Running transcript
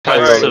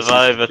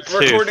Survivor 2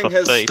 recording for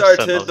has 30%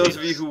 started. of Those these.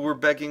 of you who were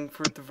begging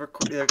for the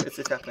recording, it's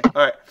happening.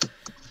 All right,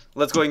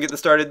 let's go ahead and get this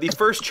started. The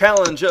first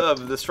challenge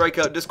of the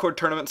Strikeout Discord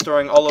tournament,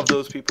 starring all of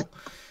those people,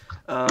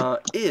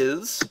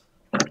 is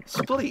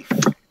Spleef.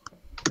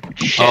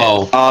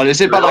 Oh,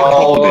 is it bad I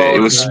called it? It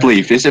was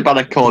Spleef. Is it bad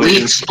I called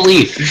it?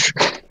 Spleef.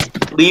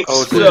 Leaf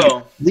Oh, Spleef.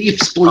 so Leaf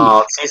Spleef.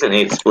 Oh, season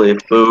 8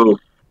 Spleef. Boo.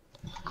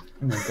 Oh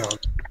my god.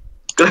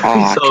 Oh,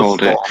 I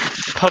called it.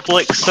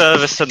 Public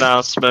service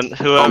announcement.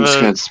 Whoever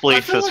scared.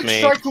 Spleefers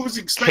me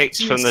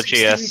kicked from the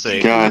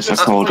GSC. Guys, I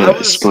called I it.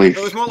 was, Spleef.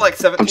 it was more like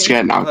 17. I'm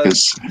scared now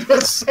because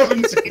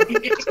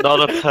 17.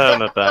 Not a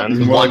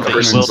permaban. One He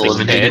person's will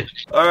be eliminated.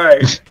 kicked.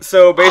 Alright,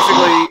 so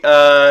basically,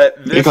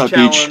 you this got a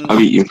peach. I'll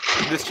challenge, eat you.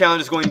 this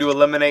challenge is going to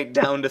eliminate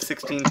down to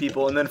 16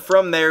 people, and then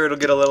from there it'll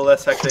get a little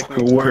less hectic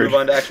and we'll move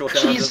on to actual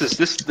challenges.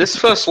 Jesus, this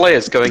first layer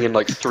is going in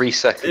like 3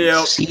 seconds.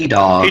 Yep. Sea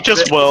dog. He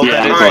just whirled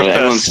Yeah, in I his got it.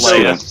 first Everyone's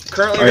layer. So,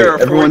 currently there are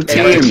everyone 40,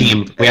 We have to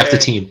team. We have to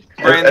team.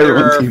 Brian, there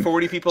Everyone are team.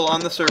 40 people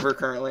on the server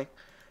currently.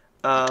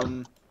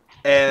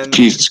 And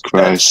Jesus that's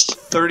Christ.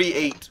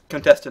 38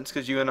 contestants,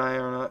 because you and I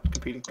are not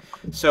competing.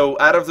 So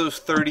out of those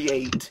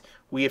 38,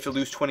 we have to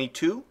lose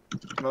 22.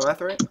 Am I math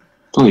right?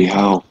 Holy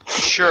hell.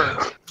 Sure.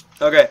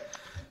 Okay.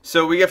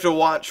 So we have to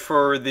watch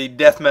for the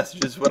death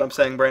messages, is what I'm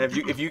saying, Brian.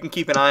 If you can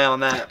keep an eye on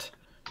that.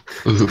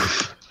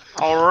 Oof.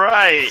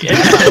 Alright.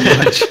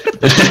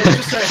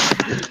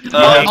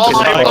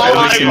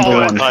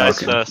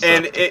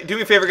 And do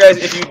me a favor, guys.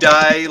 If you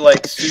die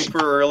like super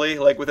early,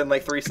 like within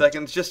like 3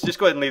 seconds, just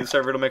go ahead and leave the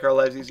server. It'll make our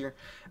lives easier.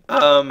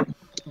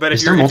 But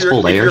Is if there you're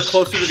multiple layers?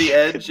 closer to the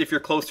edge, if you're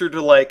closer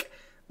to like,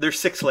 there's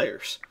 6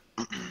 layers.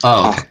 Oh.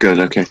 Oh, good,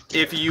 okay.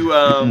 If you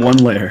One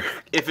layer.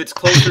 if it's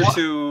closer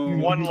to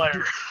One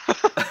layer.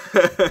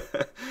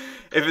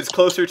 if it's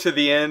closer to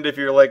the end, if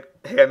you're like,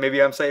 hey,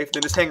 maybe I'm safe,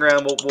 then just hang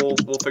around. We'll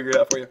figure it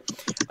out for you.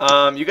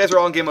 You guys are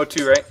all in game mode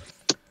 2, right?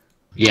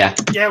 Yeah.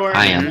 Yeah, we're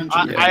I am.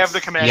 I have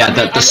the command. Yeah,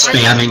 the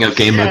spamming of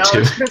game mode 2.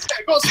 I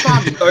got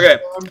spammed. Okay.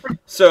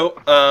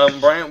 So,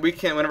 Brian, we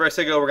can. Whenever I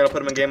say go, we're gonna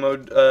put him in game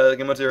mode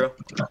 0.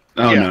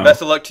 Oh no.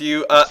 Best of luck to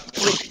you.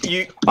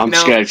 I'm now,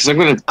 scared because I'm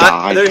gonna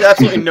die. There's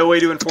absolutely no way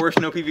to enforce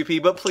no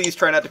PvP, but please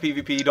try not to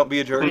PvP. Don't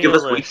be a jerk.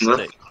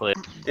 Realistically,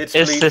 It's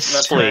is Spleef, this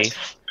not Spleef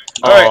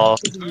Alright. or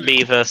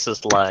me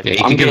versus lag? Yeah, you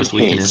I'm can give gonna us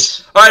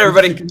weakness. All right,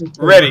 everybody,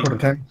 ready?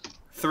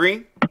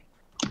 3,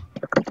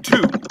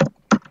 2,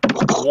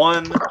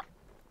 1,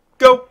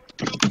 go.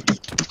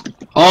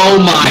 Oh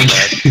my.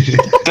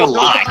 The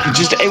lag.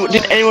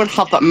 Did anyone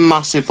have that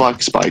massive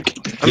lag spike?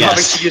 I'm having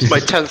Yes. to use my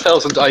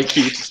 10,000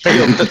 IQ to stay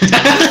on the...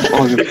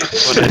 Oh,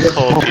 When I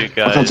told you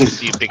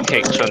guys you'd be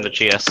kicked from the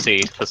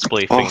GSC for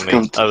spleefing me,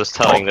 God. I was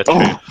telling the truth.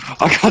 Oh,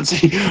 I can't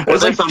see. There's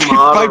Was like it the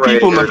 5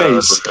 people in my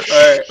moderator? face.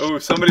 All right. Ooh,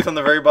 somebody's on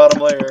the very bottom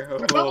layer.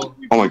 Oh.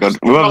 Oh my god,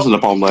 whoever's in the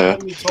bottom layer.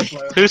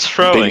 Who's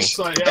throwing?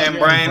 And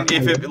Brian,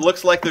 if it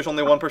looks like there's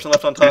only one person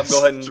left on top, go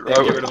ahead and get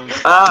rid of him.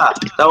 Ah,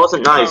 that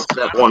wasn't nice.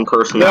 That one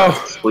person. No.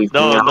 Spleefed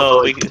No, me out.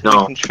 no, we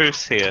No. can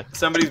truce here.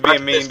 Somebody's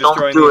being mean, Don't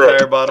destroying do the it.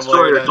 entire bottom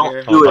Destroyer, layer down don't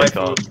here. do Oh my it.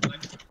 god.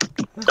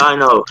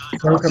 Dino.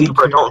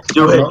 Zebra, don't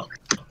do it.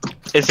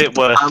 Is it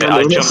worth I'm it? an I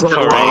jumped innocent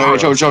for liar. it.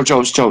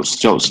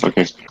 Jokes,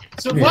 okay.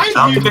 So why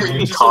I don't think I should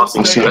be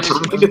tossing it. I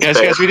don't think it's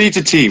fair. Guys, we need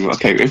a team.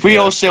 Okay, if we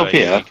all stay up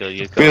here,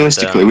 You go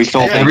realistically, down. we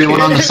can all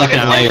Everyone on the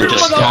second layer,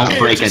 just don't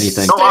break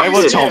anything.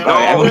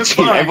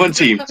 Everyone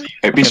team.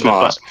 Hey, be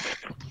smart.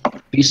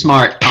 Be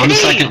smart. On the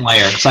second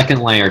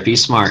layer, be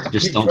smart.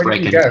 Just don't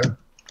break anything.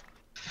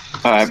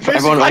 Alright,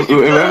 everyone,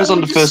 whoever's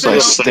on the first layer,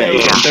 stay.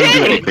 Don't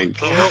do anything.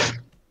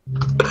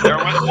 There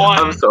went one.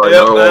 I'm sorry,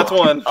 Yep, no. that's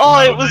one. Oh,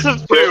 it was a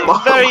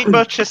very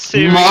much a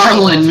serious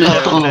Marlon,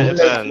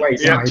 event.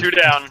 Yeah, 2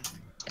 down.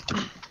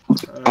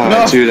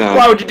 Alright, 2 down.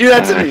 Why would you do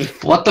that to me?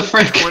 What the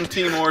frick? 1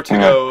 team more to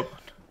go.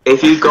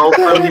 If you go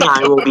for me,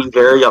 I will be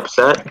very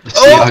upset.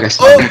 See August.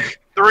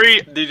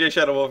 3. DJ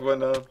Shadow Wolf went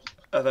down.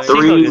 I think.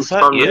 3 is that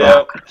from you? the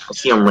back. I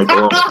see him right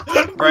below.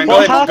 Brian,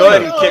 What go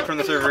ahead and happened? kick from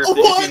the server if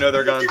you know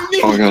they're gone.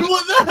 Oh god.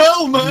 What the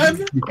hell,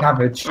 man?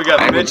 Cabbage. We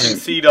got Mitch and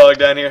Sea Dog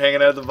down here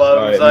hanging out at the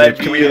bottom. Alright,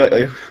 can we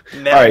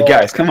Alright,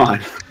 guys, come on.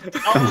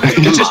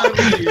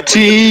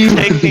 Team!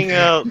 Taking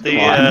out the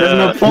There's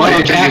no point.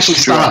 Mike, actually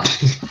stop.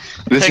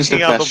 This is the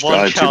taking out best the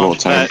one strategy of all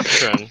challenge time.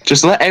 veteran.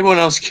 Just let everyone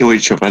else kill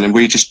each other and then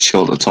we just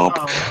chill at the top.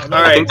 I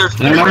Alright, think there's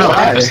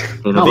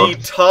No. the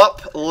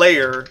top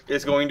layer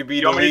is going to be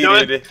You want me to do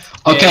it? deleted.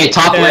 Okay,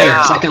 top Yeah.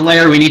 layer. Second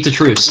layer, we need to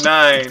truce.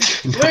 9,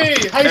 Hey,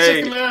 hi, 8,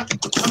 second layer.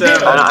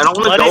 7, I don't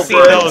want Let to go it be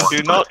for known, it.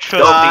 do not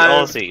trust the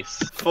 5,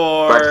 Aussies.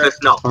 4,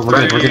 Breakfast, no. We're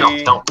good, we're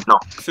good. No.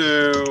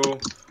 2,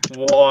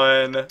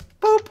 1.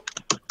 Boop.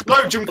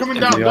 Loach, I'm coming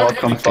down. We all Don't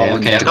come hit me.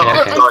 falling. Okay.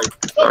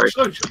 Sorry.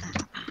 Loach.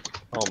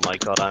 Oh my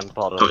god, I'm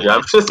bottom. Oh, yeah,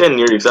 I'm just in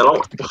near you because I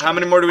don't. How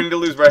many more do we need to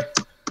lose, Bray?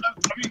 I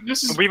mean,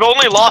 this is We've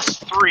only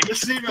lost 3.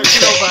 this is even a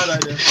bad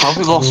idea. How have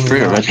we lost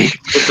 3 already?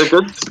 It's a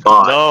good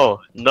spot.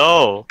 No.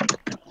 No,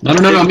 me.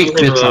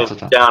 If you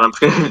hit me down, I'm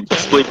gonna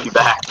split you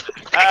back.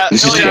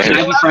 This is Ilya, Can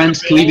we be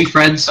friends? Can we be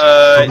friends?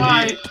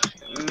 Bye.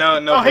 No,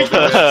 Oh, hey,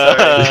 bullshit,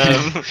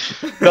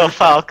 sorry. Go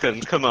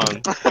Falcon, come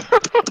on.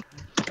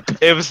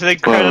 It was an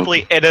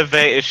incredibly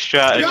innovative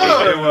strategy.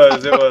 Yeah. It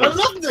was. I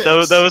love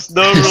this. There was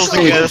no rules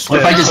against What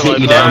if I just it. hit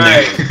you down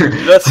Alright, there?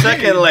 the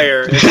second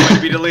layer is going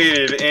to be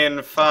deleted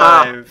in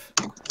 5,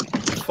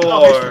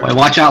 4, Wait,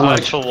 watch out,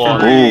 Luke. For one,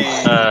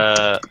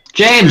 3,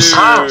 James! 2,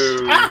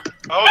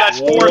 Oh, that's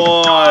 4.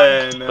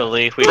 1.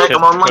 believe we Nick, should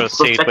I'm on, like, the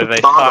proceed with second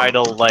a bottom.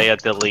 final layer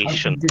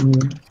deletion.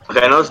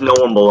 Okay, I know there's no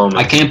one below me.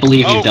 I can't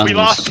believe you've Oh, done we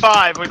lost this.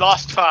 5. We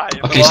lost 5.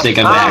 Okay, Stick,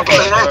 I'm back.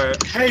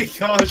 Alright. Hey,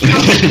 gosh.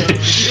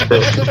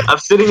 I'm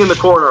sitting in the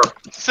corner.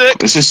 6.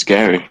 This is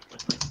scary.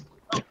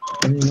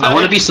 I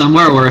want to be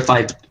somewhere where if I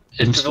am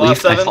the last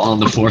asleep, I 7? fall on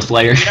the 4th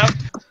layer.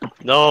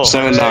 No.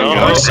 7 down, no.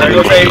 guys. There 7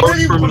 goes down. 8.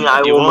 Don't for me,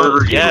 I You will won't.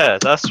 murder you. Yeah,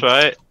 that's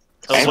right.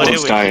 And what Everyone's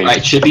do we? dying.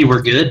 Right, Chippy,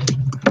 we're good.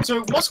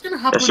 So what's gonna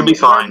happen? should be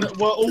fine. when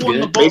we're all on the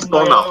Good. bottom Baseball,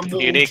 layer no. and we're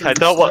all Unique, I drinks,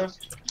 don't want- yeah?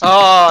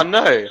 Oh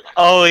no.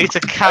 Oh, he's a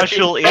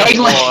casualty of Egg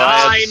war. leg.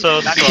 I am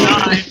so That's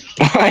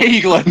sorry. 9.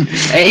 England.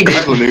 Hey,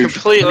 England, move.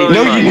 Completely Oh,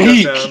 No, yeah.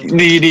 unique. Touchdown.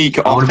 The unique.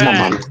 I Oh, want to come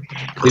be on.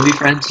 Can we be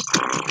friends?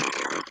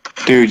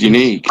 Dude,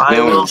 unique. I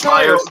No. will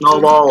fire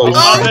snowballs.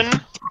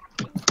 11.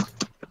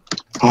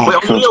 Oh,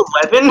 Wait, only God.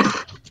 11?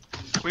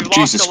 We've lost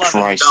Jesus 11.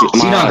 Christ. No. My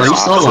T-Dog, are eyes you are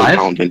still absolutely alive?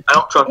 pounding. I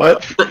don't trust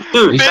What? Are you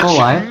Dude, still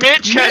alive?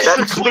 Mitch has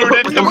That's secluded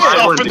what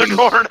himself in the I'm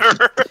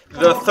corner.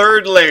 The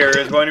third layer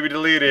is going to be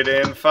deleted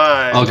in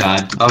 5, Oh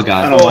god, oh I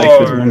god. don't like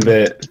this one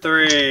bit.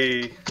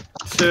 3,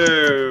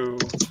 2,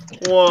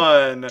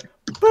 1.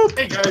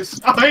 Hey guys.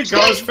 Oh, hey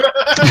guys.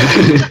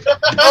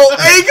 Oh,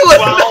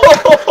 England!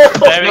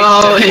 No! Very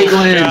No, simple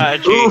England.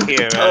 strategy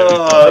here.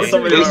 Oh, everybody.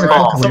 somebody went Baseball.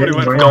 wrong. Somebody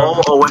went go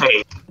wrong.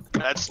 away.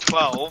 That's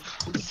 12.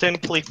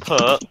 Simply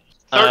put,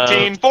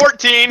 13,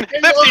 14,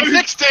 15,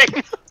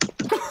 16.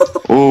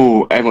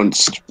 Oh,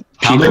 everyone's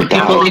How many people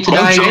people down. need to Oh,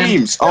 die again?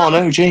 James. Oh,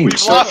 no, We've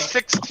James. lost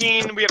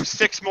 16. We have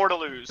 6 more to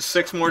lose.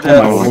 6 more Oh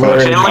deaths. my Oh, word.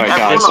 gosh. And, like, Alright,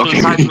 guys, everyone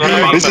okay. on the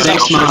side, This is Six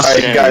actually months.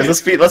 Alright, scary.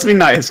 guys, let's be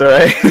nice,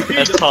 alright?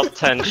 a top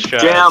 10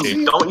 strategy.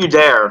 Jam, don't you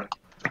dare.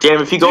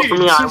 Jam, if you go for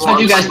me, I Since will.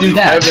 How'd you guys do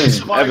that?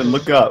 Evan,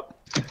 look up.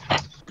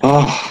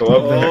 Oh, Go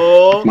up there.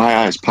 Oh, my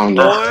eyes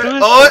pounding.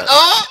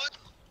 oh!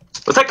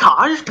 Was that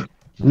Kaj?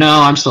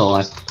 No, I'm still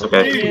alive.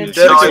 Okay. Dude, That's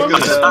No, a I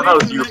good thought that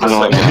was you for a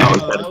second. That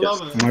was I Bedford.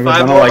 love Oh it. my gosh, 5 I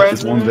don't more, like right?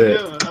 this one bit.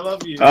 I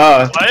love you.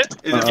 What?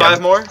 Is it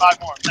 5 more?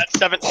 5 more. That's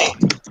 17.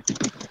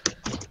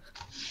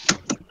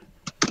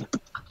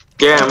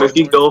 Jam, if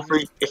you go for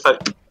if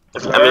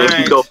you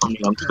Alright. go for me,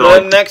 I'm The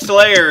still. next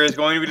layer is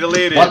going to be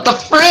deleted. What the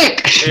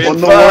frick? In What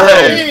in the 5,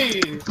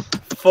 Hey.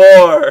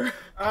 4,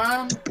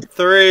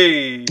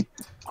 3,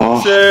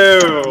 Oh,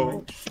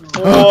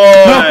 2,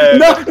 1.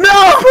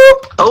 No!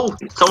 Oh,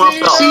 someone else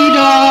fell.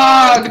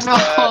 Sea-Dog!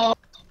 No!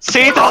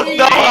 See, no,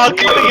 no, I'm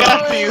coming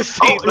after you,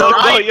 see, no,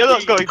 no, you're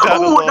not going down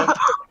Oh, alone.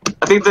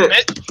 I think that.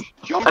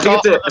 I think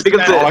it's it. I think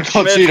it's oh, I it.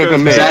 can't see the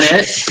Is miss. that it?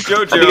 I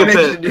think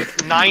Jojo.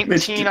 it's it.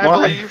 19, I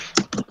Why? believe.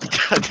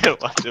 I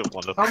don't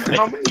want to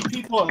How many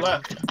people are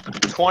left?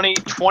 20,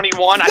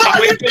 21. I think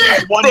we have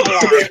to do one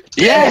more.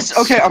 Yes!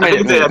 Okay, I I made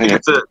think it. it's it. I think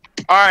it's it.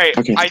 Alright,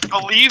 Okay. I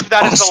believe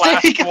that is the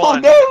Stick! last Oh,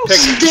 one. no! Pick I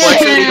think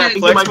you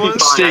Flex might be one. fine.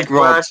 Stick, I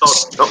swear I Rob.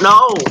 saw-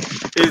 No!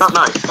 Is, Not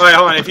nice. Alright,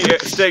 hold on. If you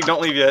Stig,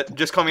 don't leave yet.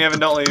 Just call me Evan,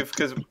 don't leave,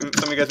 because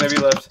some of you guys may be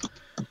left.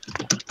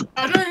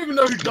 I don't even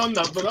know who done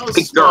that, but that was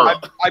Big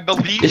smart. I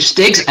believe. If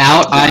Stig's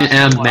out, I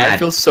am I mad.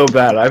 feel so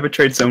bad. I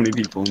betrayed so many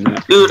people in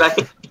that. Dude, I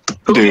think.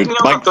 Who Dude, beat me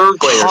on like, the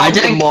third layer? I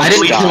didn't kill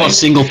a Guys.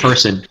 single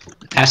person.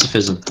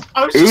 Pacifism.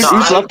 I was Who's, just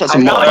who's left as a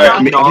I know, mod?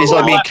 I Me- know. He's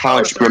like me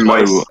couch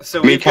remote.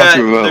 So Me we've couch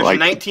got, remote, there's like,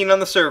 19 on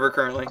the server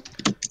currently.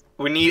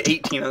 We need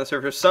 18 on the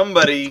server.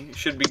 Somebody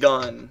should be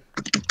gone.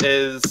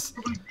 Is...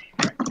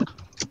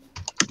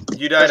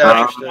 You died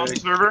after On the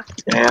Stig. server.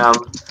 Damn.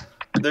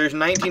 There's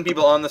 19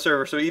 people on the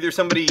server, so either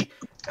somebody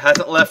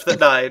hasn't left that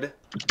died,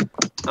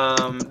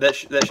 that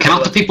should be Count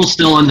the left. people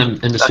still in the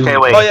Okay, sewer.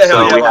 wait. Oh yeah,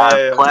 so yeah, we yeah, have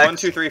yeah, yeah. Plex, 1,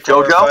 2, 3,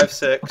 4, Jojo? 5,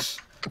 6,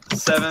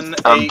 7,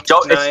 8, 9, It's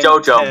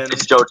JoJo. 10.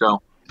 It's JoJo.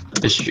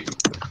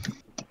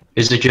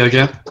 Is it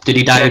JoJo? Did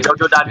he die? Yeah,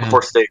 JoJo died Yeah.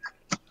 before Steak.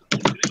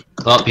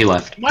 Oh, he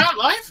left. Am I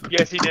alive?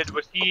 Yes, he did.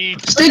 Was he?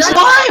 Stig's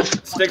alive!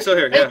 Stig's still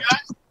here, Hey yeah.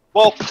 guys,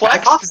 Well, I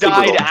thought Plex Stig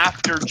died was-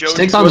 after Joe.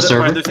 Stig's on the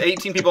server. There's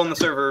 18 people on the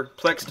server.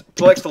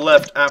 Plex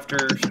left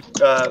after,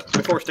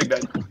 before Stig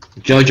died.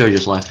 JoJo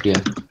just left, yeah.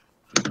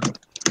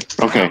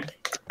 okay.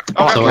 So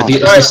Oh, is Alright,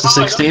 this the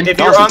 16? If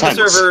That you're was on the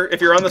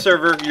intense.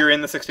 server, you're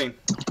in the 16.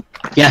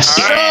 Yes.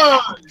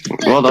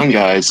 Well done,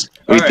 guys.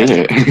 We Alright.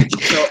 did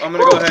it. So I'm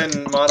gonna go ahead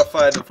and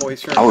modify the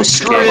voice. I was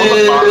I'm scared. on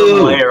the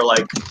bottom layer,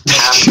 like,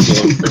 half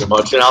the game, pretty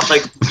much, and I was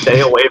like,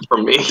 stay away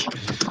from me.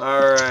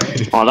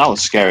 Alright. Oh, that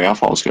was scary. I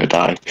thought I was gonna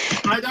die.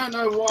 I don't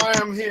know why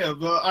I'm here,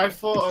 but I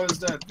thought I was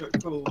dead,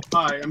 but cool.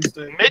 Hi, I'm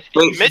Stig. Mitch,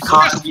 Wait, Mitch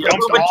Kaj, just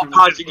jumped off.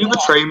 Kaj, did you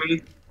betray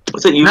me?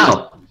 Was it you?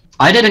 No.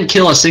 I didn't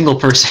kill a single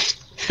person.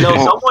 No, Oh.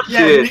 someone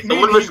Yeah, did. me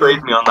Someone neither.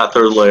 betrayed me on that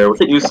third layer.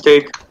 Was it you,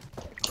 Steak?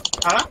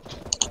 Huh?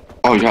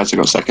 Oh, you had to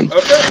go second.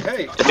 Okay,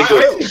 hey. I I think it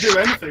was. didn't do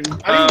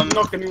anything. I didn't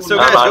knock anyone So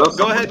down. guys,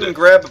 go ahead and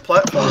grab a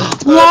platform.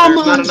 There's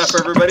not enough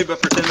for everybody,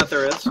 but pretend that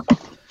there is.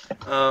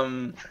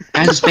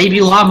 As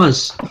baby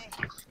llamas.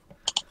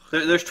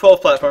 There's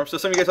 12 platforms, so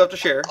some of you guys will have to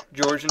share.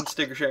 George and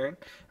Stig are sharing.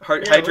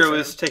 Hydro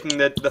is taking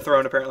the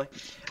throne, apparently.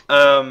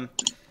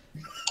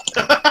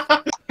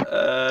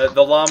 The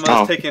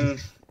llama is taking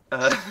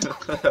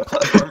the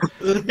platform.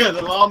 Yeah,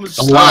 the llama's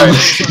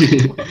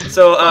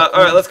So,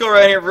 alright, let's go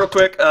right here real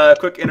quick.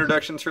 Quick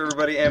introductions for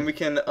everybody, and we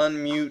can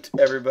unmute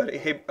everybody.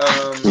 Hey,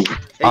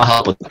 I'll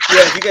help with yeah,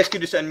 if you guys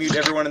could just unmute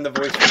everyone in the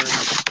voice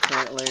room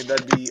currently,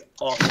 that'd be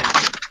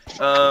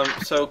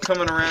awesome. So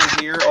coming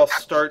around here, I'll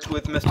start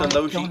with Mr.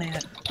 Logie.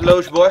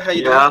 Loge boy, how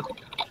you doing?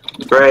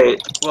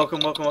 Great. Welcome.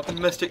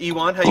 Mr.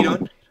 Ewan, how you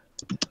doing?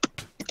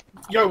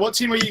 Yo, what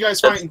team are you guys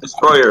That's fighting?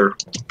 Destroyer.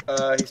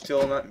 He's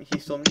still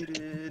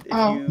muted. If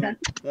Oh, you okay.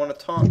 want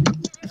to talk,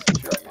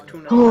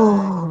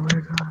 Oh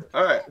my god.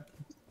 Alright.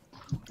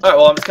 Alright,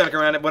 well, I'm just kind of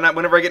around it.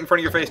 Whenever I get in front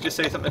of your face, just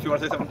say something if you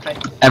want to say something.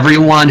 Hi.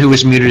 everyone who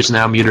is muted is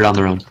now muted on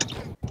their own.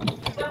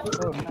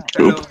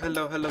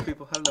 Hello,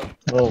 people. Hello.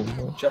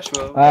 Oh,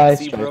 Joshua, Hi,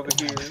 Zebra over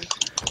here.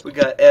 We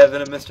got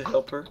Evan and Mr.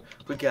 Helper.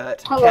 We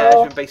got Hello. Cash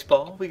and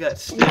Baseball. We got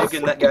Stig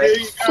and that guy.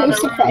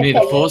 May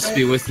the force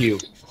be with you,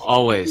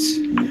 always.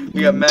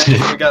 We got Matt.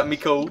 We got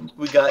Miko.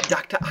 We got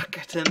Dr.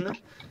 Akaton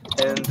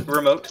and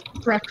Remote.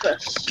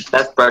 Breakfast.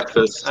 That's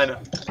breakfast. I know,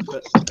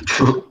 but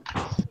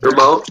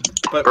Remote.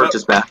 but Birch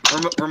is back.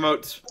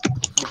 Remote's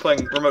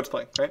playing,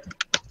 right?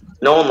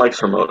 No one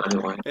likes remote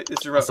anyway.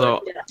 It's remote.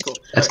 So- right? Cool.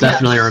 That's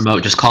definitely a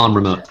remote. Just call him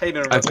remote. How you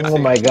doing, Remote? oh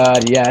my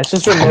god, yeah, it's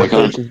just Oh my remote.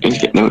 god, glitches. you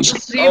get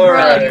notes. Zebra,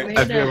 Alright. you made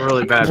I feel it.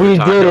 really bad We for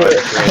talking did about it.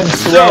 it.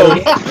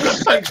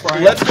 So, Thanks,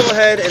 Brian. let's go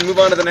ahead and move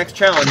on to the next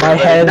challenge. My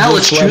everybody. head Now is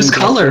let's choose sweating.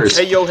 colors.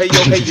 Hey yo. Yeah.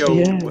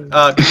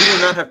 'Cause we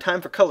do not have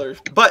time for colors.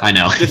 But I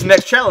know. this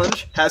next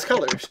challenge has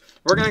colors.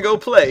 We're gonna go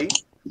play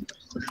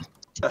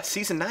a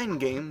season 9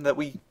 game that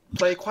we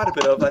play quite a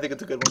bit of. I think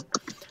it's a good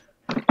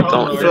one.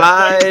 Oh,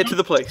 Fly to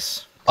the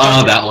place.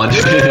 Oh, that one.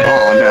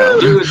 Oh no.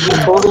 Dude, you're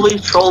totally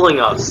trolling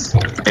us.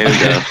 Here we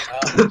go.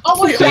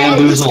 Oh wait, Stay I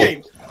won this loose.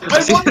 game.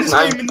 I won this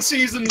game in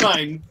season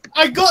 9.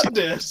 I got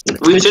this.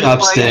 We Good should job,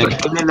 play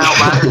Stig. in and out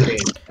ladder game.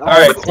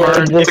 Alright,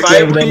 This if I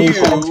game were many you,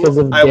 times because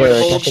of I would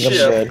Derek. hold think I'm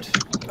good.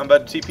 shift. I'm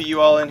about to TP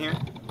you all in here.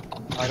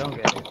 I don't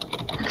get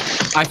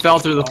it. I fell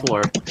through the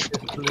floor.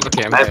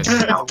 Okay, I'm That's-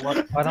 good.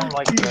 I don't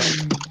like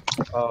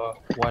the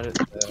what is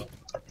the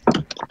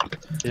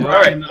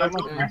Alright,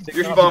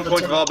 your bomb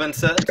points have all been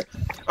set.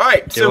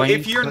 Alright, so Doing-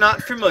 if you're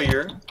not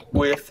familiar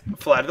with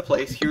Fly to the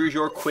Place, here's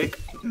your quick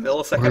Where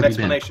millisecond have you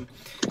been? explanation.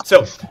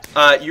 So,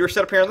 you're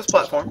set up here on this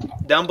platform.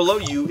 Down below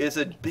you is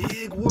a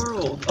big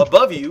world.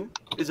 Above you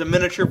is a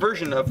miniature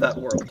version of that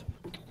world.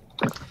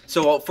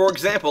 So, for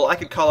example, I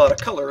could call out a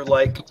color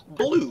like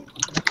blue.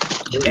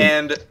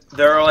 And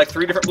there are like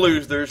 3 different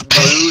blues. There's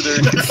blue,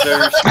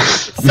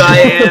 there's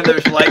cyan,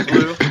 there's light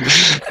blue.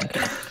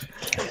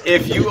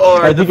 If you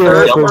are I the think it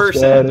first hurts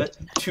person bad.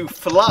 to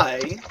fly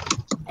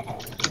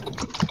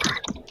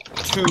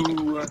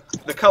to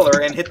the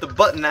color and hit the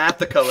button at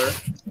the color,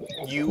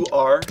 you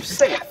are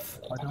safe.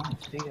 I don't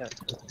see it.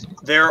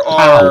 There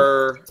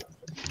are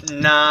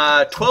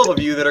 12 of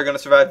you that are going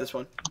to survive this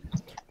one.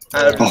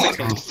 Out of the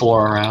 16.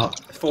 4 are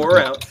out. 4 are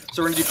out.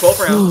 So we're going to do 12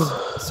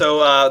 rounds.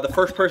 So the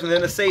first person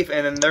in is safe,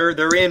 and then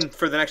they're in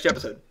for the next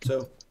episode.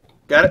 So,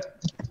 got it?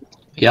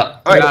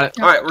 Yep. All right, Got it.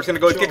 all right. We're just gonna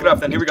go kick it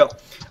off then. Here we go.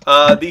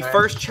 The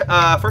first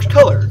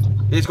color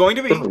is going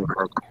to be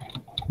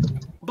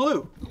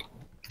blue.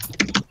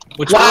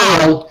 Which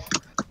Wow.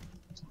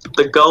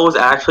 The go was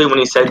actually when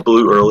he said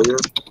blue earlier.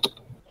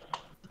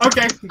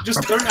 Okay,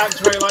 just don't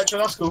activate Elytra,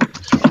 that's cool.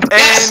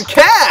 And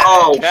Cash.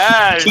 Oh,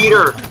 Yes.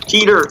 cheater.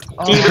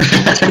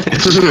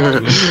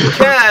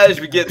 Cash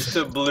gets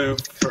to blue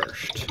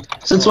first.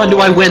 Since when do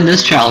I win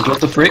this challenge?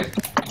 What the frick?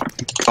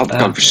 Oh my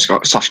god,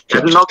 Sasha.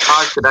 There's no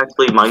card could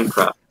actually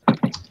Minecraft.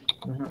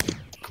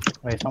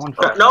 Wait, someone.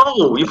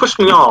 No, you pushed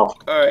me off.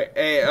 All right.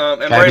 Hey, and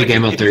Can I Brian, be if game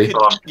you- mode if you 3?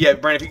 could- Yeah,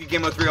 Brian, if you could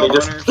game mode 3 all You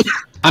just- runners.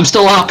 I'm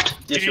still locked.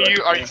 Yes,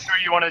 Are you sure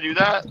you want to do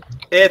that?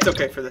 It's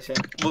okay for this, yeah.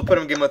 We'll put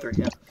him in game mode 3,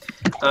 yeah.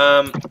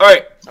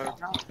 Alright.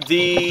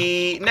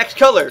 The next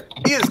color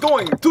is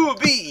going to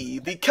be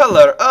the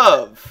color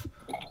of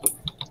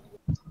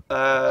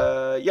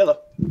yellow.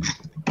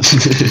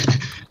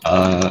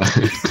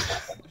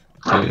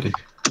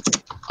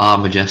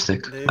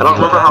 Majestic. I don't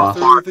remember how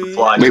far I could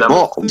fly. Wait,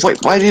 what? Wait,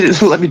 why didn't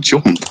it let me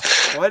jump?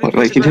 Why did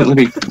Like, you it didn't let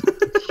me.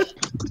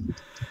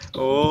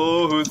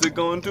 Oh, who's it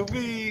going to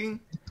be?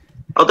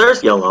 Oh,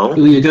 there's yellow.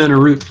 Who you gonna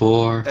root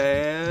for?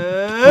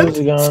 And Who's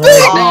it gonna-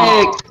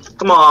 Oh,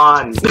 come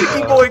on.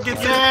 Sneaky boy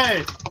gets it.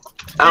 Yay!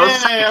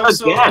 That Yay, I'm was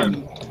so again.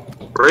 done.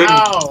 Rude.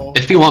 Ow!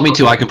 If you want me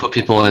to, I can put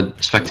people in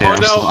spectator.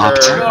 Oh, I'm no.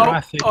 still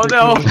up. Oh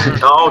no!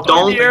 No,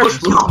 don't Dear.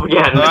 push me off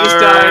again. just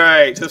died.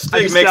 Alright, so I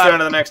Stig just makes it died. on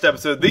to the next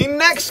episode. The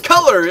next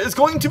color is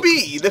going to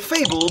be the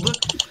fabled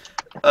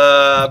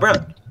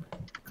brown.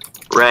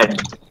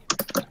 Red.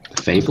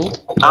 Fable?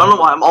 I don't know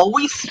why. I'm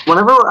always,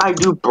 whenever I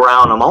do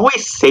brown, I'm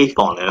always safe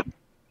on it.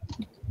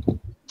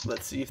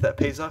 Let's see if that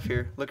pays off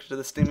here. Look to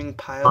the steaming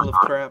pile of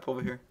crap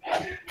over here.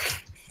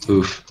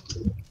 Oof.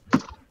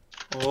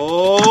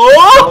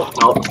 Oh!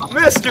 No.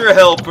 Mr.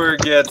 Helper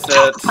gets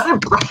it.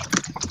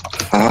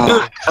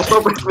 I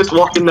thought we was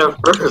walking there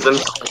first. And...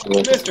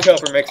 Mr.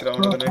 Helper makes it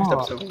on to the next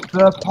episode.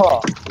 The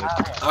paw.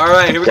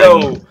 Alright, here we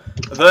go.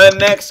 The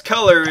next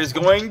color is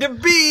going to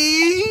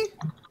be...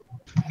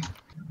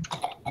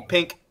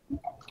 pink.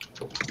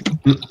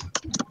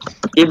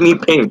 Give me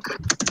pink.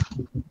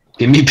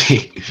 Give me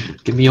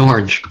pink. Give me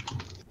orange.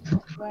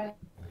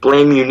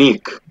 Blame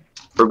Unique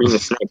for being a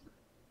snake.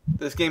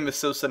 This game is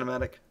so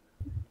cinematic.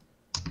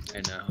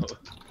 I know.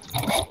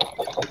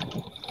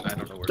 I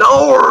don't know where.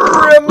 No!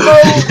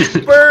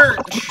 Remote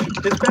Birch!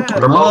 It's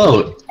bad.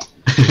 Remote.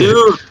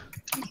 Dude!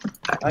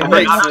 I I got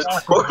makes a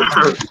it.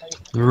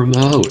 score.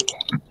 Remote.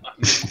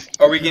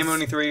 Are we game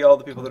only 3? All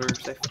the people that are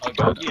safe? Oh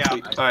god. Yeah.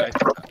 Alright.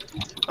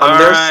 I'm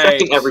there Alright.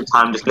 second every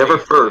time, just never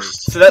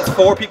first. So that's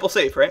 4 people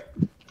safe, right?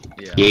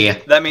 Yeah.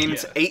 That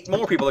means 8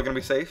 more people are going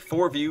to be safe.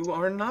 4 of you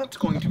are not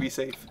going to be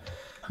safe.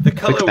 The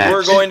color Quick match.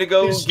 we're going to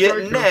go It's get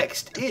striker.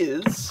 next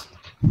is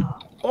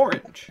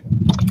orange.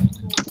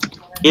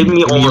 Give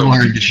me Give me orange.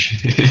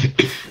 orange.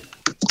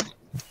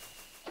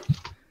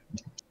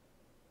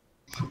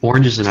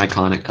 Orange is an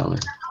iconic color.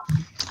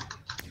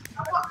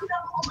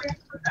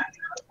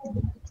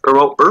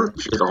 Remote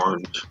Birch is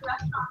orange.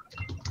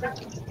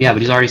 Yeah,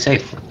 but he's already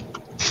safe.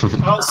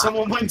 Oh,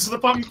 someone went to the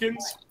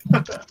pumpkins.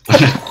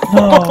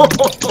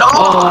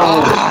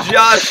 Oh,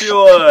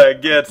 Joshua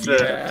gets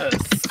it. Yes.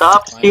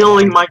 Stop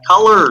stealing my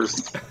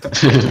colors!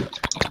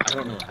 I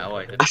don't know how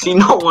I did. I see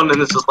no one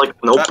and it's just like,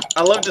 nope.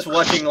 I love just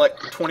watching like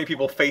 20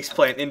 people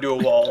faceplant into a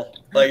wall.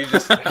 Like,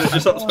 there's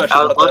just something special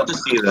I would about love to that.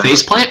 see that.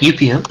 Faceplant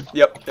UPM.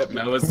 Yep.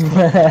 That was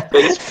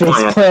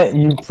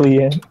Faceplant, you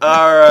please.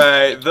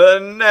 Alright, the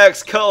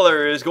next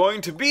color is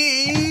going to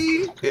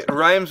be... It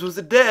rhymes with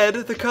the dead.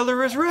 The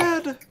color is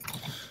red.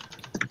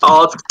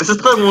 Oh, this is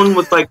the one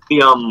with like the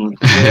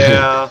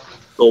Yeah.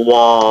 the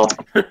wall.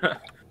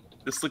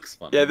 This looks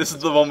fun. Yeah, this is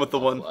the one with the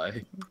one.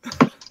 Why?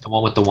 The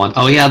one with the one.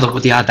 Oh yeah, that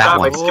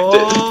one.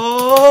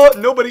 Oh,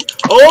 nobody.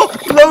 Oh,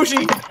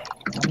 Logi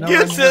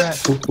gets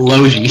it.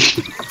 Logi.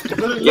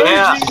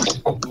 Yeah.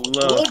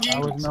 Logi. I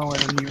was nowhere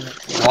near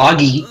it.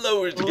 Loggy.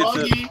 Logi gets it.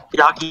 Logi.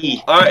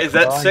 Yaki. Alright, is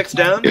that 6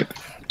 down?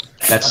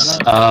 That's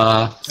 7?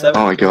 Oh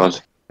my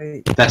god.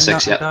 Wait, That's I'm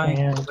 6, not yeah.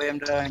 dying. Wait, I'm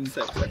dying.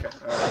 6, okay.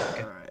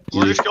 Alright.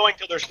 We're just going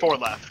till there's 4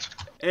 left.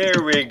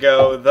 Here we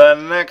go. The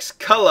next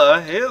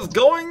color is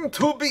going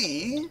to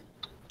be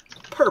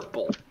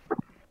purple.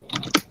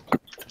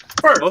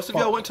 Most of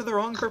y'all went to the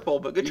wrong purple,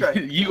 but good try.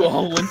 You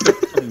all went to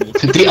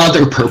The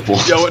other purple.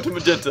 Y'all went to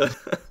magenta.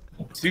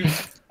 Dude.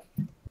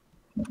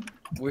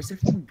 Where's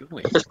everything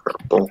going? It's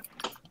purple.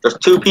 There's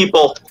 2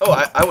 people. Oh,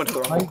 I went to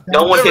the wrong one.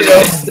 No one There did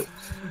we go. it.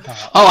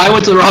 Oh, I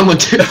went to the wrong one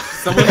too.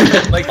 Someone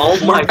like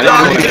Oh my Dr.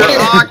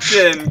 god.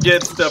 Octon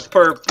gets the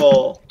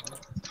purple.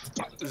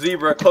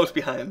 Zebra close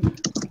behind.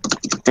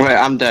 Wait,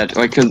 I'm dead.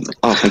 I couldn't.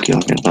 Oh, thank you.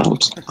 Okay, that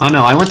helps. Oh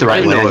no, I went the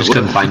right I way. know I it just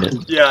couldn't find it.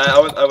 Yeah,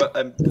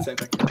 I'm the same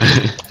thing.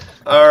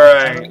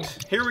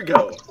 Alright, here we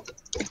go.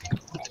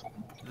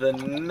 The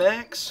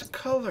next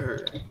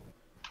color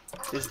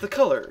is the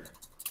color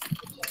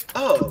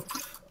of...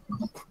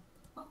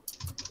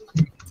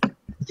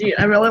 Dude,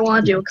 I really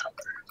want to do a color.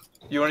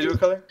 You want to do a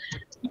color?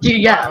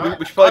 Dude, yeah.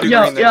 We should probably do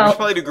Yo, green then. yo, We should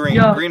probably do green.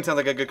 yo. Green sounds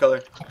like a good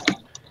color.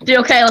 Dude,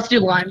 okay, let's do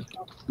lime.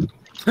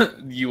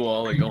 You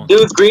all are going.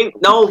 Dude, green.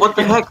 No, what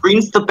the heck?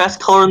 Green's the best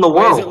color in the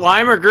Is it world.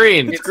 lime or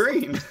green? It's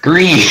green.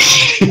 Green.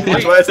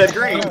 That's why I said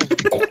green.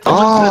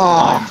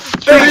 Oh.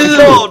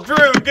 Baseball,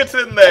 Drew gets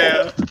in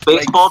there.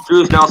 Baseball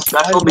Drew is now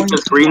special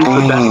because green's the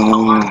best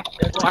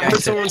color. I heard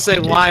someone say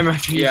lime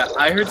after you. Yeah,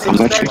 I heard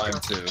someone say lime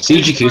too.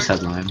 CGQ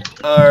said lime.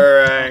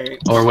 Alright.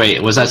 Or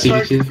wait, was that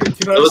CGQ?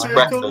 Can I It was say a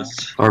color?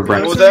 breakfast. Or What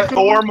breakfast? was that?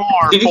 4 more.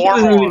 Did 4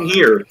 you more. even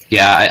hear?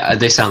 Yeah,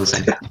 they sound the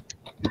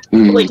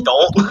same. Wait,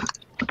 don't.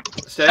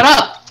 Stig? Shut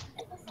up!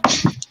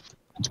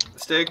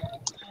 Stig?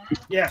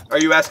 Yeah. Are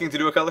you asking to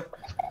do a color?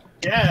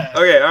 Yeah.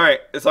 Okay, alright.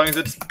 As long as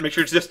it's, make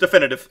sure it's just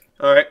definitive.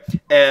 Alright.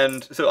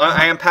 And so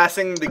I am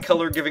passing the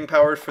color giving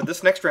powers for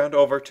this next round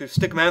over to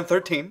Stickman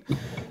 13.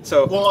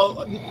 So,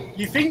 Well,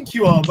 you think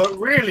you are, but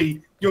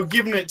really, you're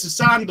giving it to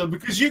Sander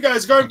because you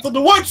guys are going for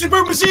the white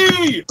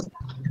supremacy!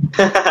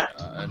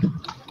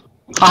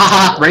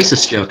 Haha,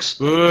 racist jokes.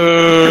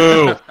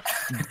 Boo!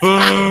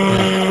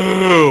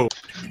 Boo!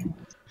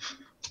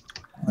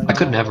 I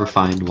could never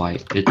find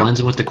white. It blends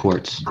in with the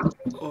quartz.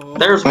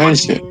 There's Where one.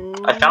 is it?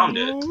 I found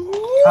it.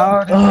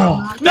 Oh,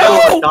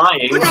 no!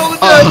 Dying. Look at all the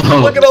death!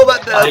 Oh. Look at all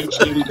that I death!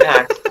 came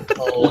back.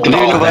 Look at You know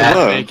all that that.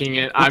 word. Making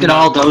it. Look at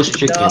all those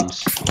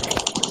chickens.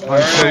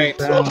 Alright.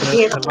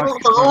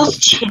 Those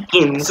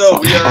chickens. So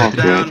we are Oh,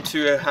 down good.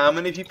 to how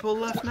many people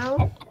left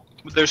now?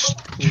 There's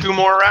 2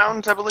 more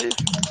rounds, I believe.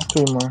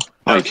 2 more.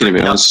 Oh, you kidding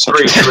me? I was such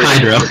Three.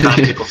 Hydro. There's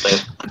 9 people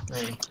safe.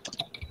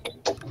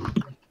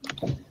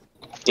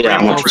 Yeah.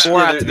 More Yeah, four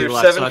have to be there's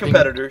left, 7 so I think-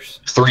 competitors.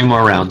 3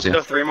 more rounds, yeah.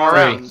 So 3 more 3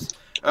 rounds. rounds.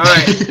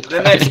 Alright,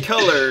 the next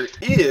color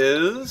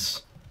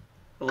is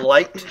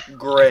light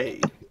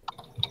gray.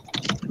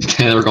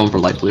 We're going for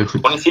light blue.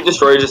 When you see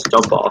Destroyer, just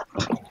jump off.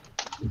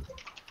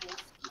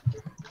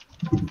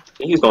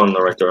 He's going in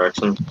the right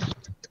direction.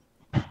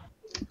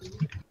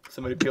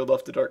 Somebody peeled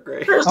off the dark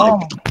gray.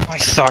 Oh, I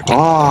suck.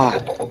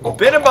 Oh.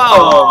 Benabom!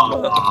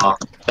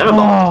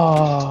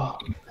 Oh.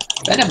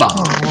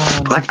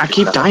 I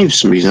keep dying for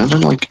some reason. I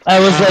don't like. I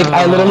was like,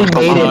 I literally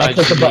made it. I Oh,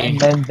 clicked the gee. button,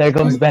 then there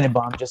goes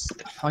Benabomb. Just.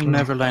 I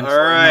never learned.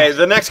 Alright,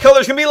 the next color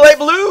is gonna be light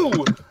blue!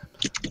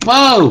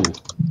 Whoa!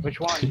 Which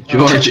one?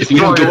 George, if you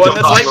don't The get one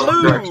that's light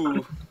this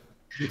blue!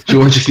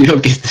 George, if you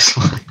don't get this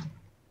one.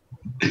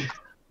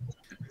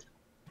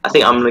 I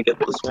think I'm gonna get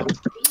this one.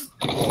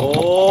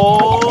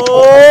 Oh,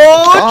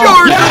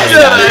 George yeah.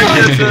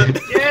 gets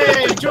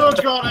it! Yay, George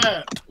got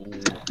it!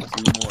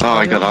 Oh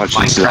my god,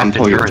 I'm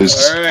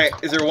pointless. Alright,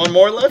 is there one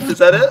more left? Is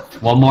that it?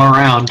 One more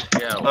round.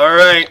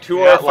 Alright, who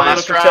are our final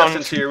last round.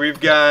 contestants here? We've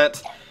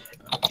got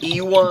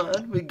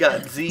E1, we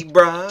got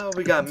Zebra,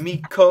 we got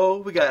Miko,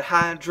 we got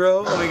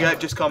Hydro, and we got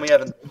Just Call Me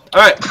Evan.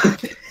 Alright,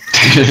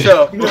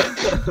 so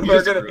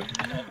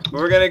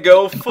we're gonna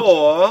go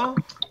for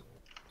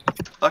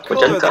a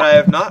color that I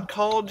have not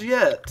called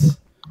yet.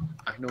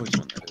 I know which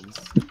one that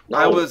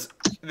is.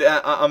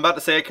 I'm about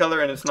to say a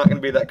color and it's not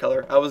gonna be that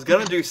color. I was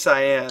gonna do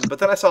cyan, but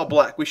then I saw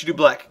black. We should do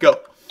black.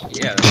 Go.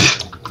 Yeah,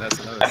 that's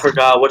another. I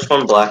forgot which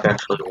one black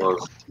actually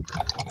was.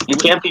 You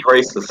can't be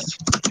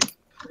racist.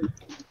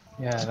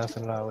 Yeah, that's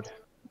allowed.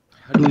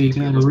 Who you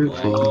gotta root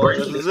for? Oh,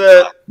 this is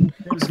it.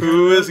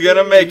 Who is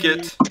gonna make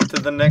it to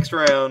the next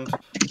round?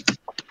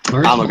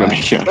 I'm not gonna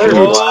make it.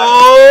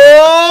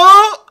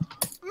 Oh,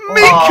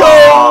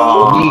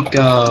 Miko!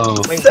 Nico!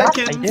 Wait,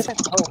 Second. I did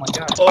it? Oh my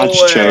god. I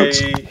just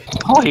Away.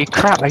 Holy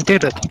crap, I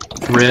did it.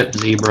 Rip,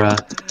 Zebra.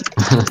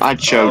 I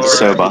choked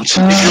so much.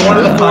 If you're one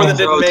of the four that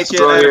didn't make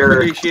it, I'd Destroyer.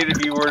 appreciate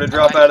if you were to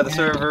drop out of the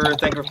server.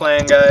 Thank you for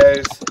playing,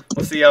 guys.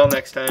 We'll see y'all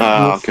next time.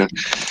 Okay.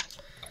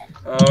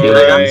 Dude,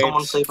 I got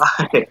someone Alright. say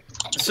bye.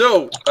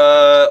 So,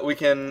 we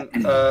can,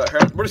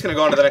 we're just gonna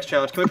go on to the next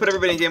challenge. Can we put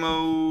everybody in game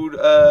mode,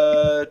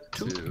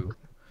 2?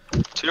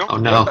 Two? Oh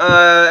no.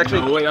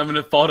 Actually, Oh, wait, I'm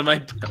gonna fall to my.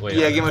 Wait,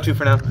 yeah, game mode 2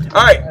 for now.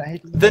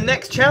 Alright, the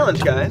next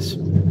challenge, guys,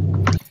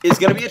 is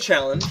gonna be a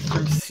challenge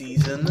from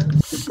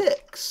Season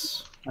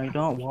 6. I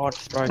don't watch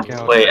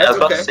Strikeout. Wait, I was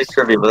about Okay. to say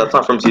trivia, but that's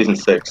not from season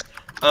 6.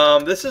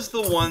 This is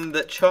the one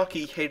that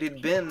Chalky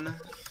hated Ben,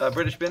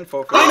 British Ben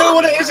for. I know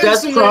what it is Death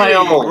instantly!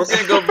 Trials. We're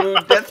gonna go through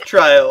Death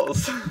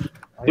Trials.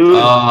 Dude,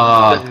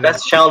 the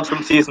best challenge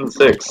from season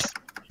 6.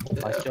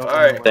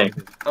 Alright, Thing.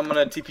 I'm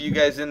gonna TP you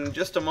guys in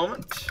just a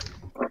moment.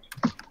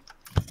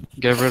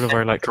 Get rid of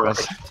our like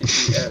us.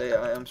 TP at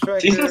AIM Striker.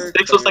 Season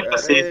 6 was like the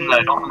season that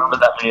I don't remember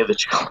that many of the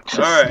challenges.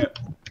 Alright.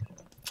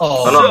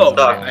 Oh, no,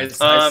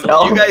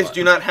 So, you guys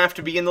do not have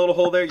to be in the little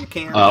hole there. You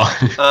can. Oh.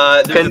 There's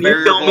Can a you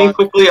barrier kill me block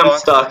quickly? I'm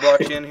box stuck.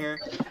 blocked in here.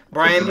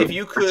 Brian, if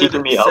you could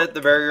keeping me up. set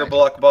the barrier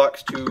block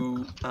box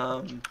to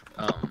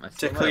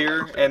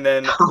clear, and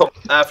then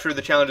after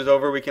the challenge is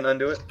over, we can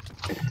undo it.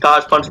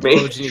 Dodge punch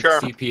me.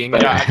 Sure. CPing.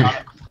 Yeah, I got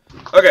it.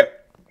 Okay.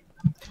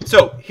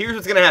 So here's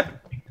what's gonna happen.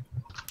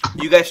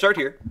 You guys start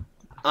here.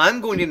 I'm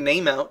going to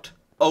name out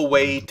a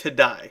way to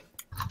die,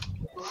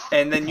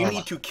 and then you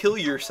need to kill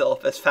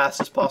yourself as fast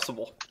as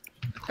possible.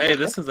 Hey,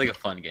 this is like a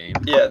fun game.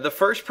 Yeah, the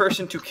first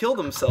person to kill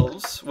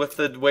themselves with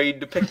the way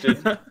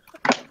depicted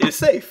is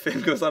safe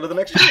and goes on to the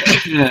next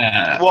challenge.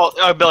 Yeah. Well,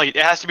 Billy, it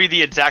has to be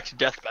the exact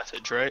death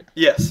message, right?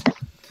 Yes.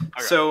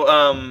 So,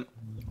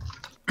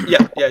 yeah,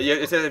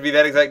 it says it'd be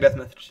that exact death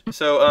message.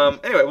 So,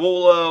 anyway,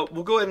 we'll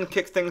go ahead and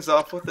kick things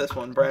off with this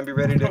one. Brian, be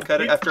ready to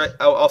cut it after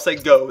I'll say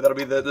go. That'll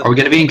be the. Are we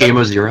gonna be in game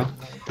mode 0?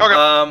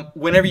 Okay.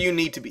 Whenever you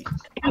need to be.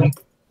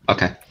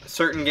 Okay.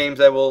 Certain games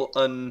I will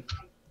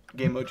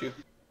game mode you.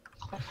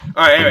 All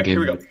right. Anyway, Game here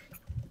we go. mode.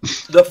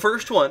 The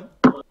first one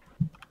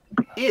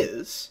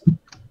is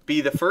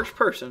be the first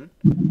person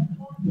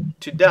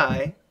to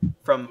die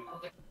from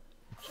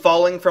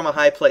falling from a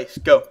high place.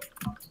 Go.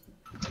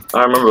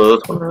 I remember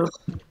this one.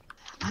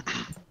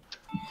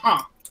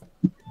 Huh.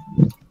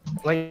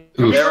 Like,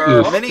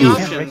 There are many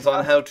options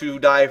on how to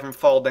die from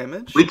fall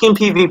damage. We can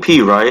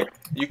PvP, right?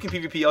 You can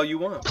PvP all you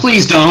want.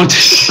 Please don't.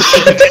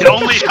 It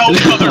only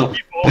helps other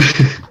people.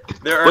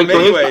 There are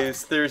many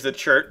ways. There's a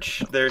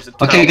church. There's a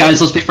tower. Okay, guys,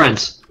 let's be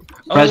friends.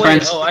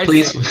 Friends,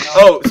 please.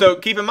 Oh, so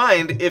keep in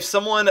mind, if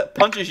someone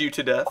punches you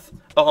to death...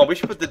 Oh, hold on, we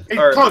should put the...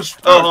 Or, Coach,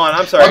 oh, hold on,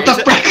 I'm sorry. What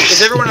the frick?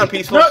 Is everyone on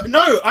peaceful?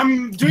 No,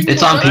 I'm doing.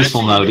 It's on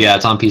peaceful mode. Yeah,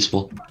 it's on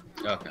peaceful.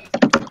 Okay.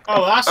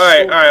 Oh, that's.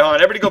 Alright, hold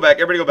on. Everybody go back.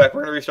 We're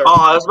gonna restart. Oh,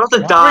 I was about to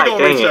die. We're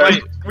gonna Dang restart.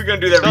 it. We're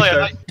gonna do that Billy,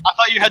 restart. I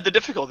thought you had the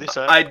difficulty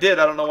set. I did.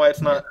 I don't know why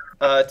it's not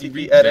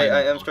TP at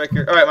AIM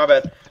Striker. Alright, my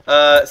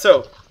bad.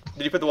 So,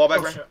 did you put the wall back,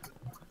 Brian?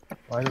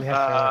 why do we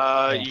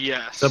have to?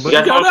 Yes. Somebody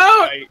Yeah, got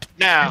out! Right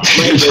now.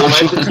 Okay,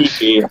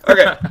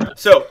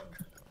 so,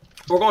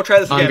 we're gonna try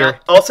this again. Hunger.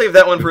 I'll save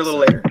that one for a little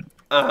later.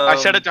 I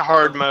set it to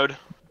hard mode.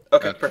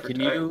 Okay, perfect. Can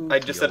you I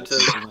just set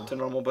it to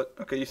normal, but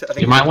okay. You said. I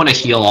think You might want to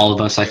heal all of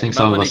us. I think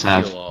some of us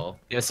have.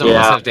 Yeah, some of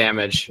us Yeah. have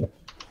damage.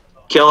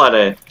 Kill at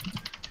A.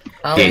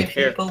 Okay.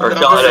 Here. Or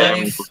kill at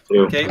A.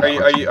 Okay,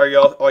 are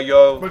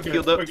y'all We're good.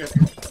 healed up? We're good.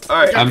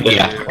 Alright.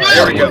 Yeah.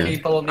 There we go.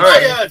 People on the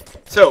Alright.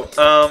 So,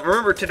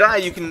 remember to die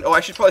you can I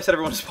should probably set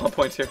everyone's spawn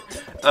points here.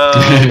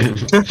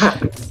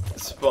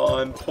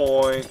 Spawn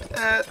point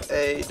at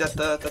a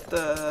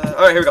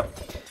Alright, here we go.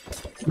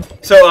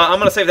 So I'm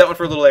gonna save that one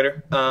for a little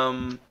later.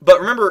 But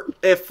remember,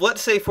 if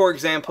let's say for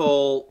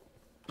example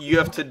you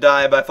have to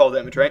die by fall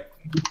damage, right?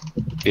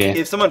 Yeah.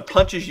 If someone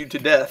punches you to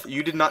death,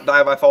 you did not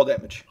die by fall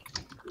damage.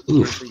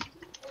 Oof.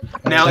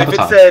 Now, if it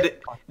said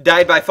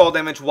died by fall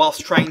damage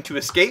whilst trying to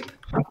escape,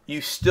 you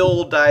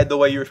still died the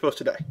way you were supposed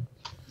to die.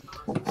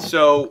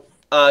 So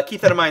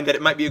keep that in mind that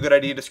it might be a good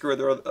idea to screw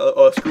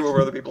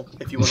over other people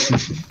if you want to.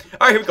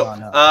 All right, here we go.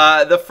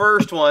 The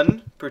first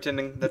one,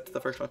 pretending that's the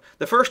first one.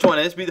 The first one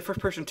is be the first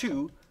person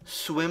to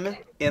swim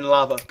in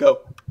lava.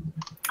 Go.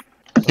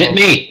 Hit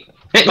me!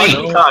 Hit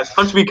me!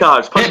 Punch me,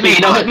 Kaj. Hit me!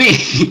 No, hit me!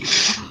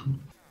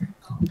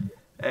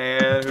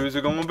 And who's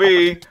it gonna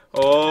be?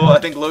 Oh, I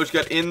think Loge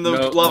got in the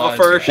lava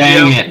first.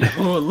 Dang it.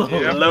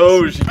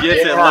 Loge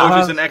gets it.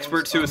 Loge is an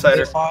expert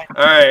suicider.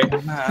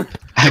 Alright.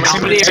 How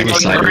many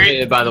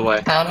are by the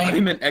way?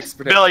 I'm an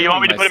expert. Billy, you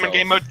want me to put him in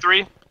game mode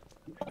 3?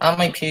 How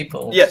many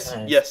people? Yes,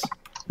 yes.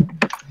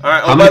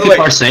 Alright, How many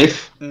people are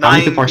safe? How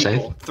many people are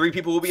safe? 3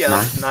 people will be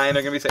out. 9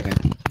 are gonna be safe. Does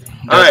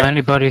Alright.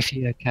 anybody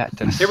see a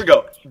cactus? Here we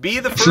go. Be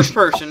the first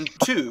person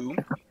to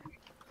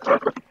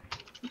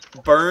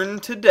burn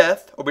to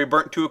death or be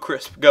burnt to a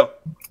crisp. Go.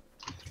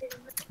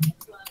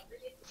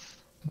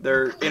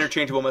 They're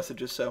interchangeable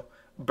messages, so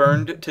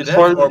burned to death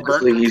or burnt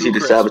really to easy a to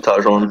crisp.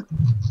 sabotage on.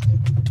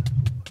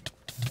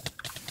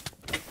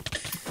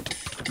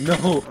 No.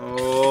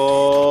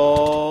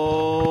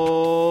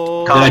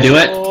 Oh. Did I do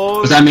it?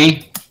 Was that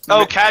me?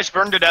 Oh, Cash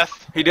burned to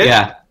death. He did?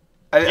 Yeah.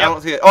 I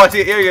don't see it. Oh, I see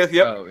it. Here he is.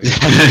 Yep. Oh,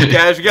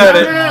 Cash, you got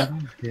it.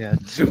 Yeah.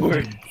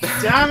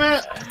 Damn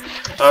it!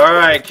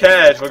 Alright,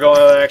 Cash, we're going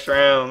to the next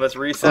round. Let's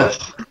reset.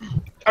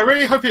 I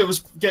really hope it was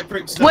get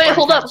bricked. Wait,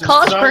 hold up.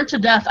 College burnt to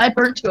death. I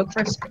burnt to a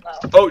crisp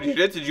though. Oh, you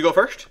did? Did you go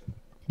first?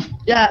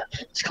 Yeah.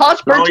 It's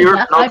college burnt to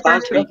death. I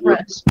burnt to a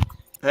crisp.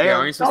 Hang on.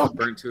 Aren't you supposed to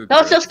burn to a No,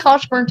 it says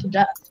college burnt to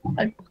death.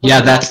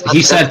 Yeah, that's.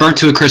 He said burnt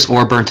to a crisp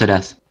or burnt to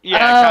death.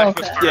 Yeah, Oh,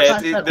 Cash was okay.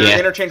 first. Yeah, they're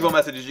interchangeable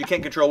messages. You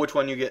can't control which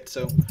one you get,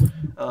 so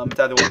it's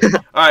either one.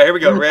 Alright, here we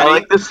go. Ready? I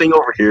like this thing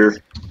over here.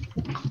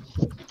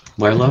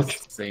 Where, Loach?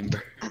 Same.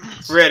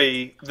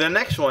 Ready. The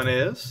next one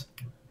is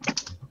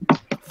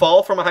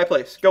fall from a high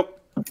place. Go.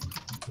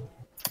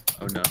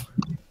 Oh no.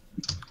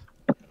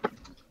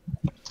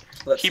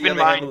 Let's Keep see in how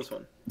they mind, handle this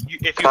one.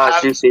 if you Gosh,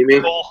 have you see me?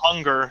 full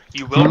hunger,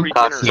 you will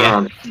regenerate.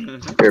 Yeah.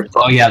 Here,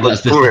 Oh yeah,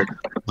 that's come here.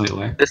 Wait,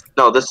 where? This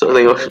thing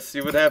over. Let's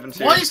see what happens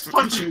here. What is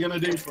punching gonna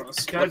do for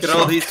us? Look at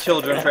all these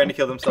children trying to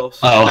kill themselves.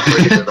 Oh.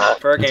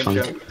 For a game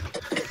show.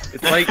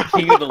 It's like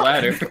King of the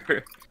Ladder.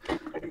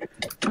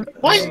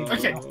 What?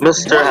 Okay.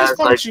 Mister What is has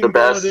like punching the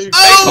gonna best. do?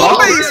 Oh,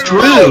 Oh,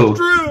 Drew!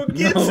 Drew! Drew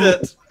gets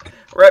it!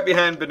 Right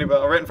behind Benny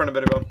Bell, right in front of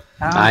Benny Bell.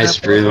 Nice,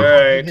 Drew.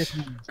 Alright.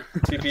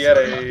 TP at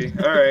A.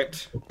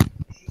 Alright.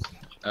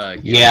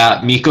 Yeah,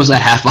 Miko's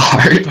at half a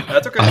heart.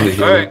 That's okay. Oh,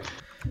 yeah. Alright.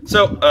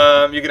 So,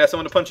 you could ask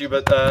someone to punch you,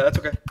 but that's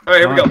okay.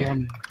 Alright, here we go.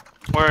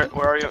 Where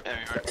are you? There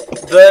you are.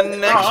 The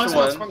next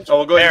one. Oh,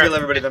 we'll go ahead and There.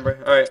 heal everybody then, bro.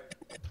 Alright.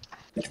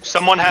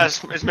 Someone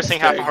is missing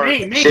half a heart.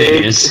 Me.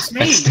 It is.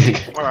 It's me.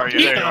 Where are you?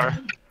 There you are.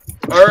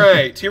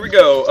 Alright, here we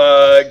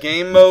go.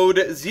 Game mode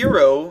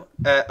 0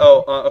 at.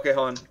 Okay,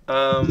 hold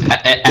on.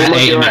 At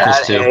A, M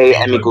equals 2.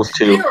 M equals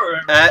 2.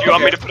 At, You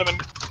want me to put them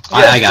in?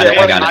 I got it,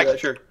 I got yeah, it.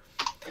 Sure.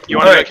 You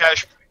want to do Alright. it,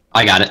 Cash?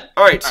 I got it.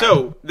 Alright,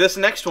 so, this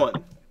next one.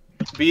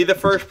 Be the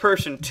first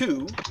person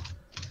to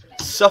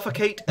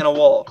suffocate in a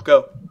wall.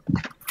 Go.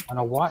 On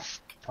a what?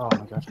 Oh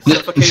my gosh.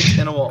 Suffocate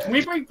in a wall. Can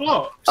we break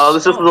blocks? Oh,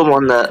 this is the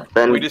one that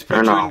Ben We just put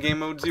or you no, in game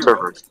mode 0.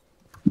 servers.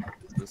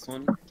 This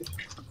one?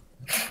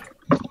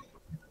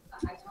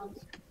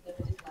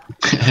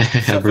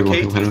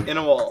 Suffocate in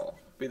a wall.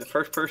 Be the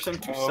first person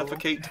to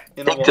suffocate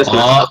in a wall. Just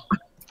Oh,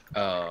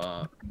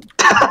 Oh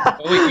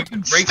wait, you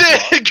can break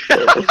Stick!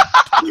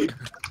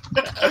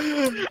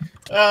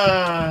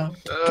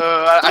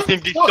 I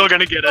think he's still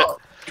gonna get it.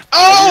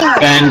 Oh!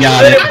 Ben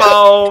got it.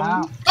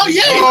 Boom! Oh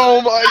yeah!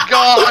 Oh my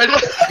god! I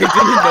didn't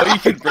know you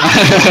could break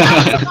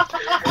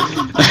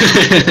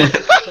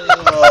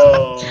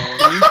Oh.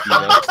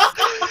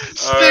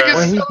 Stick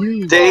Alright. is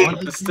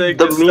The stick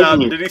The just stopped.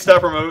 meme. Did he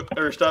stop remote?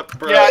 Or stop?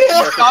 Yeah,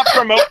 he stopped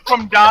remote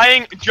from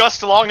dying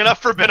just long enough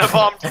for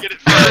Benabomb to get it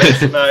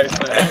first. Nice.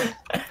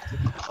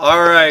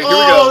 Alright, here we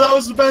Oh, go. that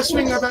was the best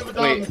thing I've ever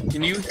done. Wait,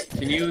 can you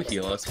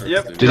heal us for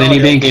Yep. food? Do they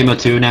need me in game of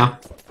 2 now?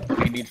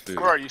 We need food.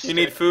 Where are you? You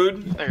need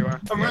food? There you are.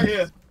 I'm right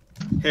here.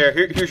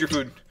 Here's your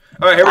food.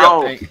 Alright, here we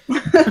go. Hey,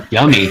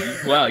 Yummy.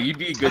 wow, you'd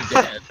be a good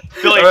dad.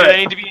 Billy, do Alright. they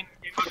need to be in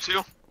game mode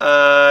 2?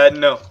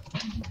 No.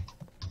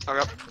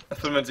 Okay.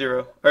 Let's put him at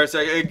 0. Or,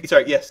 sorry,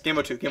 yes, game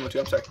mode 2,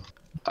 I'm sorry.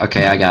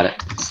 Okay, I got it.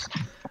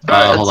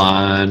 Alright, Hold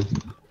on.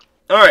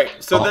 Alright,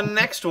 so Oh. the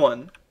next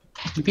one,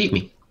 You beat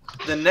me.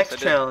 the next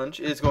challenge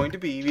is going to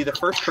be the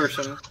first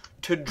person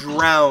to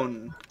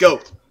drown. Go!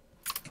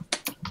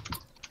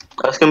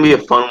 That's gonna be a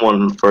fun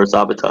one for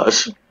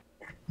sabotage.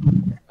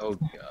 Oh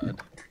god.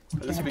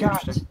 This will be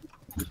interesting.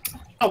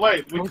 Oh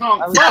wait, we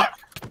can't. Fuck!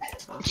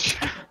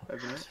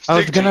 I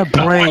was gonna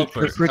break the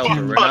Helper,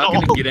 freaking. we're not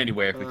gonna get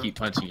anywhere if we keep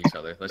punching each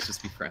other. Let's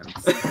just be friends.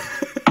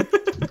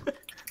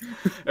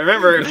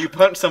 Remember, if you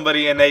punch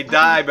somebody and they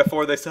die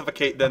before they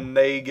suffocate, then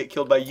they get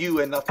killed by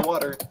you and not the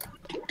water.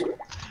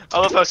 I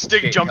love how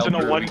Stig jumped in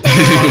a one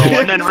tunnel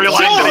and then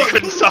realized that he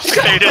couldn't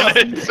suffocate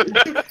in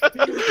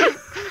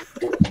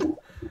it.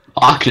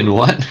 Ogden,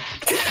 what?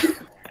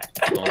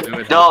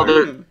 No,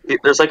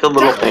 there's like a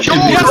little thing.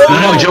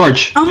 No,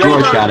 George.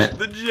 George got it.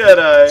 The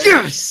Jedi.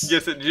 Yes!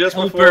 Gets it just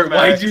Helper, before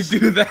Max. why'd you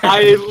do that?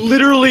 I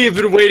literally have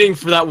been waiting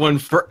for that one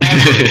forever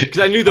because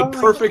I knew the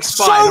perfect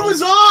spot. So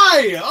was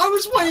I! I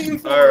was waiting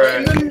for it.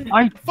 And then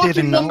I fucking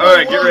didn't know.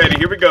 Alright, get ready.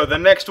 Here we go. The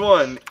next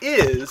one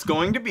is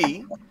going to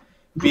be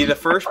the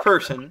first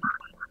person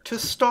to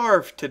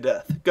starve to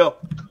death. Go.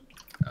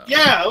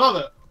 Yeah, I love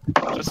it.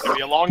 This is gonna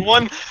be a long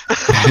one.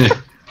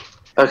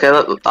 Okay,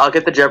 I'll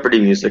get the Jeopardy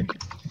music.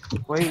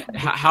 Wait.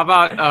 How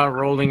about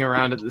rolling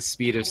around at the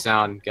speed of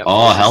sound? Got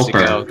Oh, places to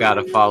Helper. go,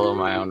 gotta follow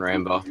my own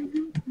rainbow.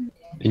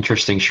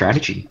 Interesting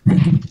strategy,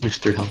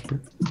 Mr. Helper.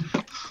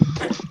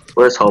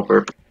 Where's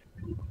Helper?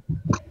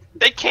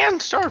 They can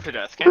starve to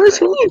death, can't Where's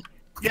they? he?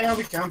 Yeah,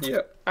 we can. Yeah.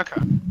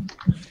 Okay.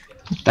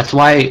 That's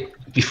why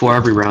before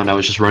every round I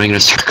was just running in a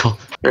circle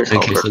There's in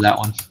case Helper. of that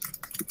one.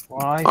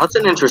 Why? Oh, that's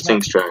an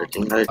interesting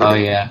strategy. I agree. Oh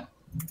yeah.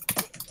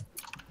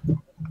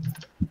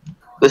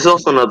 This is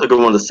also another good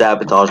one to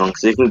sabotage on,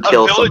 because you can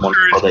kill A someone villager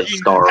before they is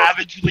being starve.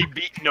 savagely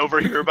beaten over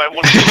here by one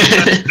of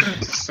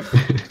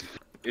the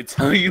It's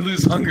how you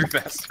lose hunger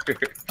faster.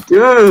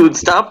 Dude,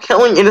 stop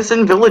killing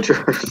innocent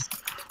villagers.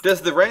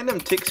 Does the random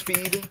tick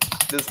speed,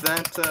 does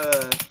that,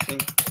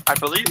 I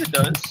believe it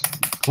does.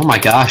 Oh my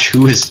gosh,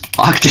 who is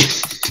Ogden?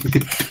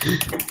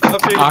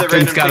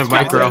 Ogden's got a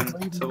micro.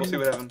 So we'll see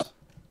what happens.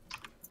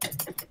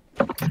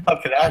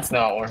 Okay, that's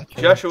not working.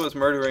 Joshua's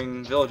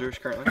murdering villagers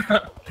currently.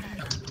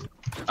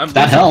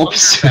 That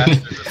helps. Faster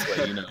this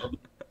way, you know.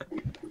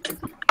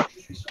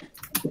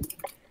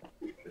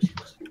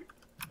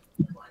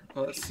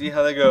 Well, let's see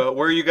how they go.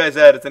 Where are you guys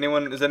at? Is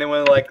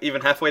anyone like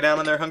even halfway down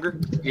on their hunger?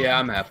 Yeah,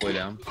 I'm halfway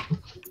down.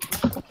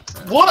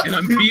 What? And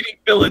I'm beating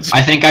villagers.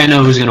 I think I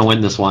know who's gonna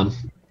win this one.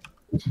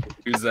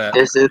 Who's that?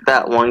 Is it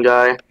that one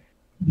guy?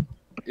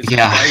 Is it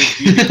Yeah. the guy who's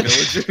beating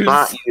villagers?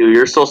 Not you,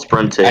 you're still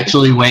sprinting.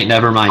 Actually, wait,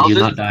 never mind. You're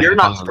not dying. You're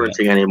not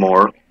sprinting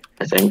anymore,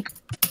 I think.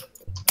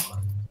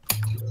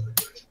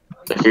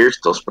 But you're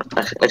still sprinting.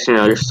 Actually,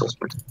 no, you're still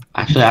sprinting.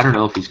 Actually, I don't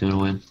know if he's gonna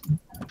win.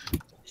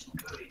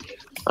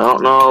 I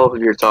don't know who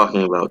you're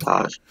talking about,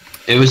 Taj.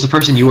 It was the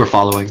person you were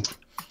following.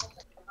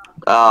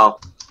 Oh,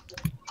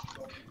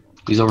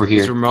 He's over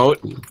He's here. remote.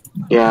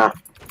 yeah.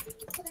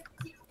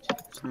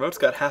 Remote's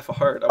got half a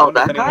heart. I Oh,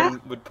 wonder if that guy?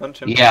 anyone would punch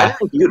him. I Yeah.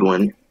 think you'd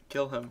win.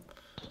 Kill him.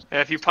 Yeah,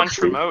 if you punch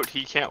remote,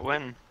 he can't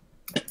win.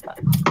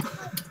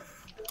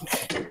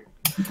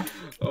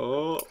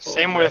 Oh.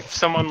 Same with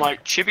someone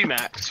like Chibi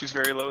Max, who's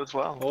very low as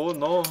well. Oh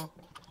no.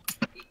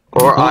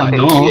 Or Oh, Octon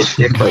no. can get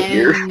dick right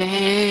here.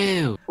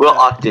 No. Well,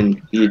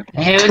 Octon, you.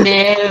 Oh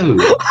no!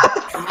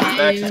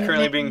 Max is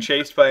currently being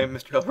chased by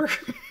Mr. Helper.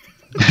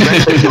 You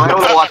might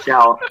want to watch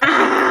out.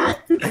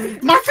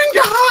 My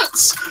finger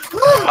hurts!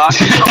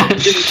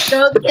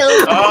 Don't kill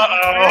him.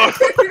 Uh-oh!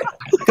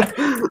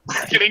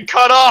 Getting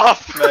cut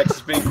off! Max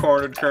is being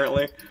cornered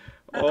currently.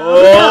 Oh!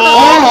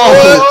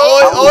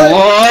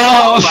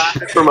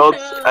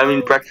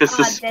 Breakfast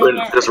God is sprint,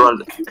 dang it. just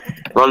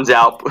runs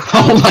out.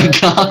 Oh my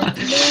god!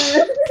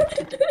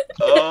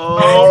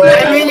 Oh,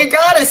 I mean, you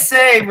gotta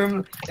say, I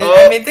mean,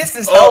 this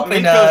is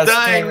helping Miko's us.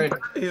 dying.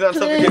 He's not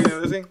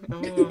suffocating, is he?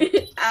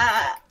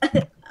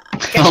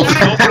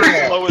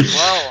 Low as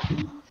well.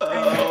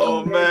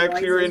 Oh,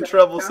 Max, you're in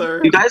trouble,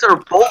 sir. You guys are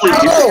bullies.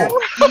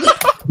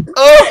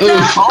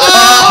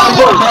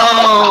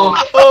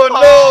 Oh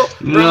no!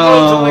 No.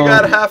 Remote's only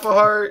got half a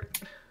heart.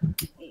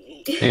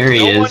 There he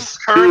No is. one's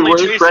currently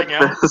Where's chasing him.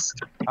 breakfast?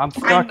 I'm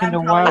stuck in the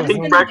I wild.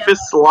 think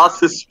breakfast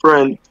lost his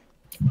sprint.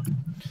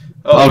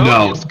 Oh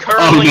no! He's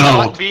currently Oh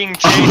no! not being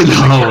chased Oh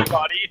by no!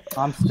 anybody.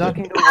 I'm stuck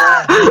in the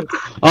wild.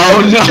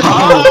 Oh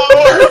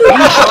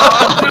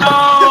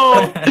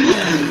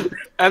no! No!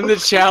 And the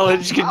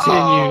challenge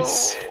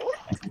continues.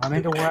 I'm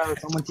in the well.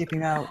 Someone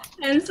kicking out.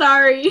 I'm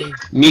sorry.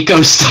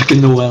 Miko's stuck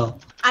in the well.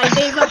 I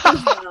gave up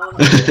as well.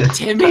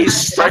 Timmy's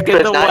stuck in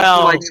Breakfast the actually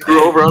well. like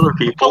screw over other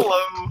people.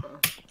 Hello.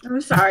 I'm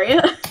sorry.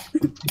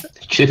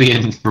 Chippy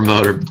and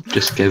Remote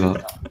just gave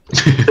up.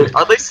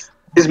 Are they?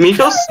 Is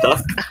Miko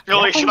stuck?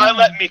 Billy, should I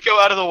let Miko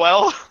out of the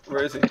well?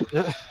 Where is he?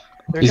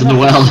 He's in the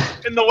well.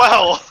 In the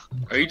well.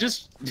 Are you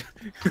just...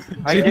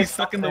 Are you Jimmy's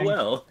stuck in the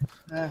well.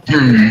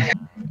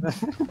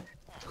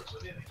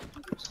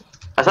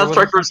 I thought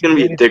Striker was gonna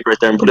be a dick right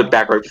there and put it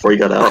back right before he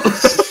got out.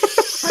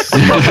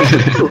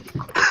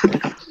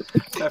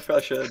 I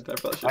probably should.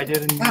 I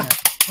didn't.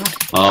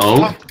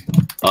 Oh.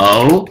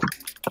 Oh.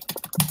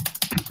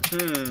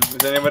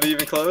 Is anybody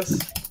even close?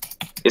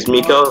 Is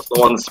Miko the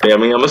one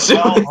spamming, I'm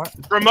assuming? Well,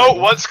 Remote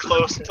was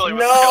close until he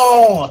was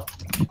No!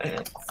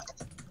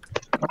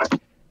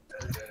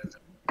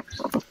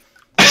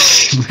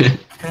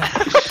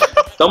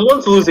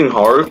 Someone's losing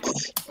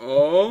hearts.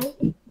 Oh.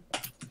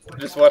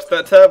 Just watch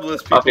that tab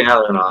list, people. Okay,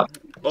 now they're not.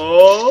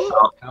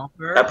 Oh.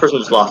 That person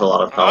just lost a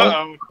lot of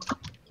health.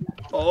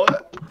 Oh.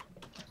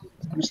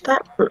 Who's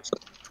that person?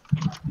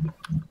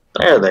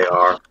 There they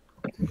are.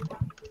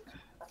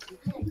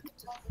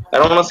 I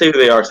don't want to say who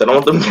they are because I don't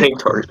want them getting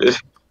targeted.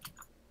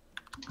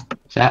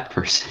 That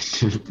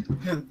person.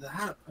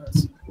 That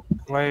person.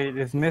 Wait,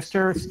 is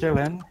Mr. still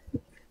in?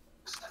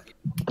 Is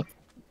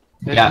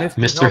Yeah,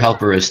 Mr.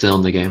 Helper is still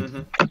in the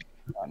game.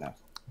 Oh, no.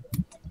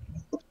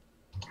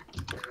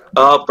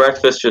 Oh,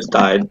 breakfast just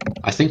died.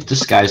 I think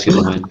this guy's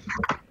gonna win.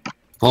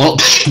 Well,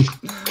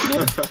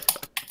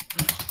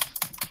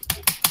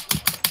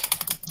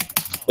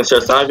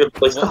 It's not a good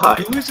place to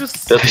hide. I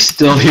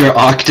still hear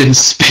Octon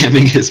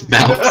spamming his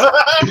mouse.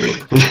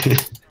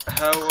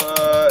 How,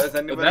 is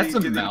anybody that's a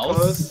getting mouse?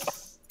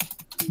 close?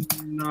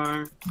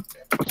 No.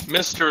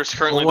 Mr. is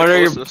currently What the are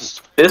your-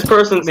 closest. This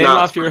person's Name not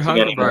off your moving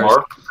hunger bars.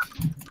 anymore.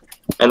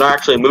 And they're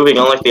actually moving,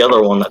 unlike the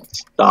other one that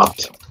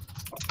stopped.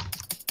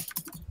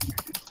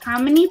 How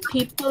many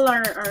people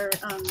are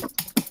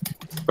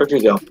Where'd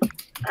you go?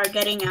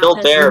 getting out? Still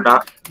this there, year?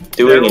 not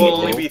doing There will anything.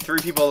 only be 3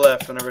 people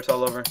left whenever it's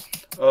all over.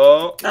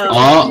 Oh.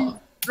 Oh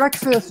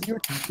Breakfast,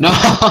 you're no!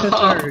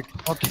 third.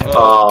 Okay.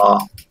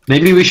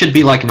 Maybe we should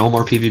be like no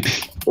more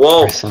PvP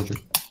Whoa! or something.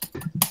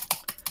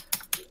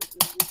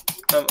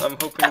 I'm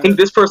hoping. I think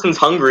this person's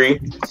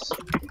hungry.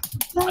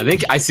 I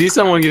think I see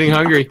someone getting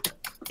hungry.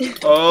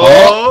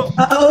 Oh.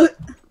 Oh.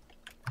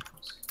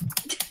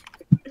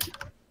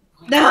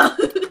 No.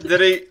 Did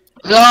he?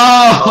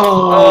 No!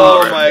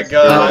 Oh my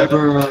god.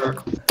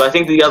 But I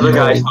think the other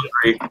guy's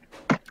hungry.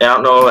 I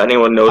don't know if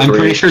anyone knows I'm where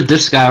he pretty is. sure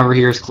this guy over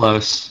here is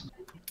close.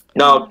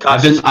 No,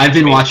 Kosh. I've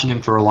been watching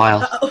him for a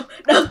while.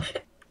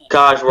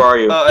 Kosh, where are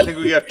you? I think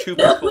we have 2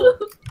 people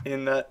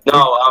in that.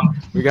 No,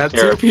 We got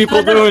here. 2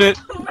 people doing it.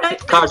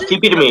 Kosh,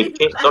 TP to me.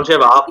 Don't you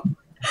have a op?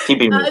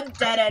 TP me. I'm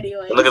dead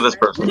anyway. Look at this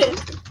person.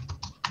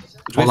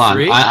 Hold on,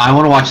 I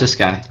want to watch this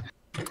guy.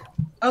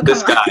 Oh,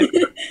 This come guy,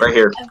 on. right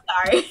here. I'm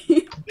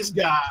sorry. This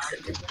guy.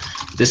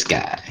 This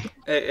guy.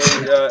 Hey,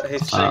 Stig,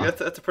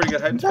 that's a pretty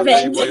good hiding spot.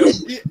 Revenge.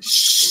 Hey,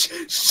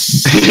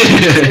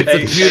 It's a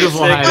beautiful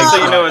Stig, hiding just so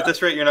you spot. know, at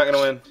this rate, you're not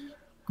gonna win.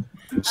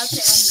 Okay, I'm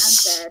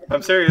dead.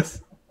 I'm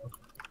serious.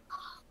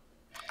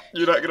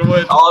 You're not gonna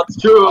win. Oh, it's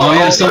true. Oh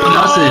yeah, someone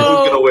else is.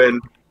 Who's gonna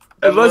win?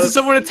 Unless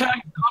someone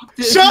attacked.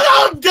 Shut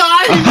up,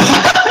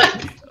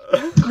 guys!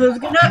 Who's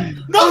gonna?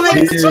 No,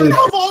 wait, it's not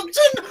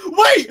Ogden!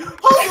 Wait,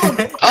 hold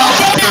on!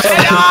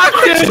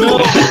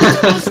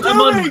 I'm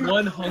on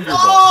 1 hunger bar.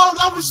 Oh,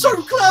 that was so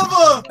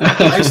clever!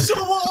 I saw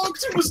what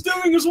Ogden was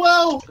doing as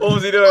well! What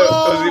was he doing?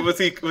 Oh. Was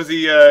he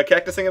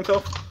cactusing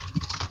himself?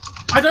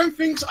 I don't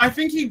think so. I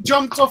think he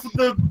jumped off of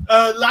the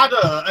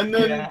ladder and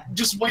then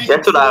just waited.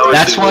 That's what I was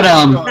That's doing.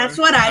 what That's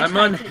what I. I'm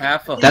on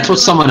half a That's what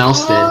someone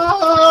else did.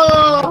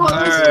 Oh,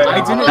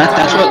 I didn't.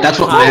 That's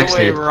what Max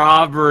Highway did.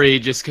 robbery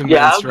just commenced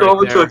Yeah, I'll go right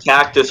over there. to a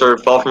cactus or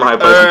fall from a high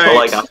place until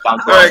like I'm down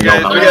to Alright,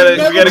 guys,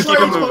 we gotta keep it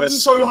I've moving.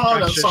 so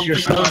hard at something. I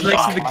was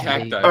next to the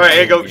cacti. Alright,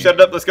 here you go. Shut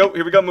it up. Let's go.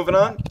 Here we go. Moving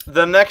on.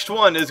 The next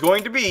one is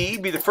going to be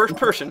the first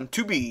person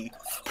to be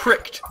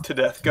pricked to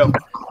death. Go.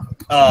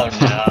 Oh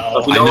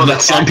no. I know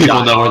that some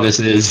people know where this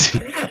is.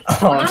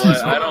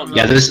 I don't know.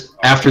 Yeah,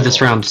 after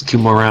this round, 2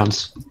 more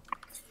rounds.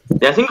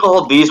 Yeah, I think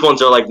all these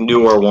ones are like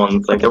newer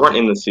ones. Like they weren't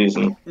in the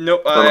season.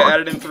 Nope, I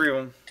added in 3 of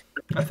them.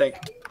 I think.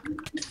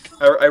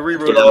 I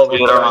rewrote all of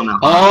them.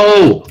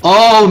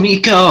 Oh,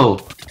 Miko!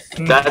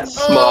 That's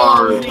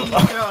smart.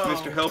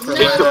 Mr. Helper.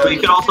 He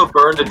could also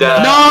burn to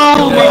death.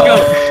 No!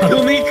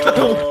 Kill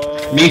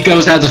Miko!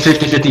 Miko's has a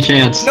 50-50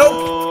 chance.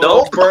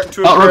 Nope. Burnt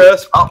to a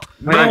crisp.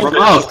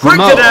 Remote.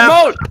 Pricked to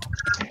death.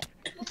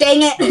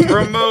 Dang it.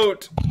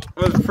 Remote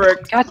was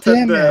pricked God to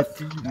damn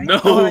death.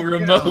 No,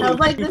 remote. That was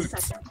like the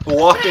second.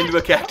 Walked into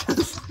a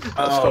cactus.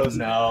 Oh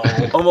no.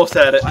 Almost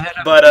had it,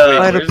 but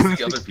Wait, where's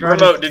the other people?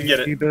 Remote didn't get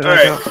it.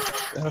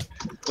 Alright.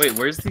 Wait,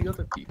 where's the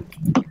other people?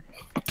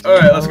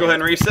 Alright, let's go ahead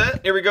and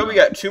reset. Here we go, we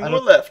got 2 more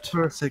left.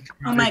 Perfect.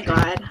 Oh my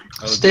god.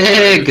 Oh,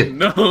 Stig!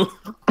 No.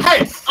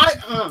 Hey,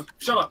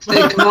 shut up.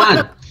 Stig, come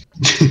on.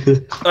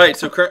 Alright,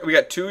 so we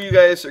got 2 of you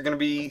guys are gonna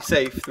be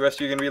safe. The rest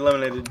of you are gonna be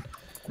eliminated.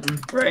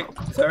 Right?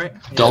 Is that right?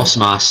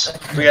 Dosmas.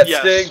 We got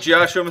Yes. Stig,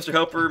 Joshua, Mr.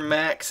 Helper,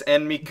 Max,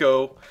 and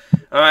Miko.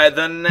 Alright,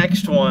 the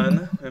next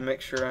one. Let me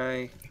make sure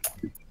I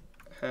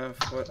have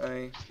what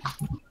I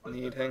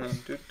need. Hang on.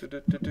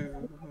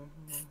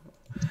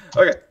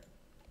 Okay.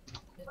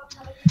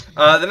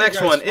 The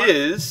next one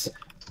is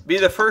be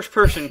the first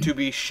person to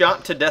be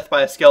shot to death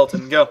by a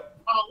skeleton. Go.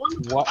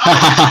 What?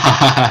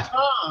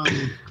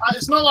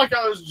 It's not like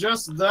I was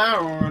just there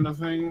or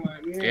anything.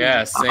 Like,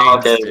 Yeah, same.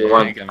 Okay, Stig.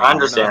 everyone. I mean, I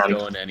understand. We're not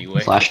going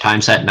anyway. Flash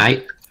times at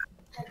night.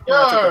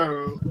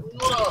 Yo,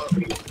 look,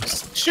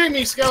 shoot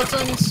me,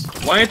 skeletons.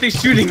 Why aren't they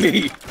shooting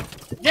me?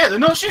 Yeah, they're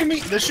not shooting me.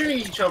 They're shooting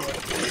each other.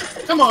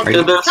 Come on,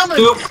 They're come on.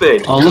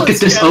 stupid. Oh, look at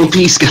this OP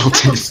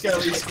skeleton.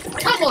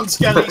 Come on,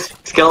 skellies.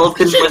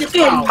 Skeletons Shoot with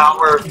your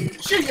power. power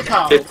Shoot your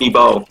power. 50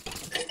 bow.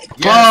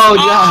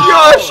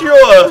 Oh,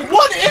 Joshua!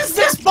 What is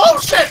this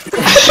bullshit?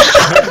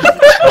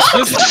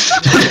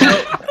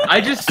 I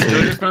just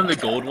stood in front of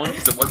the gold one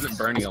because it wasn't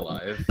burning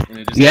alive. And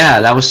it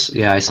just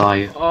I saw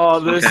you. Oh,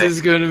 this Okay.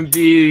 is gonna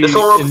be This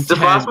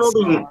last one intense.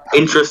 will be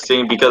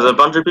interesting because a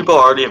bunch of people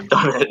already have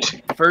done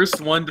it.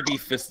 First one to be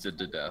fisted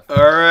to death.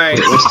 Alright.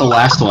 Wait, what's the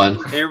last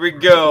one? Here we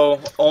go.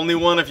 Only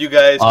one of you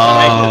guys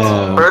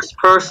can make it. First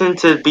person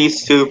to be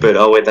stupid.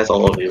 Oh wait, that's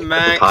all of you.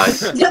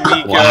 Max,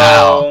 Nico,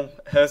 Wow.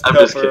 I'm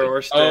just Heskupper, kidding.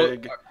 or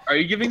Stig. Are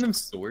you giving them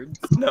swords?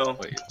 No.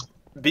 Wait.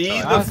 Be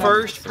the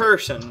first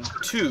person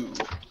to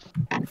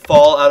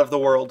fall out of the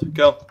world.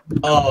 Go.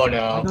 Oh I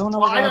no. don't know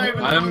what I don't that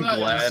even is. I'm know that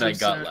glad is I so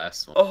got sad.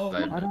 last one. Oh, I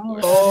don't know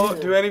what oh, that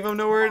is. do any of them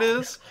know where it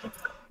is?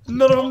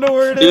 None of them know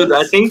where it is. Dude,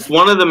 I think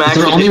one of them Is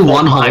there actually only did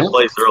one my hole?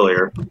 place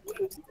earlier.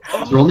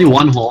 Is there only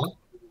one hole?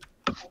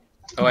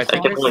 Oh, I I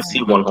think can only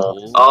see one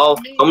hole. Oh,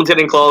 someone's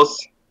getting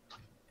close.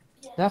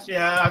 That's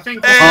Yeah, I think.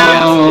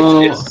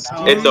 Oh.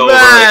 It's over.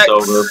 Max. It's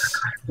over.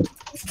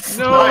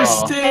 No, Oh.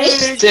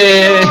 Stig!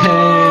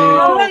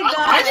 Oh my god.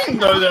 I didn't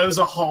know there was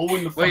a hole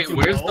in the Wait, fucking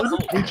where's wall. the hole?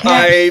 You can't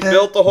I say-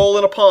 built the hole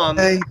in a pond,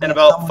 say and that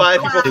about someone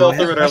 5 can people do fell it.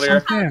 through it That's earlier.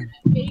 unfair.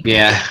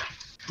 Yeah.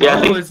 Yeah, I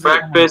Oh, think is it-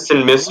 Breakfast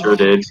and Mister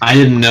did. I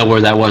didn't know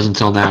where that was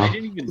until I now.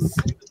 didn't even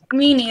see it.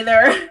 Me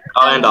neither.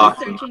 Oh, and I was Doc.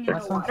 searching in the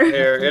That's water.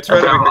 Here, it's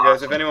right over here,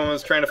 guys. If anyone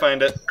was trying to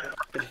find it,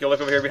 if you can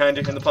look over here behind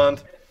you in the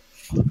pond.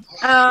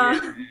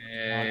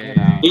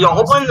 Hey. You know,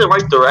 hopefully in the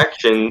right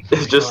direction.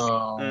 It's just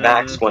Oh.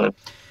 Max went.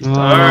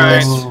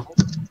 Alright.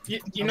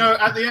 You know,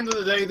 at the end of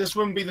the day, this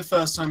wouldn't be the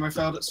first time I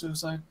failed at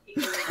suicide.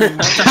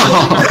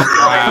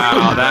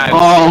 Wow, that's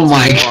Oh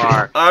my too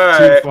god. far.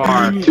 Alright. Too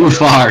far. Too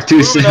far,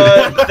 too soon.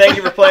 Moving on. Thank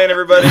you for playing,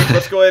 everybody.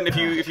 Let's go ahead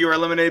and if you are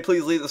eliminated,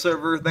 please leave the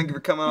server. Thank you for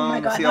coming Oh my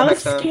on. god, See you that all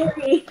was next time.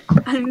 scary.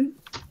 I'm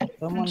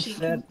Someone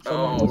said.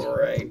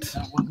 Alright.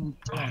 That wasn't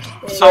fair. I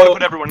want to So,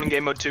 put everyone in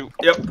game mode 2.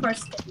 yep. of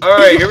course.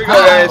 Alright, here we go,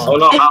 guys. Oh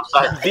no,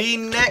 outside. The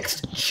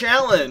next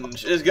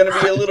challenge is going to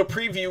be a little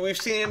preview. We've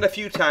seen it a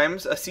few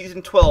times, a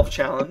Season 12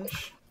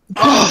 challenge.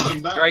 Oh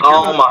my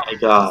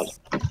god.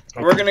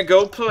 We're going to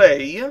go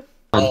play...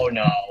 Oh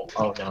no.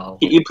 Oh no.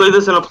 You played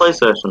this in a play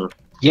session.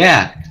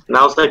 Yeah.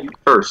 Now it's like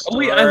first. Oh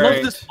wait, I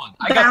love this one.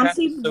 I got past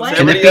Bouncy it so what?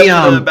 Can it Everybody be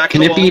up to the back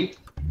can of it the be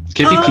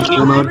PvP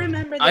I mode?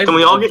 remember I- this. Can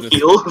we all get this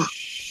healed?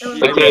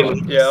 Okay.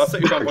 Yeah, I'll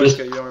set you on voice,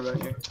 you don't worry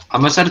about it.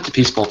 I'm gonna set it to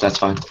peaceful if that's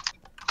fine.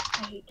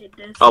 I hated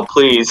this. Oh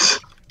please.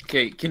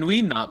 Okay, can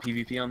we not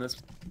PvP on this?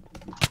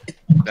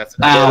 That's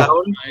Ow. That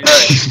one?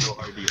 It's so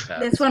hard to get past.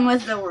 This one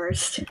was the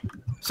worst.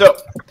 So,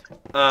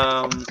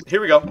 here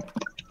we go.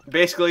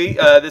 Basically,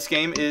 this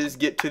game is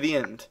get to the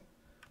end.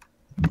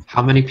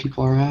 How many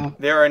people are out?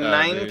 There are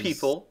 9 there's-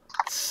 people.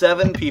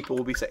 7 people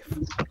will be safe.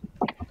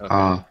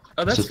 Oh,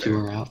 that's so 2 fair.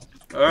 are out.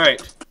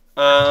 Alright.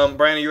 Brian,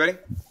 are you ready?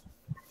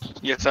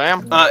 Yes, I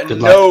am.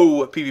 Good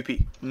No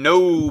PvP.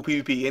 No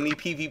PvP. Any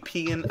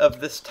PvP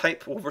of this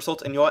type will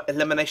result in your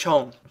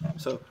elimination.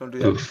 So, don't do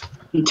that. Oof.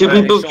 2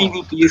 people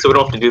PvP, so we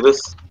don't have to do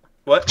this.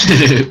 What?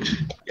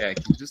 Yeah,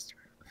 can you just...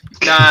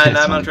 Nah, I'm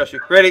not gonna trust you.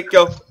 Ready,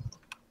 go.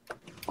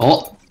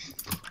 Oh.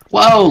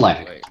 Whoa,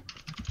 lag. Wait.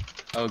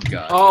 Oh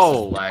god. Oh.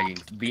 This is lagging.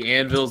 The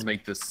anvils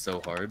make this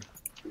so hard.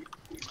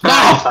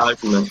 I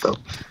messed up.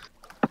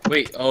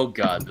 Wait, oh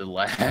god, the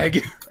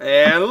lag.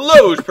 And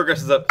Loge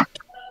progresses up.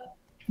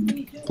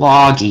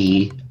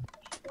 Loggy.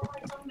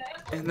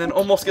 And then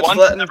almost gets Once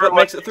flattened, but everyone-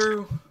 makes it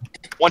through.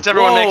 Once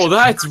everyone Whoa,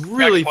 makes that's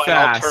really checkpoint,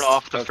 fast. I'll turn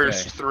off the Okay.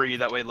 first 3,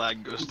 that way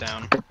lag goes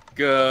down.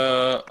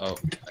 Go. Oh,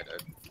 I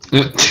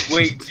died.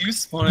 Wait, do you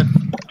spawn it?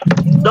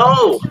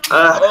 No!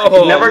 I Oh,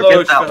 can never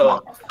Loge get that fell.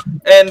 one.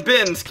 And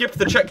Ben skipped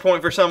the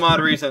checkpoint for some odd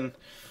reason.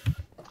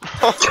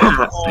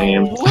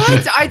 Damn.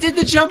 What? I did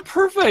the jump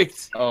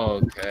perfect.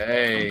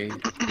 Okay.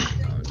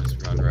 I'll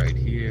just run right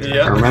here.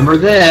 Yeah. Remember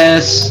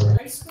this.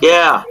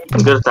 Yeah,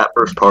 I'm good at that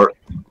first part.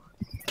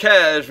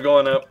 Cash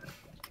going up.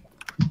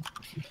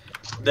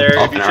 There,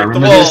 Oh, if you and I check the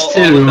remember wall, this all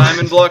too. the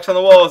diamond blocks on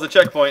the wall is a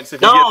checkpoint. So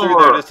if you get through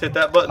there, No. just hit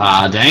that button.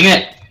 Ah, dang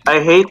it. I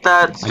hate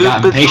that I got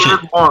stupid impatient.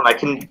 third one. I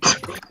can.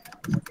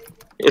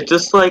 It's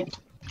just like,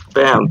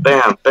 bam,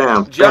 bam,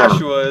 bam, bam.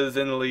 Joshua is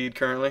in the lead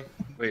currently.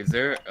 Wait, is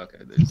there? Okay,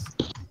 there's.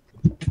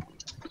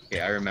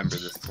 Okay, I remember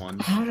this one.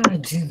 How did I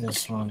do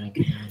this one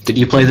again? Did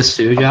you play this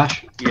too,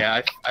 Josh?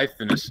 Yeah, I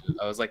finished it.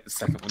 I was like the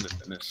second one to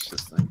finish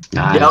this thing.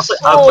 Nice. Yeah, I was like,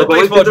 Oh, when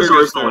we baseball did this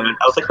trivia first one, story.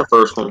 I was like the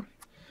first one.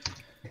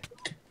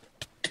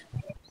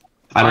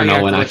 I don't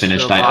know when I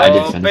finished. I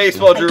did Oh, finish.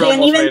 baseball I Drew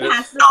can't almost even made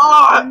pass it. this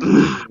Ah!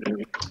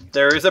 one.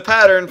 There is a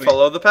pattern.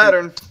 Follow the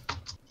pattern.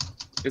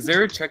 Is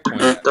there a checkpoint?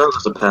 There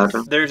was a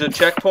pattern. There's a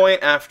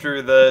checkpoint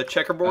after the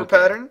checkerboard Okay.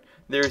 pattern.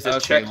 There's a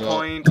Okay,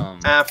 checkpoint well,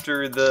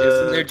 after Isn't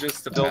there the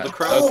just a build the path?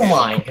 crow. Oh Okay.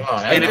 my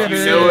god. And if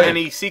you know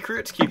any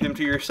secrets, keep them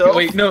to yourself.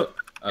 Wait, no.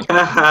 Okay.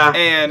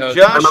 And Okay.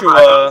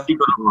 Joshua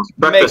Breakfast,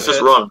 makes just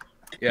it. run.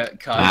 Yeah,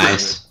 Kai.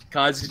 Nice.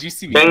 Kaz, did you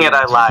see me? Dang it,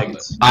 I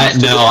lagged.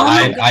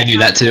 I do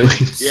that too.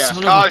 Yeah.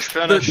 Gosh,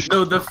 finish.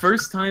 No, the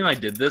first time I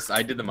did this,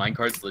 I did the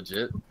minecarts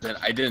legit. Then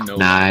I didn't know.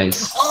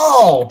 Nice.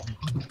 Oh!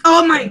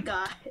 Oh my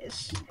gosh.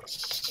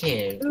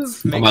 Shit.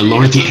 Oh my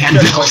lord, the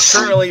anvils.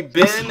 Currently,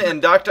 Ben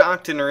and Dr.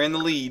 Octon are in the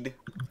lead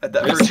at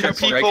that This first is Two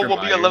checkpoint. people will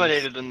be Myers.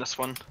 eliminated in this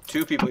one.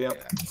 2 people, yeah.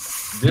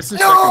 This and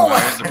No! Striker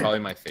Myers are probably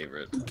my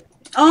favorite.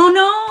 Oh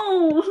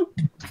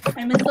no!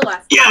 I missed the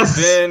last Yes!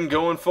 Ben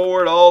going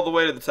forward all the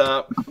way to the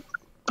top.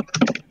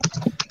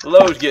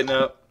 Lowe's getting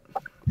up.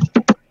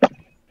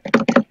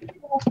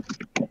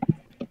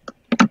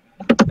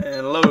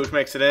 And Lowe's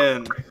makes it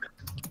in.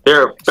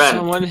 Here, Ben.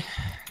 Someone.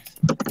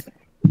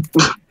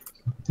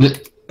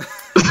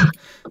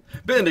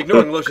 Ben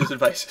ignoring Lowe's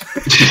advice.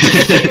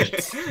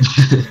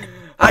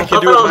 I thought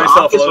can do that it was myself,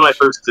 obvious when I Lowe's.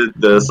 first did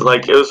this.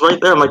 Like, it was right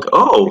there. I'm like,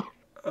 oh.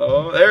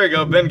 Oh, there we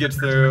go. Ben gets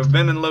through.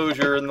 Ben and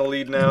Lozier in the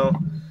lead now.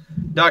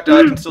 Dr.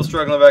 Octon's still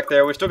struggling back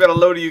there. We still got a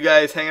load of you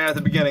guys hanging out at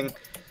the beginning.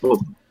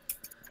 Cool.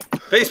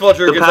 Baseball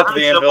Drew The gets up to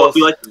pattern the simple anvils. if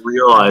you like to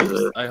realize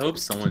it. I hope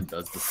someone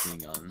does the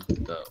thing on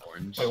the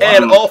orange.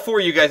 And all 4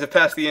 of you guys have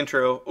passed the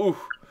intro. Ooh.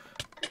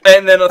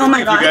 And then let's Oh my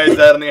give you God. guys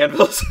that on the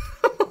anvils.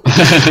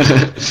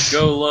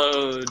 Go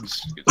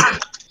Loge.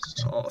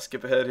 I'll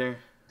skip ahead here.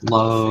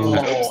 Low.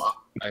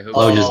 I hope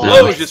Loge is done.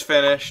 Lowe's just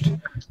finished.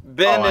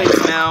 Ben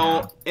is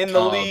now in the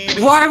lead.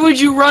 Why would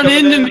you run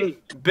Coming into in. me?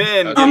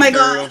 Ben Oh my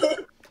getting god.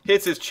 through.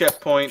 Hits his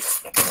checkpoint.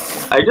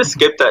 I just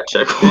skipped that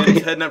Ben's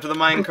checkpoint. heading up to the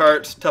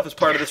minecart. Toughest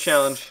part of this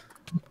challenge.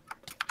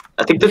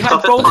 I think the We have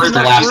toughest both part in is the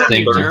the last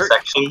thing, third Dirk.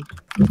 section.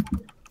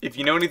 If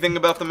you know anything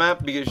about the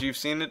map because you've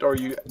seen it or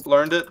you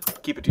learned it,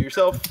 keep it to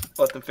yourself.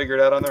 Let them figure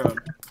it out on their own.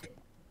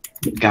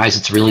 Guys,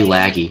 it's really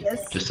laggy.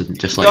 Yes.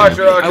 Just like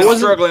Dr. I Ogden wasn't-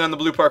 struggling on the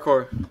blue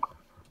parkour.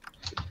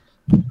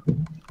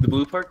 the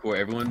blue park where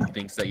everyone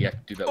thinks that you have to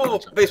do that. Oh,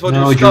 one jump. baseball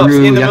No, dude stops Drew,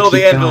 in the you middle of the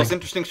keep anvils. going.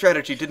 Interesting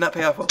strategy. Did not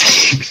pay off.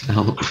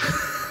 No.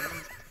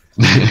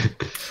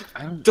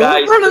 I don't. Don't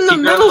Guys, run in the keep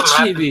middle,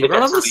 running around. Chibi.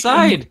 Run on the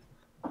side.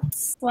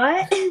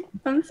 What?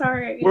 I'm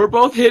sorry. We're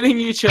both hitting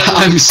each other.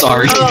 I'm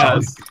sorry. Oh.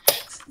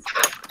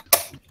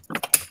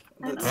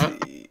 Let's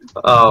see.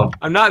 Oh,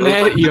 I'm not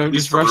mad at you. I'm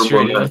just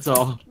frustrated. That's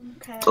all.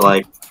 Okay. so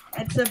like,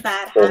 It's a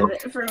bad Oh.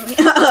 habit for me.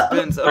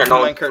 Ben's up in the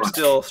minecart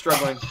still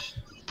struggling.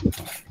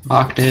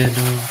 Octon.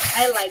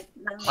 I like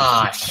them.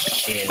 Ah,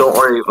 shit. don't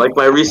worry. Like,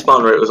 my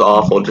respawn rate was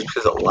awful just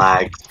because it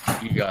lagged.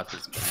 You got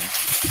this,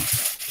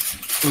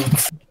 man.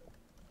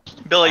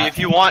 Billy, if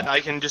you want, I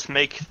can just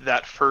make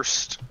that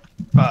first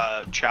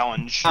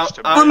challenge. Just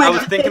to Oh my I was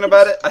God. thinking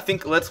about it. I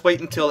think let's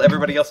wait until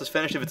everybody else is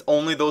finished. If it's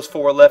only those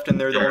 4 left and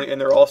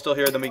they're all still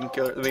here, then we can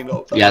kill it. Then we can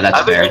go. Yeah, that's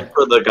I've been fair. waiting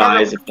for the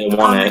guys if they Oh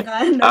want my it.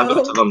 god, I'm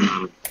up to no.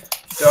 them.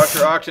 Dr.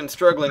 Octon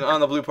struggling on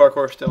the blue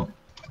parkour still.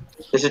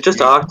 Is it just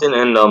Octon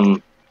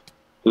and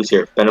who's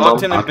here? Benabum?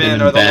 Octon and Octon Ben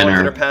and are the Ben ones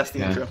that are- are past the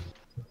yeah. intro.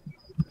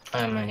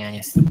 Oh my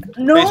goodness.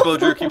 No. Baseball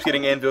Drew keeps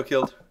getting anvil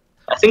killed.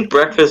 I think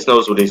Breakfast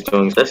knows what he's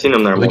doing. 'Cause I've seen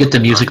him there. Let me get the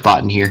music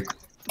button here.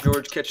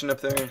 George catching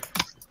up there.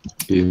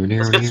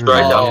 Let's get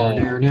straight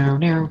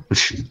down.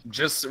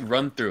 Just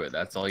run through it.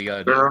 That's all you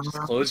gotta do. Just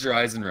close your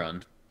eyes and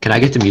run. Can I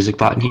get the music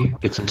button here?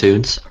 Get some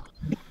tunes.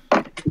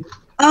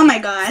 Oh my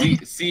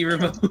god. See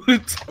remote.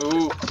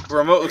 Ooh,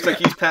 remote looks like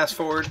he's passed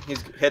forward.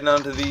 He's heading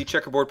on to the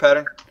checkerboard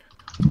pattern.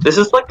 This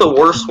is like the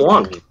worst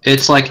one.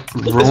 It's like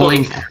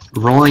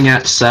rolling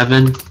at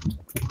 7.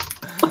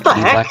 What the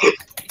heck?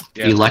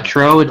 Yeah.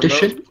 Electro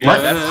edition? Yeah,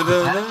 What?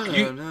 that's-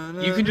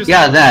 you can just.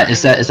 Yeah, that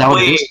is that what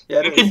it Wait, is?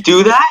 Yeah, you can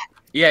do that?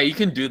 Yeah, you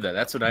can do that.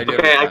 That's what I do.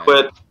 Okay, I every time.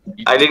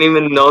 quit. I didn't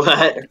even know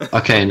that.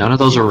 Okay, none of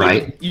those are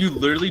right. You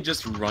literally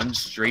just run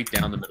straight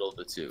down the middle of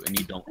the 2, and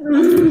you don't.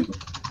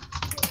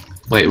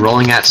 Wait,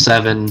 rolling at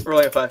 7.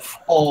 Rolling at 5.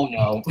 Oh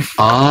no.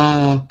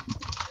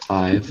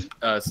 5.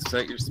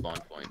 Set your spawn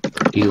point.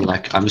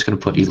 I'm just gonna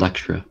put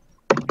Electra. See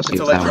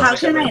It's if that electronic.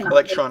 works. How can I not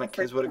Electronic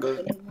get is what it goes.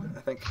 anymore? I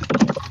think.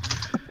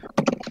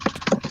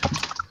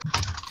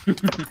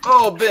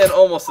 Oh, Ben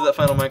almost to that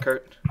final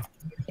minecart.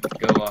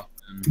 Go off.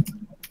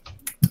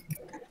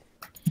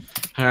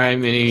 All right,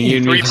 Mini. You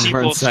and me 3 can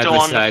run people side still by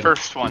on the side.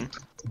 first one.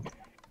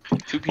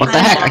 2 people. What the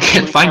heck? I on the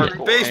can't blue find it.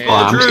 parkour. Baseball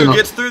I'm just Drew gonna-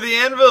 gets through the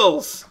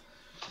anvils.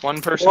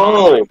 1 person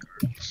Whoa. on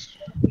the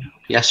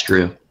Yes,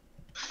 Drew.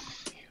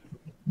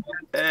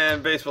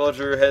 And Baseball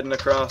Drew heading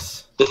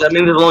across. Does that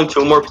mean there's only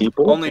 2 more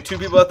people? Only 2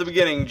 people at the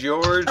beginning.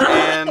 George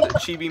and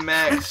Chibi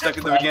Max stuck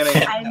at the beginning.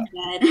 I'm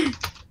dead.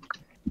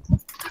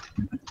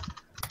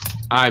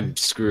 I'm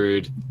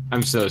screwed.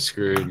 I'm so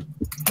screwed.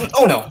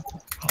 Oh no.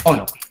 Oh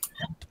no.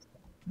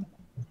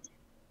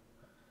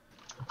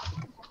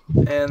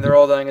 And they're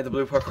all dying at the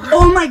blue parkour.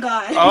 Oh my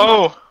god.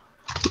 Oh!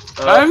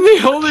 I'm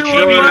the only one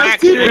George, left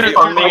if here. you-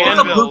 on the I want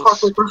the blue anvils.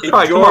 parkour first If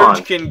try, come George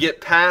on. can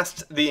get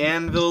past the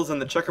anvils and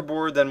the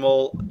checkerboard, then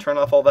we'll turn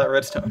off all that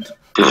redstone.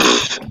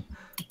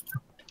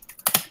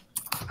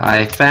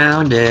 I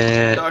found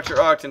it. Dr.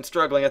 Octon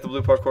struggling at the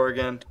blue parkour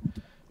again.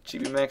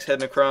 Chibi Max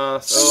heading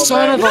across. Oh,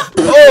 Son Max.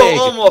 of a Oh, pig.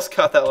 almost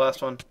caught that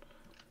last one.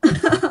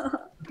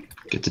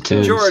 Get the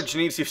tunes. George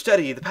needs to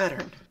study the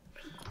pattern.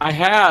 I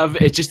have.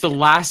 It's just the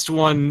last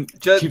one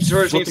keeps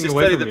George needs flipping to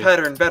away study from the me.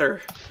 pattern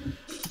better.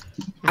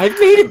 I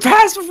made it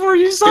pass before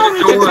you saw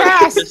me get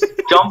past. Just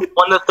jump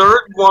when the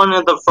third one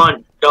at the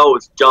front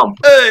goes. Jump.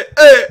 Hey!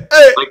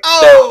 Like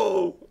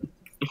Oh!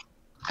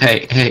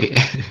 Hey.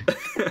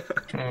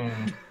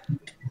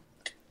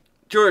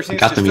 George I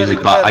needs got to the study music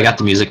the bot. I pattern. got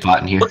the music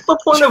bot in here. What's the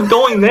point of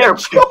going there,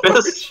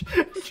 Purpose?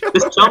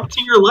 Just jump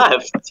to your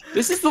left.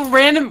 This is the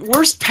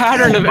worst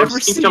pattern I've ever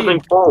Keep seen. jumping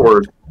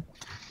forward.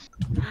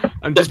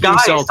 I'm just being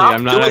Guys, salty. stop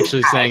I'm not doing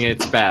actually that. saying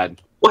it's bad.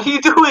 What are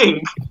you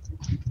doing?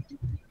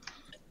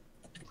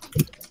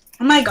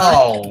 Oh my god.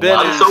 Oh, Ben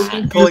I'm is so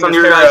confused pulling on his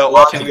your hair guys' out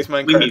watching logic. these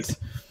mine Please. cards.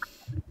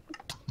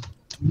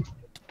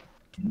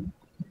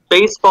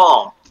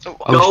 Baseball.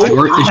 Oh,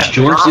 is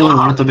George the only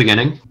one at the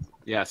beginning?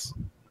 Yes.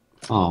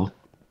 Oh.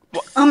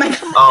 Oh my god.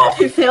 Oh.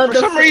 I failed For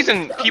some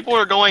reason, people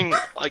are going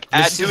like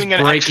This doing is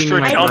an breaking extra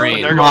my jump brain.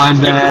 when they're Come going.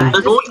 on, man.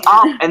 They're going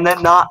up and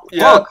then not.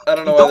 Yeah, Look, I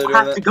don't know you why don't they're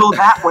have doing to that. go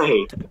that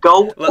way.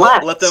 Go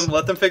left.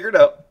 Let them figure it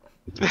out.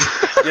 You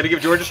gotta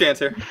give George a chance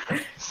here.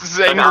 This is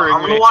I'm angering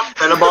gonna me. watch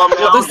Venom now.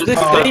 Well, this thing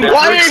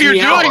Why freaks are you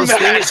me out. doing This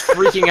thing that? is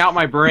freaking out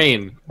my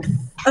brain.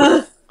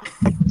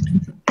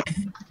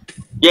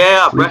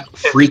 Yeah,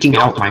 Freaking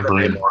out my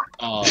brain.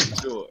 Oh,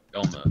 sure.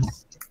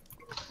 Almost.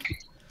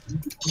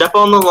 Step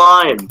on the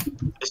line.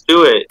 Just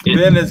do it.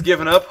 Ben has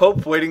given up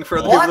hope, waiting for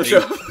other people to show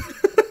up.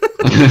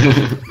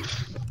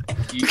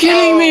 You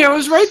kidding me? I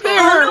was right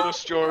there.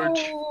 Close, George.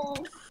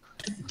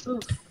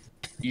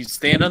 You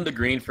stand on the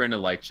green for an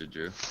Elytra,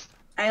 Drew.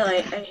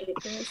 I hate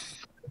this.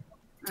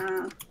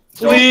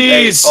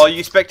 Please. Hey, all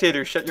you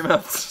spectators, shut your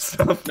mouths.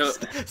 No.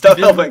 Stop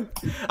helping.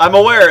 I'm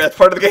aware, that's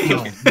part of the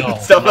game. No.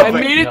 Stop I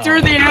helping. made it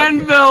through the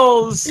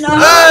anvils. No.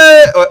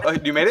 Hey!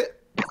 What, you made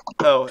it?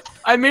 Oh,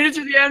 I made it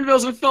through the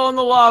anvils and fell in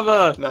the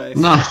lava. nice.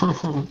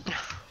 No.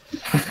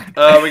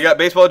 We got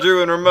Baseball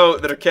Drew and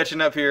Remote that are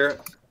catching up here.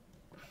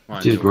 Come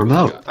on, Dude, George. I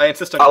remote.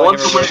 insist on I calling want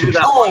him someone to do Remote.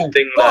 that one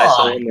thing that I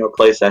saw in your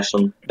play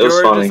session. It was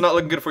George, funny. it's not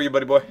looking good for you,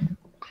 buddy boy.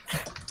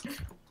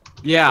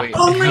 Yeah. Wait,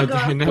 Oh my I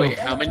god. know. Wait,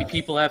 how many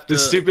people have to? The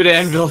stupid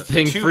anvil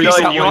thing Two freaks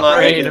guys out will my not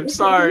make brain. it. I'm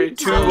sorry.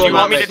 Two Do will you not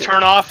want me to make it.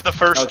 turn off the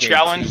first Okay,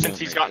 challenge two since won't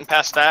he's make gotten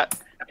past that?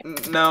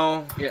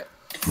 No. Yeah.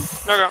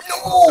 Okay.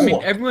 I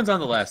mean, everyone's on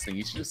the last thing.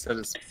 You should have said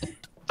this.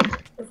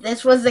 If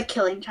this was the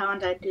killing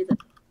challenge, I'd do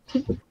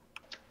the.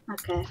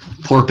 Okay.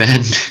 Poor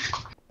Ben.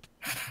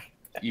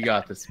 You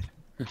got this.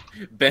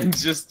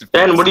 Ben's just.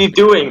 Ben, what are you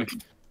doing?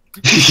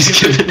 He's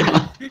giving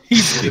up.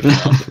 He's giving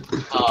up.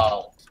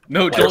 Oh.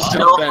 No, don't No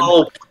jump, Ben.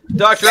 hope.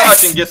 Dr.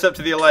 Austin gets up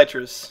to the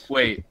Elytras.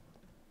 Wait.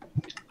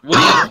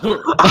 What?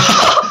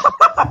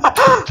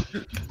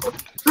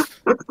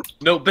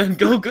 No, Ben,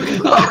 go. Go, Ben.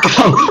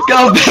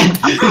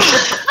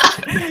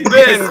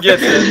 Ben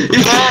gets it.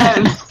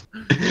 Ben!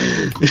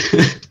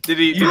 Did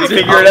he You did-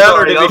 figure it out,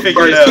 or did he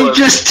figure it He out?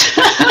 just.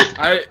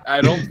 I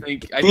don't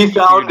think. I He think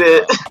found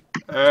figured it.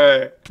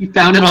 Alright. He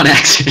found it on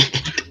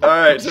accident.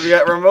 Alright, so we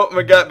got Remote,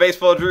 we got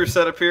Baseball Drew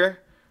set up here.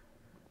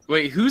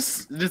 Wait,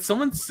 did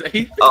someone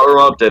say? Oh,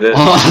 Rob did it.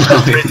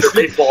 Oh,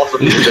 Baseball also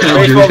did it.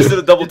 Baseball just did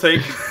a double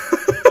take.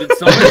 Did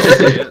someone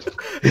say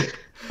it?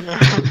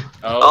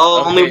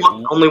 Oh, okay.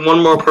 only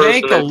one more person.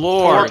 Thank the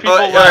Lord. People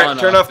Alright,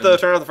 turn off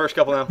the first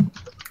couple now.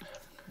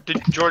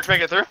 Did George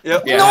make it through?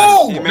 Yep. Yeah.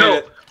 No! He made No.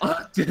 it.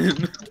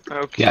 Ogden.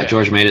 Okay. yeah,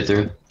 George made it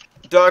through.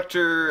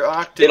 Dr.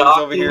 Octon Did is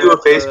over Ogden here. do a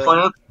at face the-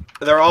 plant?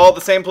 They're all at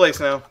the same place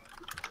now.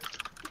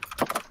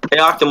 Hey,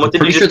 Ogden, what did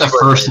Pretty you sure just the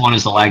do? first one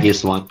is the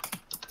laggiest one.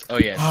 Oh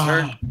yeah,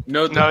 turn.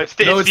 No, it's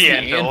the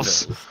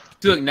anvils.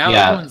 Dude, look, now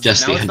Yeah, everyone's,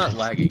 just now the it's not anvils.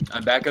 lagging.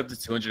 I'm back up to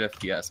 200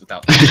 FPS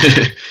without.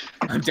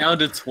 I'm down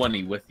to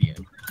 20 with the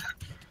end.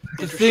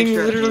 The thing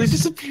literally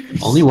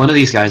disappears. Only one of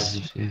these guys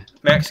is. Yeah.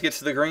 Max gets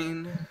to the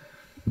green.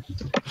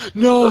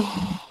 No.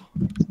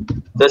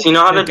 Does he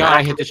know how to Thank God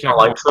I hit the check.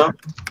 Alexa?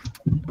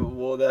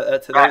 Well,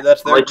 that's Right,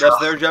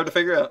 their job to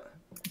figure out.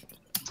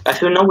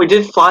 Actually, no, we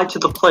did fly to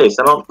the place.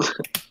 I don't.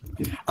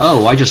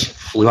 Oh, I just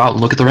flew out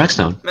and look at the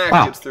redstone. Max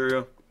Wow. gets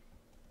through.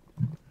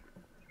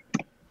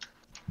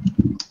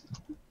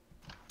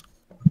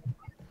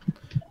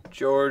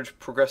 George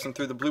progressing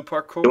through the blue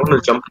parkour. You want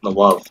to jump in the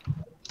love.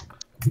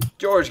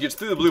 George gets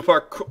through the blue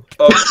parkour.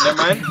 Oh, never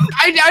mind.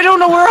 I don't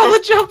know where all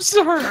the jumps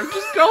are. I'm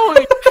just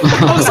going.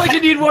 I was like, I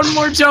need one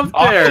more jump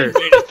there.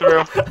 Austin made it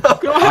through.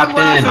 Go ahead,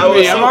 laugh I at was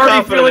me. so I'm already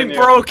confident feeling in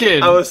you.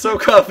 broken. I was so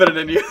confident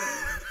in you.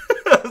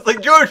 I was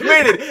like, George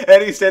made it,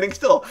 and he's standing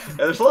still. And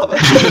there's lava.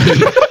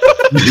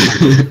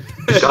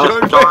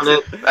 God darn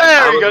it.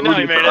 There you go. Now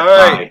you made it. All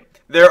right.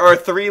 There are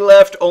 3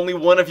 left. Only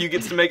one of you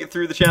gets to make it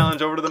through the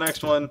challenge. Over to the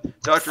next one.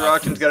 Dr.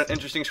 Ogden's got an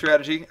interesting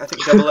strategy. I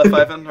think double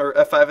F5 or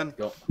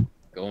F5.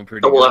 Going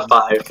pretty Double good.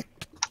 F5.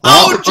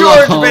 Oh,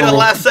 George made a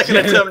last-second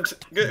attempt.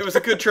 It was a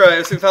good try. It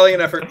was a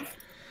valiant effort.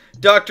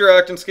 Dr.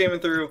 Ogden's came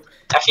through.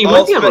 Actually, you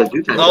might be able to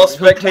do that. All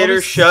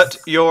spectators, shut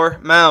your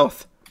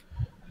mouth.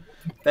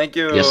 Thank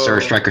you. Yes, sir,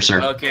 Striker,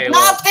 sir. Okay,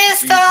 well, Not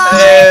this time!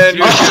 And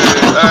you're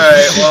good.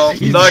 Alright, well,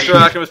 Dr.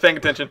 Ogden was paying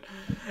attention.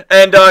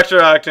 And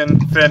Dr. Ogden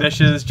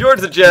finishes. George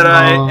the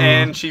Jedi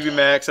and Chibi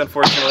Max,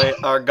 unfortunately,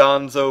 are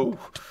gonzo.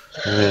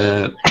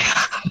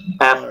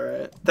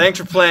 Alright. Thanks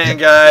for playing,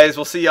 guys.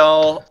 We'll see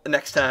y'all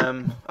next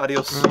time.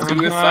 Adios.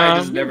 Suicide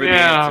is never the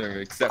answer,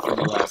 except for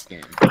the last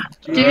game.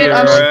 Dude,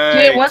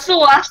 dude, when's the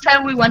last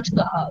time we went to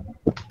the hub?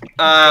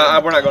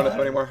 We're not going to the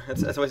hub anymore.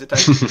 It's a waste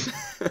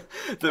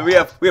of time. we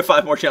have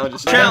 5 more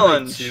challenges.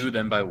 Challenge 2,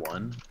 then by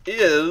 1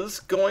 is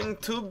going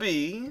to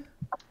be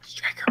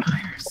Striker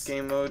Myers.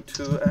 Game mode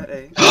 2 at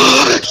A.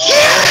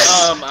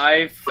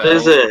 I fell. What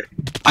is it?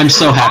 I'm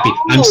so happy.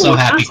 I'm so Oh,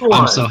 happy. this one.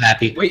 I'm so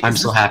happy. Wait, I'm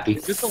so happy.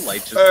 Is this a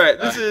light?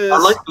 Alright, this is I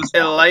like this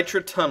one.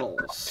 Elytra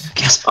Tunnels.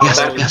 Yes, Oh, yes,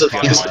 that yes, is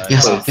yes, the-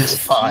 yes, yes.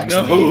 Fuck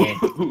No. me.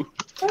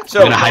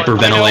 So, I'm gonna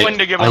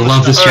hyperventilate. I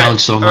love this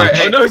challenge so much.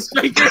 Alright, Oh no,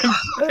 Striker!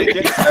 thank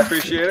you. I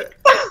appreciate it.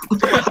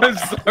 I'm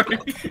sorry.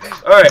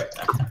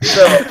 Alright,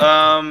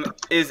 so,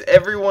 is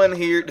everyone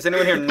here, does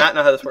anyone here not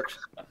know how this works?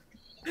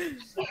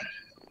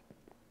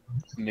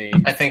 Me.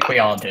 I think we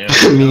all do.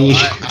 Me.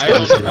 I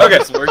don't know how Okay,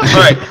 this works.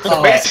 alright, so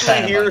Oh, basically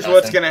I here's know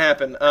what's nothing. gonna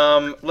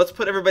happen. Let's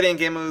put everybody in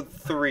game mode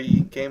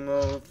 3. Game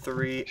mode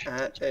 3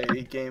 at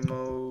A. Game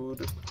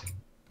mode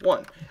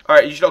 1.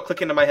 Alright, you should all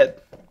click into my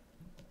head.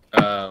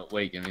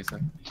 Wait, give me a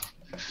second.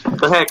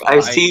 The heck, I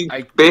see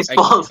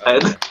baseball's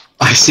head. Okay.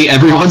 I see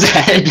everyone's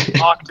head.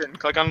 Octon,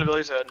 click on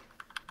Billy's head.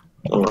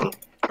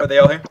 Are they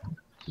all here?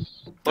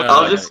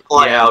 I'll just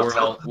fly yeah,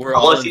 out. We're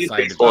All all I see is inside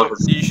of baseball.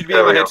 each. You should be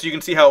in my head so you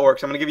can see how it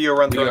works. I'm gonna give you a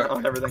run through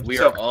on everything. We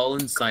So- are all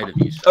inside of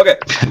each. Okay,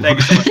 thank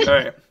you so much. All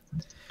right,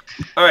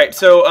 all right.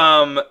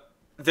 So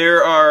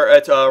there are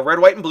it's red,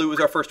 white, and blue is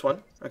our first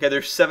one. Okay,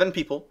 there's 7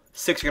 people.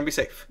 6 are gonna be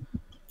safe.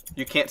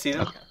 You can't see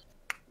them. Okay.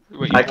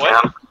 Wait, I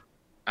what? can.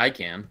 I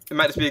can. It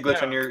might just be a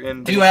glitch on your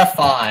end. Do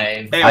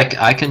F5. Anyway,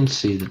 I can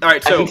see them. all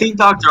right. I So can see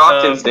Dr.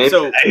 Octane's name.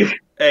 so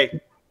hey,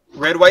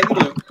 red, white, and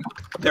blue.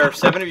 There are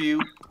 7 of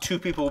you. 2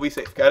 people will be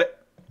safe. Got it?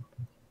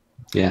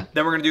 Yeah,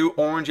 Then we're gonna do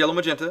orange, yellow,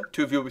 magenta.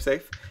 2 of you will be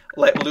safe.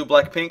 Light blue,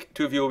 black, pink.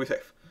 2 of you will be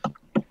safe.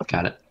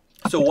 got it.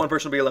 So 1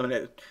 person will be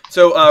eliminated.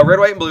 So red,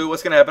 white, and blue.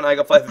 What's gonna happen? I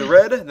go fly through the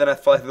red, then I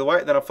fly through the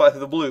white, then I fly through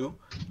the blue,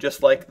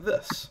 just like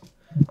this.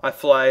 I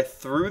fly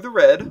through the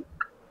red,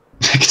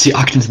 I can see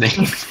Octon's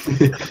name.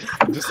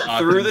 Just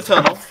through the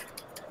tunnel,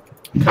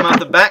 come out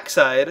the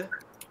backside,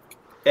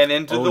 and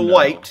into Oh, the no.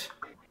 white.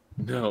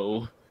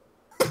 No.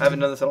 I haven't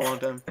done this in a long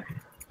time.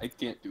 I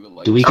can't do it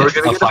like Do we Are we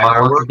get gonna a get a firework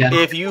firework? again?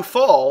 If you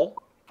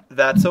fall,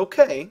 that's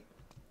okay.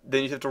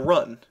 Then you have to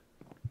run.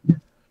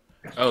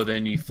 Oh,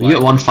 then you fly. We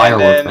get one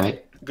firework, then-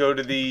 right? Go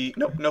to the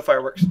nope, no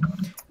fireworks.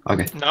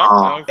 Okay.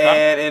 No? Okay.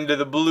 And into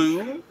the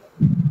blue,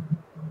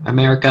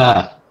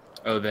 America.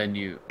 Oh, then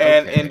you.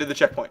 and okay. into the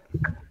checkpoint.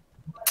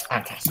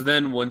 Okay. So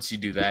then once you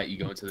do that, you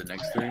go into the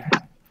next 3.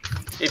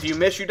 If you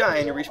miss, you die,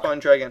 and you respawn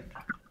and try again.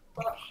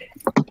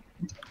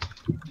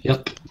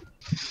 Yep.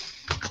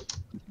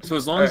 So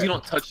as long as you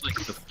don't touch like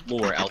the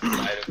floor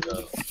outside of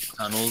the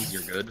tunnels,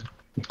 you're good.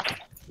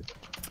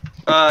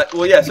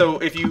 Well, yeah. So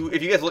if you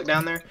guys look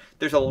down there,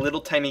 there's a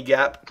little tiny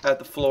gap at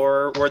the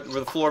floor where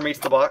the floor meets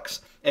the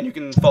box, and you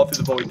can fall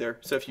through the void there.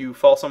 So if you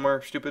fall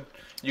somewhere stupid,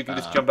 you can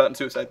just jump out and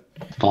suicide.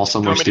 Fall You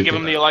somewhere want me to give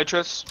stupid. him the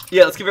Elytras?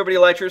 Yeah, let's give everybody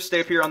elytras.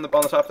 Stay up here on the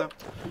top though.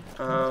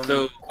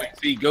 So wait,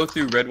 so you go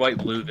through red, white,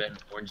 blue, then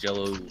orange,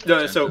 yellow. No,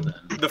 magenta, so then.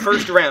 the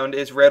first round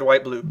is red,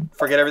 white, blue.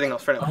 Forget everything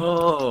else for now.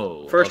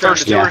 Oh. First okay. round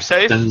First is 2 Yeah. are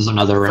safe? Then there's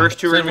another round. First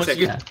 2 So are then once safe.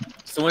 you get,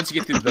 so once you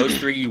get through those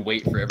 3, you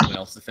wait for everyone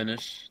else to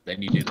finish.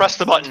 Then you do. Press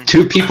the button.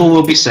 2 people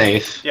will be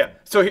safe. Yeah.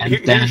 So And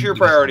here's then your you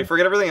priority. decide.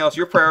 Forget everything else.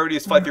 Your priority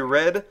is fly through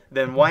red,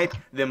 then white,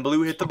 then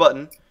blue. Hit the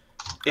button.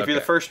 If you're the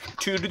Okay. first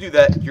 2 to do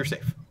that, you're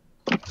safe.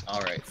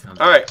 All right. Sounds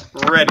All right,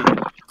 ready.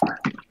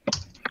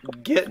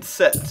 Get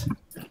set.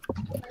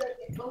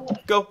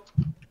 Go.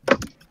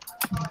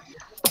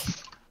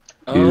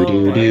 Do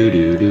do do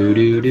do do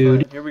do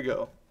do. Here we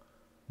go.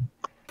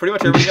 Pretty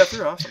much everybody got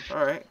through. Awesome.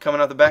 All right,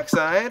 coming out the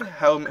backside.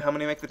 How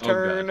many make the Oh, God.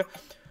 turn?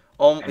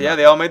 Yeah,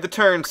 they all made the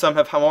turn. Some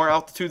have more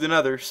altitude than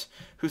others.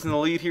 Who's in the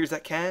lead here? Is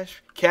that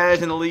Cash?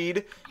 Cash in the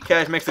lead.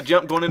 Cash makes the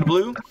jump going into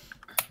blue.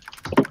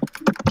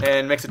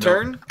 And makes a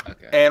turn.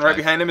 Okay. And right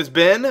behind him is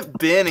Ben.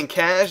 Ben and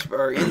Cash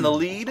are in the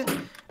lead.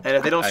 And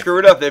if they don't screw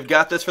it up, they've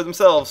got this for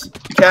themselves.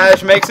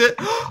 Cash makes it.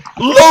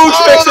 Loach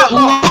makes it.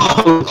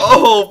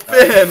 Oh,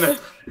 Ben.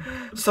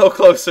 So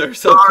close, sir.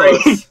 So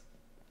close.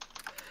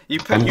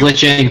 I'm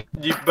glitching.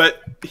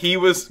 But he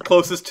was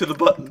closest to the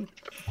button.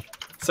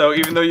 So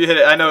even though you hit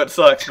it, I know it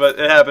sucks, but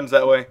it happens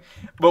that way.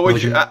 But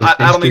I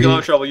don't think you'll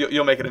have trouble.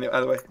 You'll make it anyway,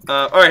 either way.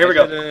 All right, here we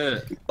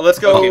go. Let's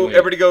go. Okay, wait.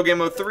 Everybody go game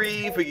mode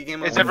 3. If we get game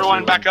mode Is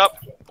everyone back up?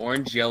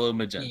 Orange, yellow,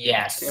 magenta.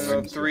 Yes. Game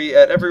mode 3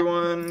 at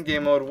everyone.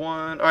 Game mode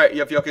 1. All right,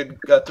 if y'all could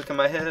click on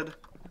my head.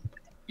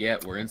 Yeah,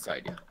 we're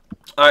inside. Yeah.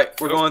 All right,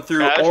 we're going through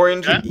Cash,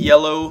 orange, yeah.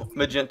 yellow,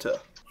 magenta.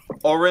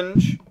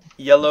 Orange,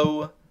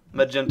 yellow,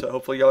 magenta.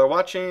 Hopefully y'all are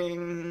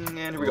watching. And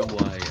here we go.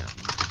 Oh, I am.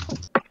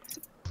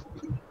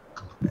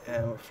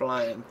 And we're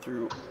flying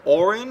through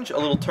orange. A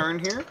little turn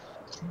here.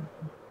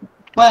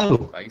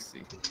 Whoa.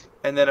 Spicy.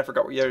 And then I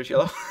forgot what there's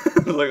yellow.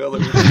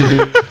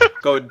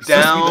 Go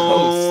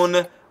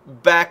down,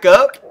 back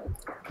up.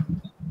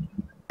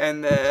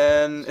 And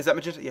then, is that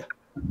magenta? Yeah.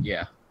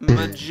 Yeah.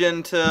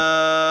 Magenta.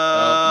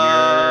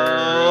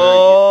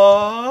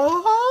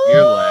 You're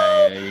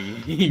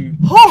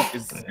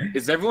lagging.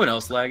 Is everyone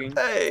else lagging?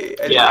 Hey.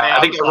 Yeah,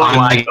 I think everyone I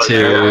like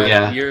to.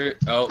 Yeah. You're.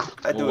 Oh.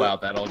 I do Wow,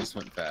 that all just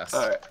went fast.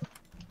 All right.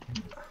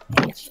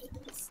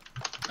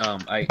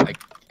 I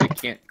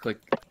can't click.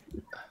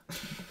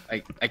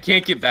 I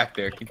can't get back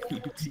there. Can you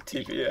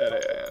TP at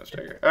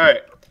A. All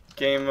right.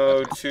 Game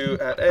mode 2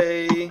 at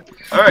A.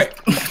 All right.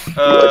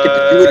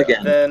 do it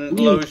again. Then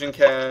Lotion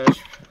Cash.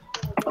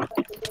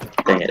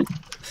 Dang it.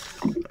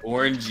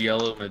 Orange,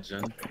 yellow,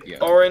 magenta. Yeah.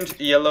 Orange,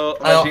 yellow,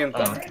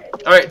 magenta.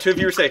 All right, 2 of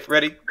you are safe.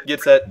 Ready?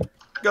 Get set.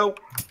 Go.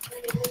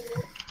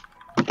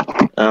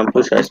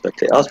 Who should I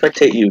spectate? I'll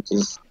spectate you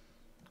because.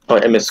 Oh,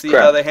 I missed. See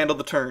Crap. how they handle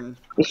the turn.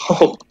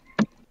 Oh.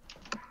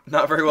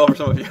 Not very well for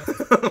some of you.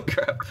 Oh,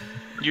 crap.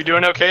 You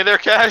doing okay there,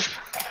 Cash?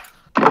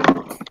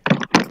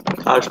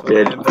 Gosh,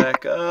 did. And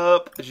back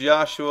up.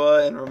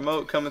 Joshua and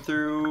Remote coming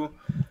through.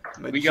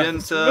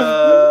 Magenta.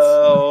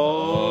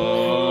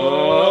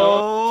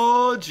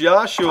 Oh,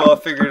 Joshua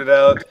figured it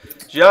out.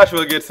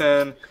 Joshua gets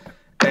in.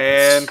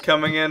 And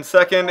coming in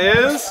second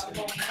is...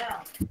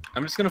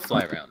 I'm just gonna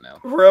fly around now.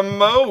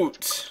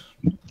 Remote.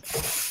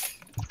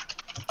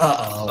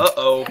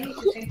 Uh-oh.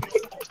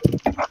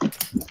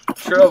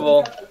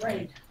 Trouble.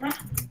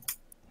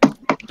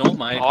 Don't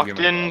mind.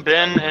 Ogden,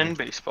 Ben, and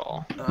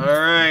baseball.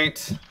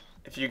 Alright.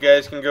 If you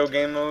guys can go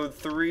game mode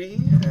 3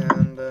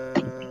 and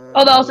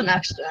Oh, that was an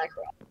accident.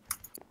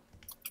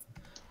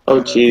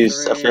 Oh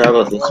jeez, I forgot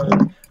about this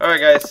one. Alright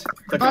guys,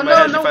 click on my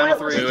head, final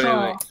 3.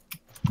 Wait.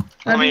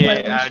 Let me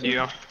add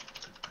you.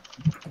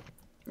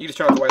 You just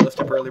turn off the whitelist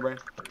temporarily, Brian.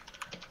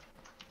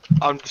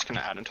 I'm just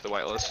gonna add into the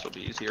whitelist, it'll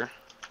be easier.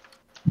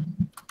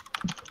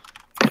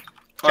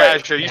 Alright.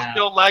 Cash, are you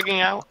still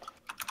lagging out?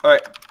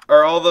 Alright,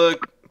 are all the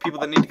people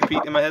that need to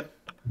compete in my head?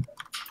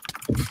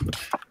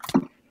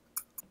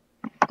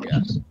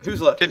 Yes.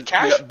 Who's left? Did We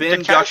Cash, got Ben,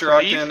 did Cash Dr.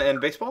 leave? Ogden,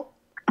 and Baseball?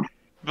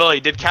 Billy,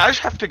 did Cash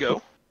have to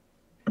go?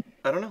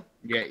 I don't know.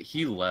 Yeah,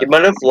 he left. He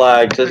might have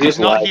lagged because he was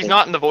He's not, lagging. he's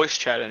not in the voice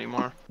chat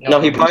anymore. No,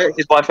 his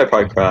Wi-Fi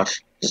probably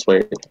crashed. Just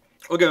wait.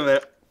 We'll give him a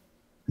minute.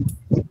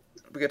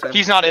 We got time.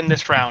 He's not in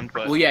this round,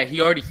 but Well, yeah,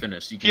 he already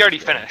finished. he already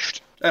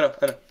finished. I know.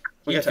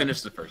 We He got time.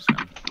 finished the first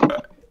round.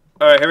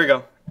 Alright, here we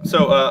go.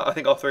 So, I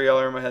think all 3 of y'all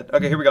are in my head.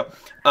 Okay, here we go.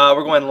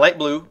 We're going light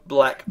blue,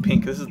 black,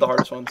 pink. This is the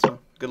hardest one, so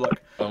good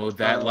luck. Oh,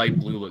 that light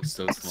blue looks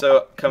so small.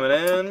 So, coming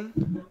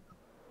in.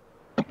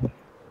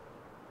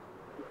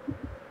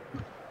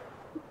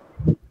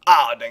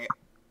 Ah, dang it.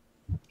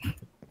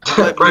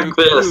 Light blue.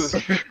 Breakfast.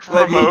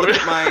 Light blue, look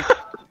at my...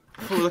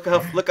 Ooh, look how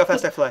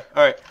fast I fly.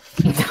 Alright.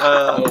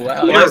 Oh,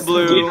 wow. Light Yes,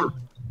 blue,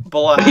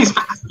 black. He's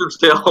faster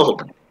still.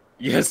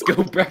 Yes,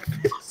 go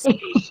breakfast.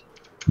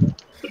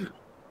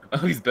 Oh,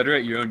 he's better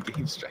at your own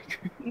game,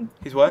 Striker.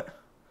 He's what?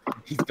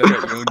 He's better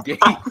at your own game.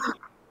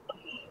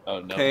 Oh,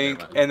 no. Pink,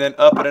 never mind. and then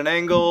up at an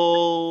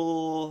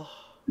angle.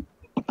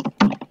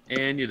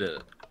 And you did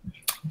it.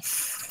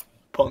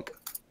 Punk.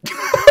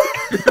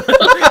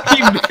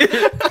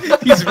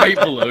 He's right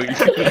below you.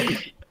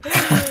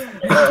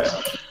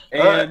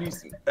 Alright.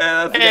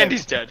 And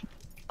he's dead.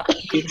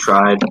 He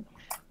tried.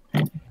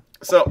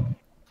 So,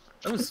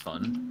 That was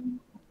fun.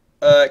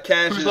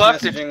 Cash Who's is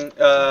left?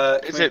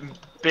 messaging. Is it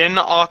Ben,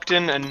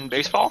 Ogden, and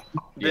baseball?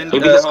 Ben, Maybe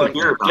this hold on.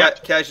 computer box.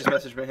 Cash just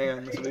messaged me. Hang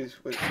on. Somebody's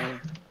waiting.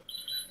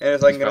 And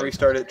it's like I'm gonna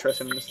restart it. Trust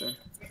him this thing.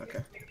 Okay.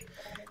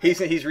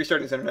 He's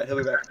restarting his internet. He'll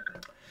be back.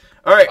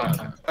 All right.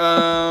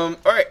 All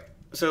right.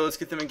 So let's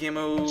get them in game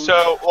mode.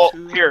 So, well,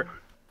 here,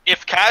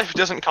 if Cash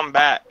doesn't come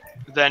back,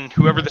 then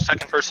whoever the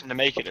second person to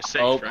make it is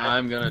safe. Oh, right?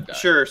 I'm gonna die.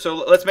 Sure. So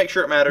let's make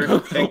sure it matters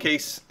in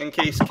case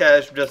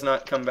Cash does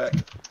not come back.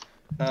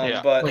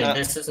 Yeah. But Wait,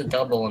 this is a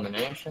double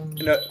elimination?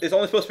 no, it's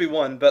only supposed to be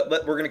 1, but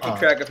we're gonna keep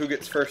track of who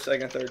gets first,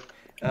 second, third.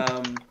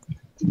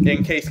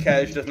 In case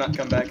Cash does not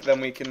come back, then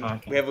we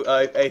have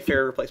a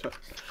fair replacement.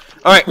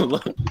 All right. All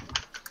right,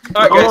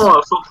 guys.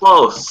 Oh, so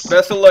close.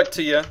 Best of luck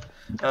to you.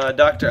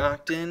 Dr.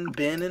 Ogden,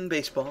 Ben, and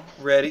Baseball.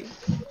 Ready?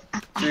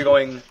 So you're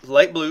going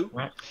light blue,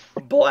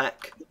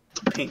 black,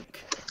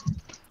 pink.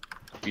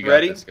 You got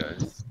Ready? this,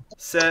 guys.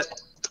 Set,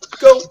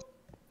 go.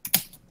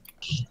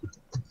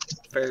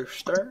 Fair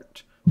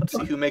start. Let's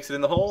see who makes it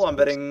in the hole. I'm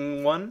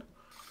betting 1.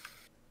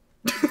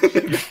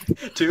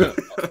 2.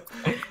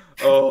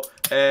 Oh,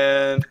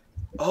 and...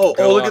 Oh,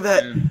 look at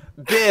that.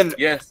 Ben.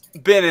 Yes.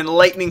 Ben in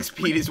lightning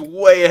speed is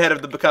way ahead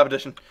of the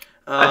competition.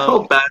 I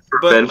feel bad for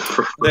but Ben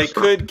for they first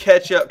round. could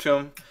catch up to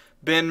him.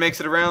 Ben makes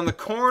it around the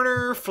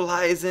corner,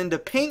 flies into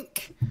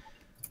pink.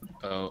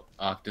 Oh,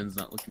 Octon's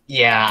not looking.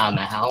 Yeah, I'm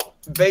out.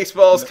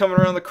 Baseball's coming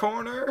around the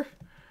corner.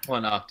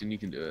 Come on, Octon, you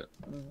can do it.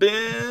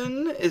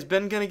 Ben, is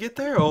Ben gonna get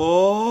there?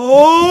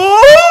 Oh!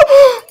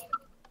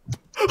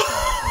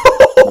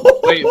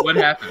 Wait, what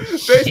happened?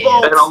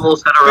 Baseball, Ben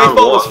almost had around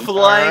baseball was 1.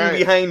 flying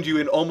behind you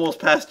and almost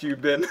past you,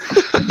 Ben.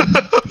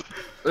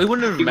 It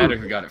wouldn't have mattered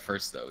who got it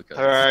first, though. Because...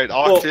 All right,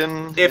 Well,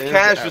 Ogden. if is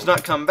Cash out. does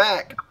not come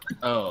back,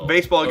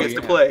 baseball gets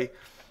to yeah. play.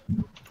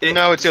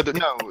 No, it's the other.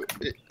 No.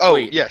 Oh,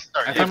 Wait, yes.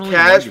 Sorry. I If thought only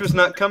Cash one does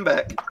not come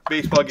back,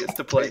 baseball gets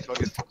to play. Baseball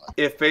gets to play.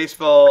 If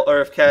baseball or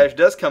if Cash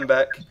does come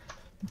back,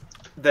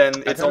 then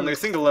it's only a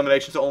single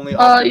elimination, so only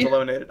Octane's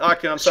eliminated.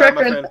 Octane, I'm sorry,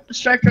 my friend.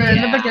 Striker,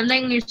 in the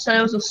beginning you said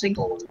it was a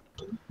single.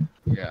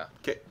 Yeah.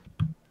 Okay.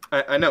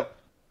 I know.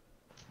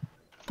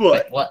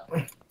 But. Wait, what?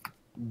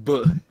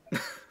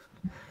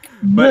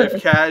 But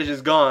if Cash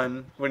is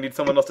gone, we need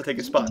someone else to take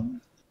his spot.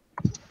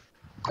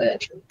 Yeah,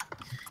 true.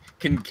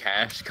 Can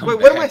Cash come Wait,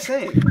 back? what am I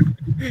saying?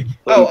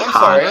 Oh,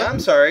 I'm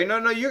sorry. No,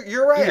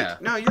 you're right. Yeah.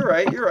 No, you're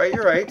right.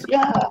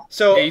 Yeah.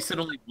 So. Yeah, you said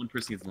only one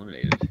person gets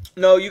eliminated.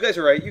 No, you guys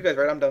are right.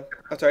 I'm done.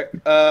 That's all right.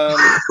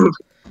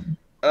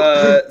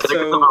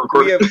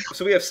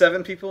 So we have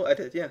 7 people. I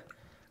did, yeah.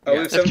 We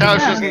have 7 people in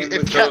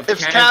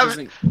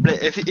the game.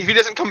 If he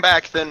doesn't come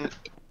back, then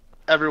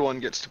everyone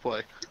gets to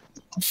play.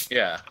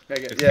 Yeah.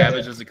 Okay, If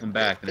Cabbage doesn't come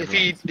back, then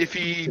If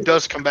he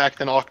does come back,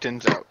 then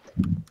Octane's out.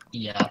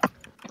 Yeah.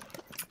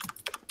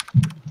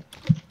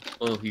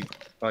 well, he's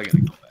probably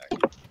gonna come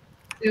back.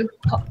 Dude,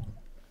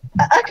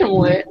 I can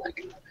wait.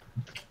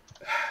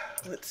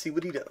 Let's see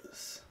what he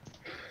does.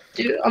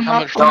 Dude, I'm How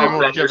not. much time are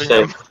we giving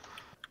him?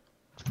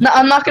 No,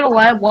 I'm not gonna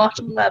lie.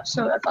 Watching the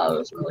episode, I thought it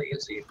was really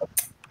easy,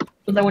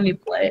 but then when you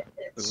play it,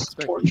 it's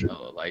torture.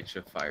 Oh,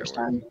 Elijah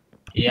firework.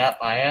 Yep,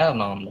 I am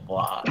on the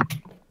block.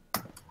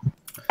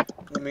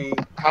 Let me.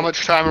 How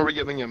much time are we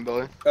giving him,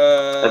 Billy?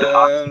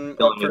 Up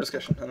for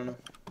discussion. I don't know.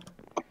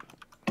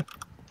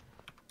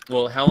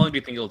 Well, how long do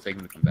you think it'll take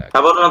him to come back? How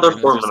about another 4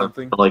 minutes or minutes?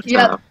 something? Like,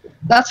 Yeah,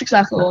 that's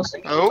exactly what I was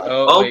thinking.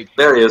 Oh, wait.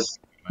 there he is.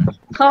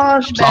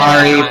 Gosh,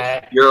 Sorry,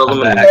 man. you're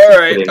eliminated.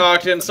 Alright,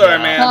 Octane, sorry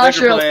man. Thanks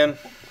for Gosh, playing.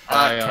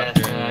 Hi,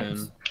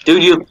 Octane.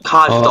 Dude, you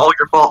caught it's all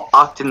your fault.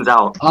 Octane's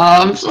out.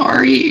 I'm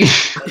sorry.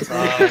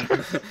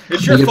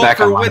 It's your Get fault back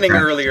for on winning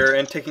Minecraft. earlier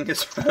and taking his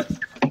spot.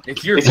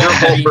 It's your It's your fault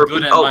fault being for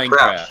good at crap.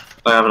 Minecraft.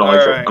 I have an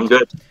Elijah. Alright. I'm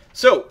good.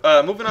 So,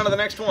 moving on to the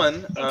next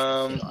one.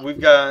 We've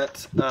got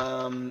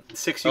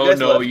 6 you Oh guys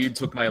no, left. you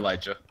took my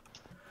Elijah.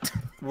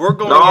 We're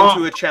going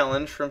into a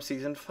challenge from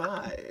season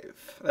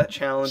 5. That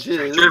challenge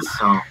is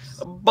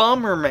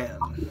Bomberman.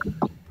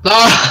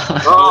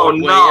 Oh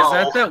Wait,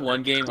 no! is that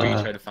one game where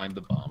you try to find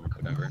the bomb or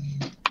whatever?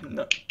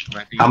 No.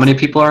 How many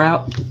people are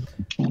out?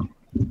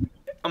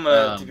 I'm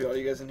gonna TP all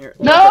you guys in here.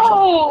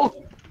 No!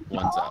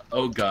 One's out.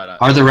 Oh god.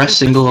 Are the rest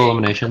single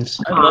eliminations?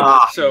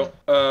 So,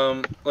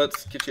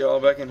 let's get you all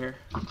back in here.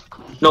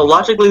 No,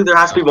 logically there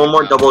has to be one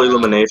more double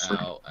elimination.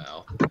 Ow,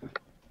 ow.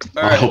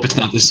 I hope it's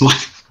not this one.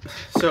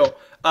 So,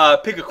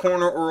 pick a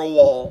corner or a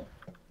wall.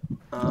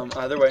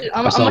 Either way.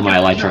 I'm selling my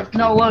Elytra.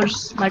 No, it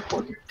was my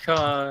corner.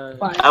 God.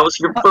 Fine. I was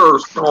your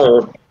first.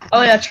 Oh.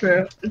 Oh yeah,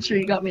 true. That's true.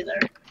 You got me there.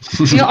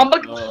 You know, I'm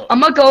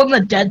gonna go in the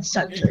dead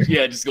center.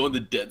 Yeah, just go in the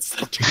dead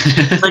center.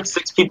 There's like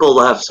 6 people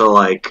left, so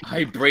like.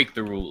 I break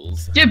the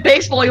rules. Dude,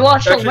 baseball. You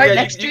want to Actually, right yeah,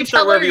 next you to can each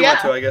start other? wherever you want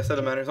Yeah. to, I guess. That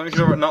doesn't matter. As long as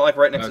you're not like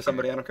right next to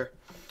somebody, I don't care.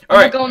 I'm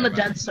Alright. gonna go in the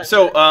dead center.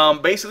 So,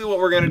 basically what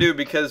we're gonna do,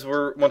 because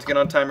we're once again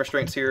on time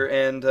restraints here,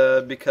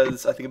 and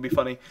because I think it'd be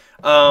funny,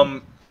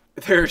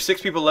 there are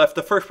 6 people left.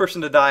 The first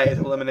person to die is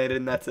eliminated,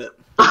 and that's it.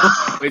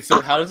 Wait,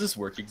 so how does this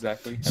work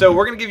exactly? So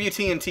we're gonna give you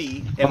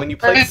TNT, and when you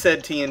place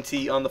said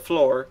TNT on the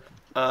floor,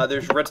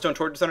 there's redstone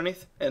torches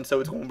underneath, and so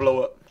it's gonna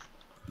blow up.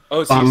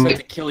 Oh, so you just have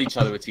to kill each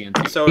other with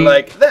TNT. So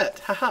like that,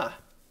 haha.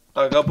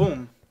 Go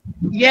boom.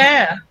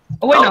 Yeah.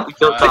 Oh wait, no.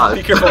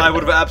 Be careful, I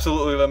would have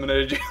absolutely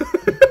eliminated you.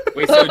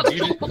 Wait, so do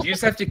you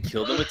just have to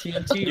kill them with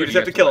TNT? You just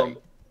have to kill them.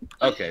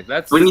 Okay,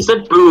 that's. When you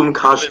said boom,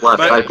 Kosh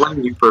left. I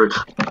blame you for.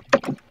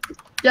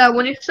 Yeah,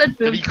 when you said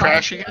boom. Did he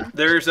crash again?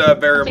 There's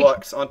barrier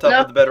blocks on top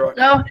of the bedrock.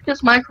 No,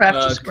 because Minecraft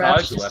just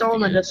crashed. Kaj He's left still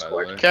in the again, by the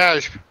Discord. way.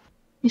 Cash.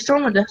 He's still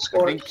in the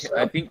Discord.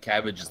 I think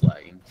Cabbage is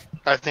lagging.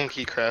 I think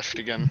he crashed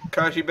again.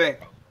 Kaji Bay.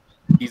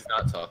 He's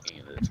not talking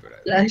in the Discord.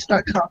 Yeah, he's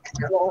not talking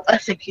at all. I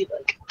think he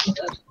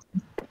does.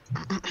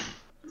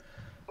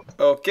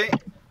 Okay.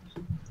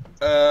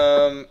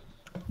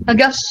 I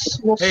guess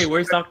we'll. Hey,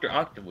 where's Dr.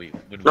 Octa?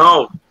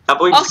 No, how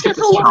about we just skip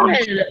this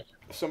challenge?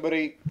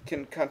 Somebody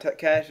can contact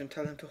Cash and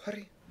tell him to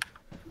hurry.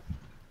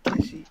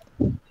 Cash?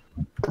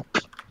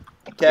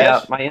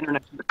 Yeah, my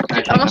internet.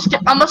 I'm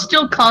gonna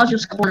steal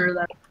Kaj's corner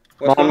then.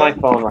 I'm on my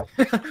phone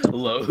right.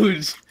 Load.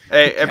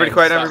 Hey, everybody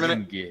quiet down for a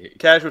minute.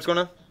 Cash, what's going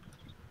on?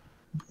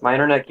 My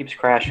internet keeps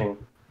crashing.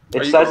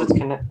 It Are you- says it's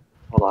connected.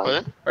 Hold on.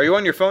 What? Are you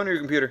on your phone or your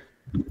computer?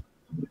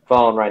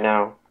 Phone right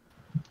now.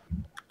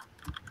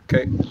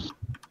 Okay. Why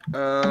do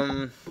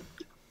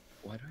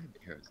I have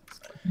arrows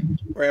inside?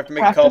 We're gonna have to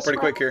make a call pretty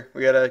quick here.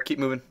 We gotta keep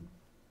moving.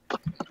 Do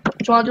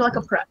you want to do like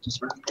a practice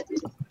round?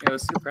 Yeah,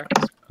 let's do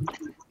practice.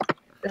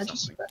 Yeah,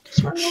 just practice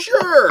round.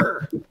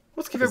 Sure.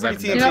 Let's give Because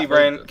everybody I've TNT, never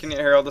Brian. played Can you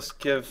here? I'll just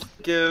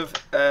give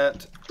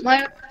at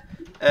My,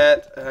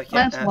 at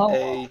low. a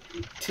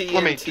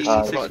Let me- TNT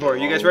 64.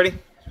 You guys ready?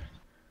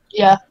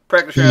 yeah,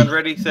 Practice round.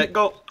 Ready, set,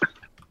 go.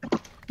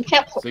 we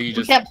can't. So you We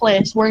just- can't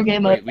play. We're in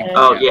game mode.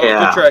 Oh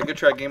yeah. Good try. Good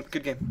try.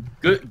 Good game.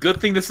 Good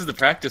thing this is the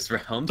practice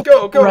round.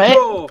 Go. Right?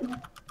 Go.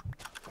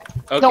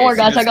 Okay, Don't worry,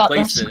 so guys, you I got just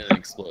place this. it and it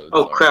explodes.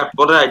 Oh crap!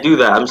 What did I do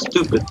that? I'm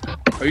stupid.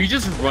 Are you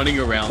just running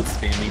around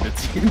spamming the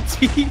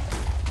TNT?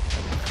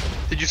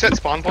 Did you set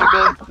spawn point,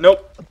 Billy?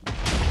 Nope.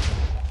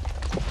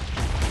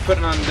 Put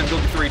it on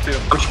difficulty 3 too.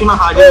 I'm just gonna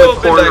hide Oh, in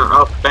the corner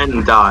up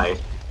and die.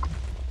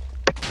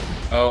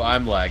 Oh,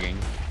 I'm lagging.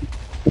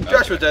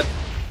 Joshua's dead.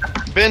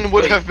 Ben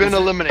would have been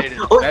eliminated.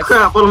 Oh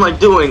crap! What am I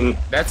doing?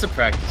 That's a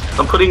practice round.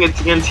 I'm putting a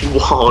TNT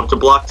wall to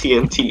block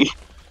TNT.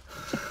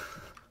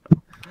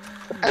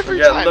 Every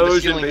Yeah, time the Lowe's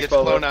in ceiling gets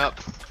baseball, blown though. up.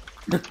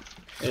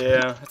 Yeah,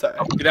 that's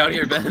alright. Get out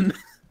here, Ben.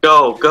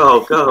 Go,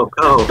 go, go,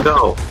 go,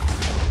 go.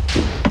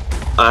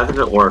 That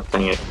didn't work,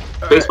 dang it.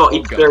 Baseball,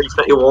 eat the berries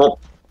that you won't.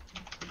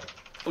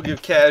 We'll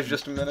give Kaz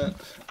just a minute.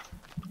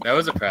 That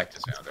was a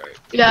practice round, right?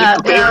 Yeah, Eat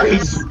the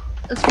berries.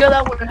 It's good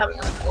that we're having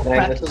a full Dang,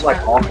 practice this is like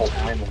round. awful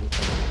timing.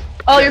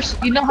 Oh,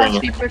 you know how to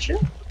speak Richard?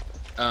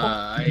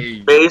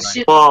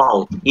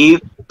 Baseball,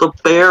 eat the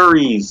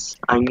berries.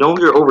 I know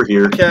you're over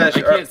here. Cash,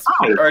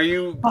 are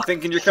you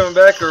thinking you're coming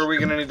back, or are we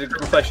gonna need to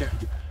replace you?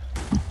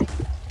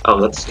 Oh,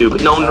 that's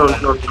stupid. No, no,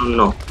 no, no,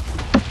 no.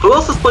 Who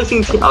else is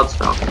placing outs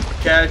now?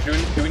 Cash, do we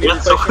need to Yeah,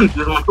 so replace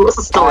you? who else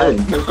is still in?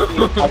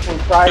 I can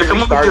try Here,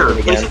 come over restarting here.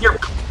 it Place again. your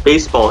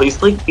baseball.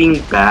 He's like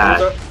being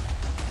bad.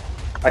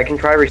 I can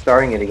try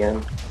restarting it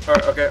again.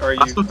 Okay, are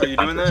you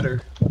doing that,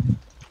 or?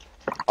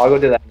 I'll go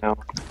do that now.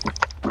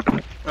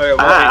 Okay,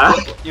 well,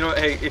 hey, you know what,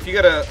 hey, if you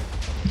gotta...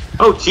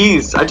 Oh,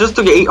 jeez. I just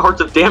took 8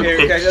 hearts of damage.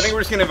 Here, guys, I think we're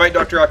just gonna invite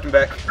Dr. Octon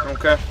back,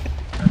 okay?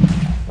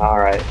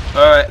 Alright.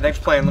 Alright, thanks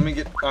for playing. Let me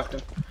get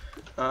Octon.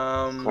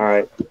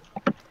 Alright.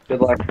 Good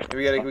luck.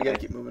 We gotta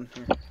keep moving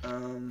here.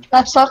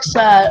 That sucks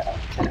that.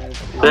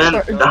 Ben,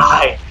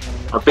 die.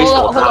 A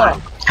baseball die.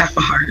 Half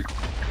a heart.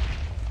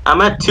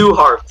 I'm at 2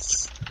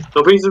 hearts.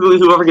 So basically,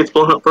 whoever gets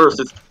blown up first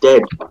is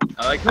dead.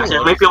 I like Actually,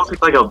 I might be able to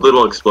take like a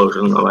little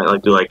explosion. I might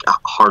like do like a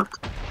heart.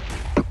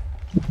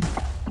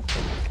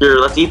 Here,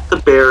 let's eat the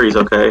berries,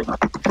 okay?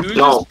 Who's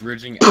No. just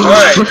bridging?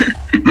 Alright,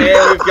 and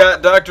we've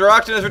got Dr.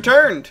 Octon has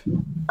returned.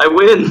 I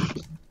win.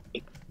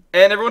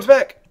 And everyone's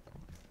back.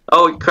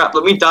 Oh crap!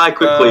 Let me die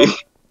quickly.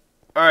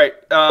 Alright,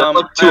 That's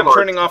like 2 I'm hearts.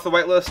 turning off the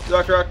whitelist,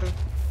 Dr.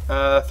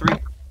 Octon. 3,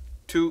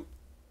 2,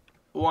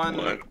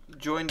 1,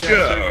 join down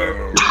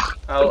server.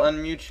 I'll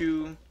unmute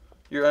you.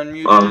 You're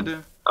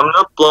unmuted. I'm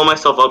gonna blow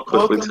myself up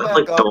quickly. Welcome So,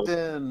 like, back, don't.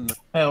 Upton.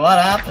 Hey,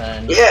 what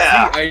happened?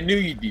 Yeah. See, I knew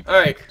you'd be.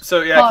 Alright,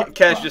 so yeah,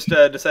 Cash just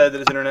decided that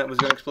his internet was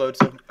going to explode,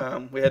 so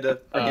we had to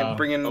again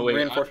bring in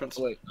reinforcements.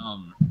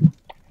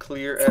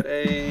 Clear at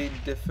A,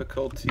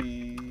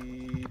 difficulty.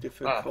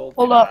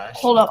 Hold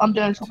up, I'm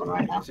doing something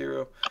right now.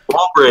 0.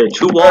 Wall bridge.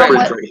 Who wall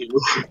bridge right here?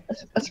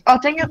 I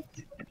think it.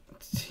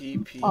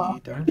 TP,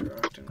 Dr.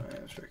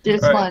 Octon, Dude,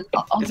 it's fine.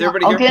 Is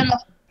everybody here?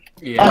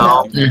 Yeah.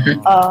 No.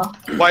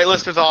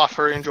 Whitelist is off.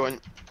 Hurry and join.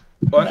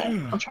 What?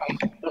 I'll try.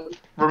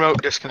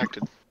 Remote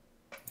disconnected.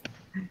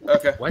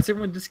 Okay. Why is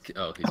everyone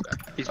all he's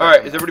back.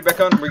 Alright, is everybody back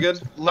on? We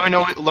good? Let me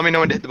know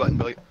when to hit the button,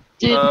 Billy.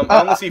 Dude,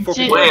 I only see 4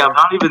 people. Wait, I'm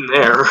not even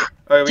there.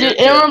 Alright, Dude,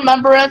 in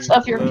remembrance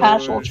of your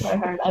casual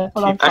tryhard, I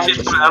put on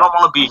Actually, I don't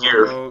want to be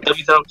here. That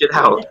means I don't get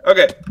out.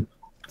 Okay.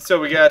 So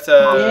we got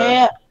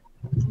Yeah.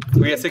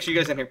 we got 6 of you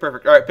guys in here.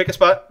 Perfect. Alright, pick a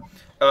spot.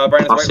 Brian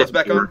is I'll whitelist sit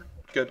back here. on.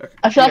 Good. Okay.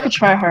 I feel like a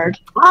tryhard.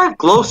 I have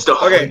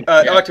glowstone. Okay,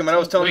 Octon, what I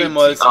was telling them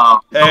was,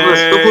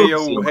 hey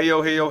yo, hey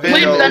yo, hey yo, hey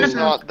Wait, yo. Ben It's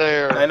not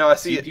there. I know, I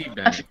see it.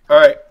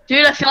 Alright,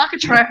 Dude, I feel like a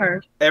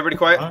tryhard. everybody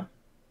quiet.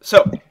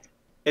 So,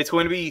 it's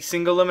going to be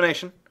single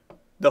elimination.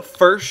 The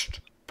first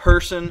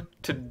person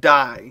to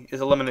die is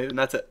eliminated, and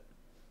that's it.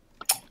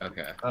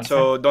 Okay.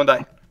 So, don't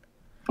die.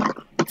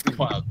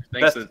 Wow.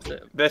 Thanks.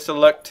 Best of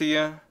luck to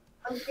you.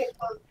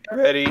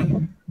 Ready?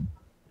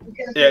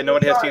 Yeah,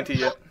 nobody has TNT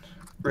yet.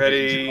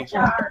 Ready?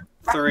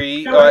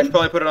 3. Oh, I should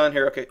probably put it on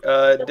here. Okay.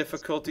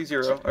 Difficulty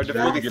 0 or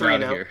difficulty 3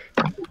 now.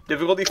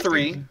 Difficulty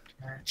 3.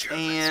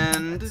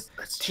 And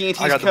TNT's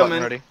I got the coming.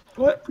 button ready.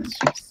 What?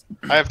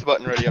 I have the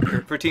button ready up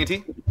here. For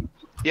TNT?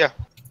 Yeah.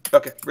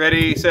 Okay.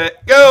 Ready,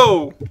 set,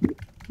 go!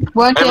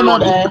 We're in game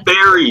mode A.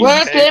 Berries.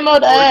 We're in game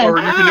mode A. Or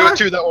you can do it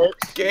too. That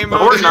works. Game Or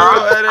mode 0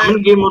 not. at I'm 8.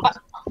 in game mode.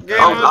 Game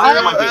Oh, mode that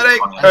 0 might be at 8.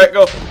 fun. Alright,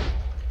 go.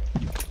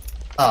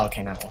 Oh,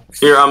 okay, now.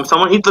 Here,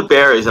 someone eat the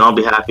berries and I'll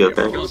be happy,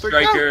 okay? Kill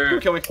Striker.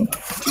 Don't kill me. You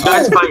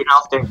guys fight and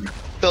I'll stay here.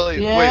 Billy,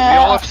 wait, we Yeah.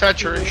 all have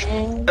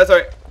saturation. That's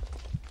alright.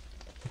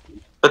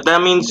 But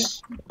that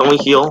means, don't we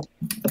heal?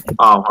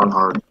 Oh,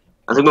 hard.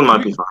 I think we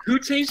might be fine. Who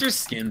changed your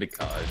skin to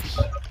Codge?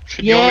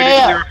 Should you want me to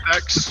Yeah. clear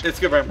effects? It's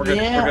good, Brian. We're good.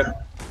 Yeah. We're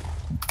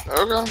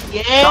good.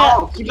 Okay. Yeah.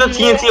 No, keep the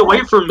TNT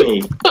away from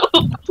me.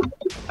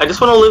 I just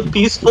want to live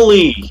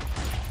peacefully.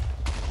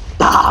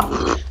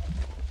 Stop.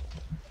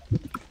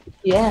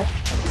 Yeah.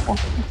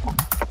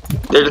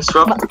 They're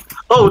disrupting.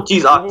 Oh,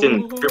 jeez,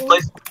 Octon. Your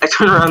place. I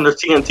turn around, there's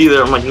TNT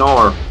there. I'm like,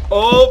 no.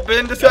 Oh,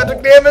 Ben just got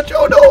took damage.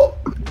 Oh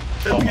no!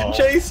 Ben's getting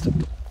chased.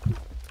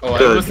 Oh, I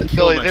Good. must have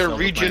killed Billy, they're myself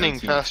with my own regening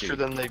TNT. faster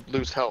than they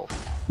lose health.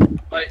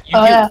 But you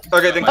Oh, yeah.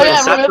 Okay, then Oh,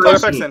 yeah, clear, remember- clear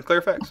effects then. Clear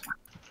effects.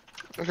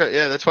 Okay,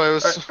 yeah, that's why I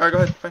was. Alright, go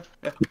ahead. Fine.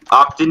 Yeah.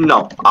 Octon,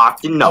 no.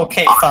 Octon, no.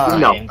 Okay, Octon,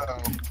 no. fine.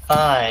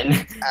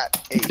 Fine.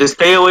 At 8. Just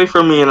stay away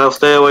from me and I'll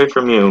stay away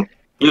from you.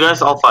 You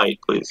guys all fight,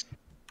 please.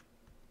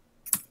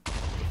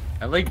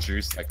 I like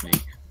Drew's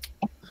technique.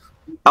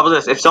 How about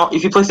this? If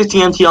you place the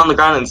TNT on the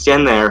ground and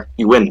stand there,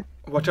 you win.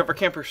 Watch out for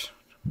campers.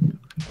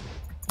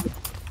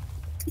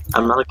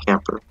 I'm not a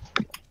camper.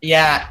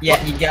 Yeah, you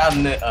got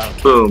him.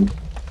 Boom.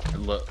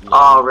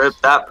 Oh, rip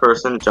that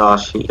person,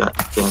 Josh. He got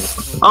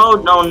canceled.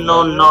 Oh no.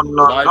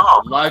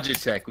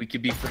 Logitech, we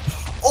could be friends.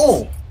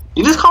 Oh,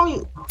 you just call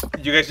me.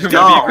 You guys just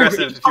gotta be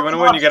aggressive. If you want to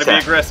win, you gotta be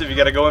aggressive. You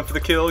gotta go in for the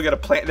kill. You gotta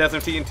plant down some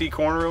TNT,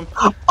 corner room.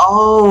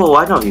 Oh,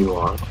 I know who you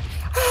are.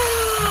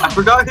 I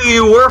forgot who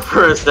you were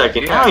for a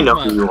second. Yeah, now I know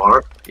who you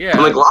are. Yeah.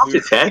 I'm like,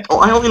 Logitech? Oh,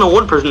 I only know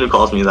one person who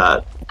calls me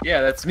that.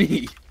 Yeah, that's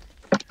me.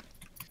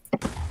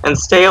 And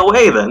stay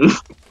away then.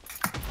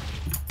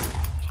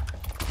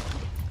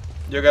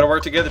 You gotta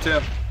work together too.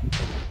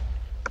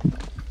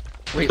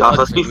 Wait, Josh,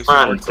 let's be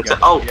friends.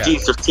 Oh,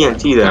 jeez, there's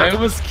TNT there. I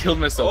almost killed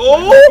myself.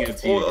 Oh,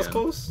 that was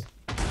close.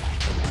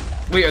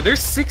 Wait, are there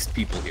 6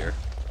 people here?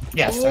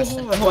 Yes, there's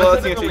 6. Oh, I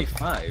thought there were only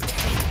 5.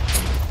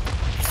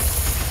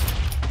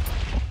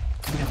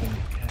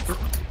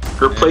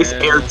 Replace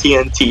air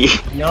TNT.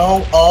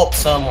 No, oh,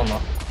 someone.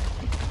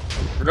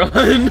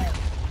 Run! I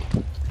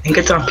think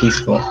it's on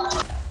peaceful.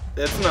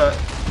 It's not.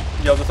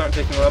 Y'all just aren't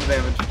taking a lot of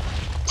damage.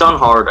 It's on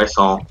hard, I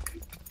saw.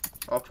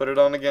 I'll put it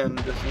on again,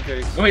 just in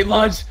case. Wait,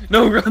 Lodge!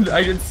 No, run!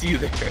 I didn't see you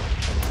there.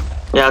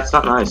 Yeah, it's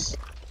not nice.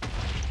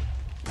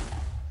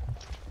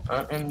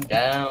 Hunt him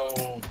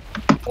down.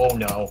 Oh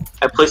no.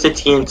 I placed a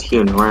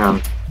TNT in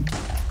round.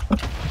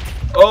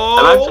 Oh!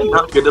 I'm actually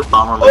not good at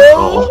bomber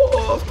control.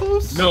 Oh,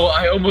 close. No,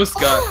 I almost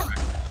got.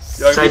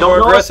 Y'all be more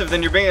aggressive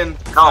than you're being.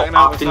 No,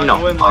 Octin, no.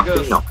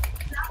 Octin, no.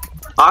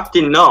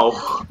 Octin, no.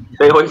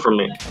 Stay away from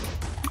me.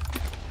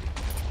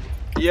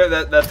 Yeah,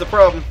 that's the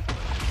problem.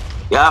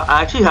 Yeah,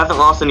 I actually haven't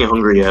lost any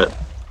hunger yet.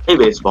 Hey,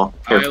 baseball.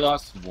 Here. I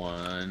lost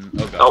 1.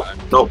 Oh god.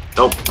 Nope.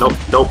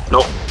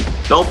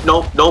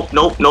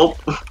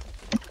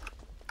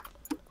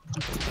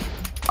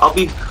 I'll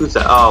be. Who's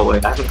that? Oh,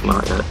 wait, I haven't come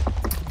out yet.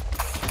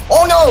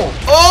 Oh no!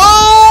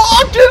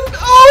 Oh, Octin!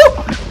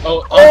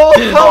 Oh,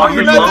 how are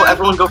you not dead?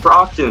 Everyone go for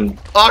Octin.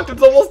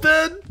 Octin's almost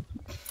dead.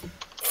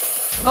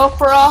 Go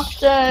for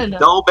Octin.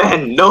 No,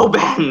 Ben. No,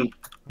 Ben.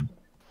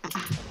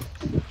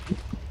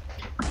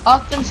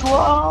 Octin's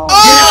low.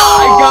 Oh!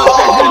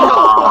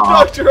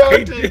 Dr.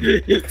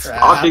 Octin.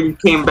 Octin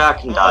came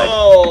back and died.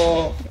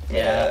 Oh,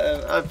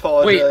 yeah. I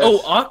apologize. Wait, oh,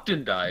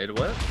 Octin died.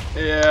 What?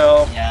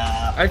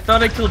 Yeah. I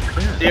thought I killed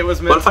Ben. It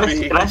was meant to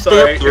be. Can I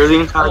stay up here the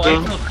entire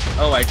game?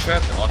 I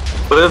trapped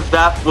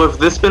Octin. Would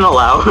this been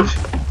allowed?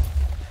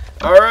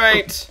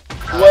 Alright.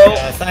 Well.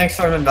 Yeah, thanks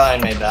for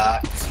inviting me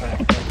back.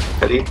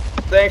 Ready?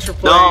 Thanks for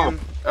playing.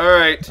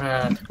 Alright.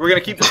 We're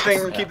gonna keep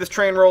this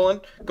train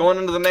rolling. Going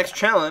into the next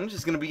challenge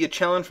is gonna be a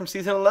challenge from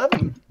season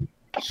 11.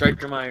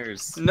 Striker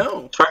Myers.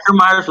 No. Striker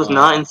Myers was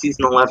not in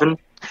season 11.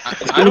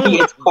 It's gonna be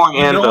It's Pouring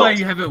Anvil. No, I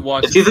haven't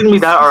watched. It's either gonna be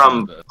that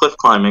or cliff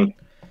climbing.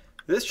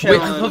 This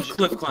challenge I love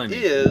cliff climbing.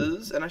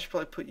 is, and I should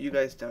probably put you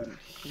guys down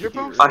here.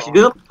 I should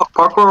do the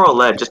parkour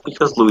roulette just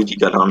because Luigi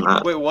got on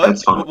that. Wait, what?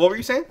 That's fun. What were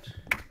you saying?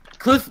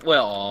 Cliff.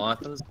 Well, I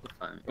thought it was cliff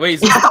climbing. Wait,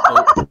 is this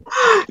boat?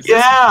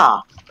 Yeah.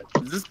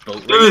 Is this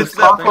boat? Dude, it's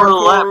parkour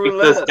roulette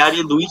because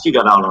Daddy Luigi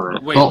got out on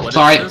it. Wait, oh,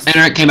 sorry,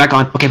 internet came back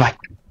on. Okay, bye.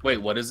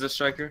 Wait, what is this,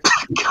 Striker?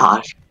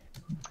 Gosh.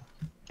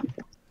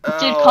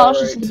 Dude,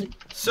 cautious.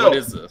 So, what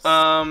is this?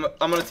 I'm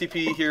gonna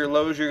TP here,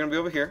 Lowe's. You're gonna be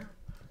over here.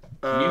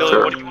 Billy,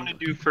 what do you want to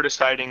do for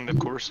deciding the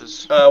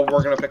courses?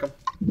 We're gonna pick them.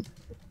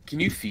 Can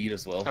you feed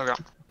as well? Okay.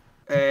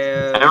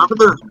 And I remember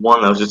there was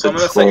one that was just I'm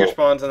gonna set your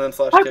spawns and then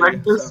slash Hi, K.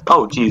 breakfast.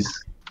 Oh, jeez.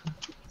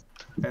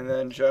 And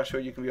then Joshua,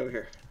 you can be over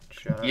here.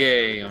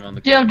 Yay, I'm on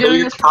the. Yeah, I'm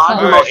doing this.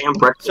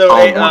 So,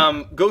 hey,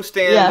 go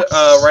stand Yes.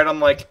 right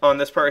on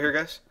this part here,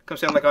 guys. Come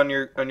stand like on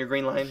your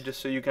green line,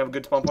 just so you can have a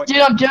good spawn point. Dude,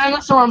 I'm doing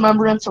this in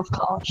remembrance of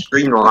college.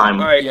 Green line.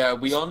 All right. Yeah,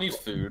 we all need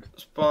food.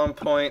 Spawn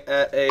point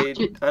at a.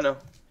 I know.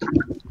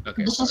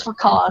 Okay. This is for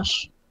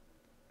Kosh.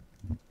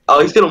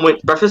 Oh, he's gonna win.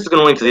 Breakfast is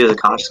gonna win because he has a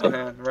Kosh skin.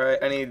 Okay, right.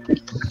 I need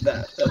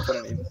that. That's what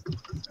I need.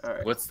 All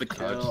right. What's the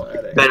couch?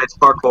 Then it's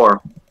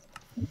parkour.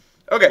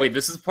 Okay. Wait,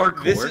 this is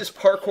parkour? This is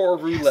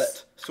parkour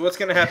roulette. So what's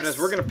going to happen is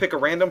we're going to pick a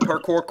random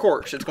parkour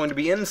course. It's going to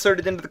be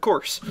inserted into the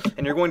course,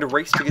 and you're going to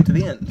race to get to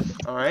the end.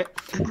 All right?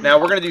 Now,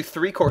 we're going to do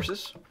 3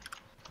 courses.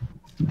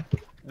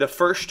 The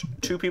first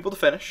 2 people to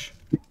finish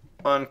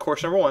on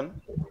course number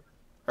 1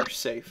 are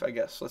safe, I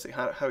guess. Let's see.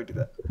 How do we do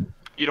that?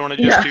 You don't want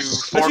to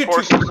just do 4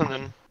 courses and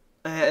then...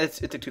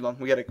 It took too long.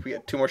 We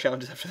got 2 more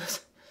challenges after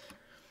this.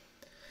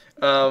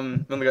 We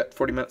only got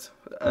 40 minutes,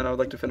 and I would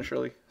like to finish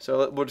early,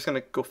 so we're just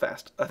gonna go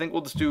fast. I think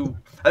we'll just do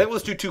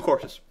 2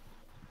 courses.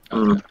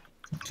 Okay.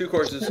 2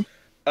 courses.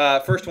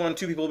 First one,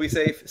 2 people will be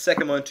safe.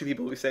 Second one, 2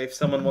 people will be safe.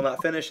 Someone will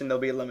not finish, and they'll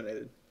be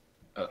eliminated.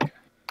 Okay.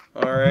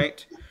 All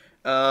right.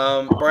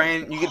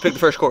 Brian, you can pick the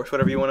first course,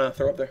 whatever you want to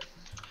throw up there.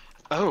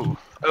 Oh,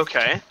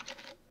 okay.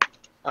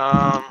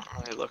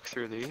 Let me look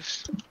through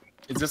these.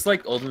 Is this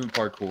like Ultimate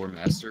Parkour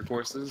Master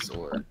courses,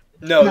 or...?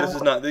 No, this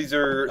is not. These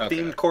are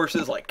themed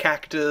courses like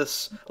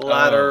cactus,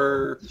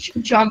 ladder,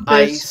 jump,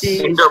 ice,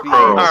 speed.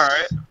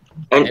 Alright.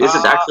 And this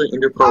is actually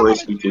Ender Pro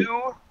Race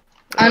YouTube.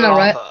 I know,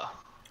 right?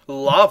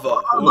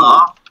 Lava.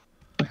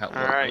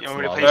 Alright, you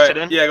want me to paste it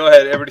in? Yeah, go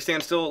ahead. Everybody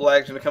stand still.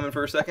 Lag's gonna come in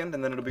for a second,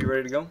 and then it'll be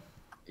ready to go.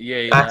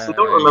 Yeah. I actually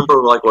don't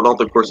remember like what all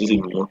the courses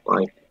even look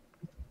like.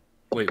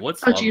 Wait,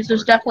 what's Oh lava jeez,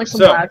 there's park? definitely some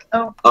So- lag.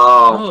 Oh.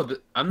 Oh. Oh,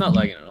 I'm not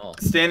lagging at all.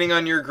 Standing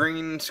on your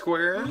green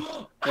square.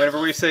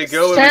 Whenever we say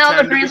go, it'll be Stand on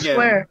time the green to begin.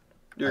 square.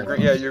 Your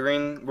green, yeah, your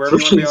green, wherever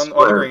you want to be on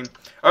the green.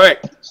 All right,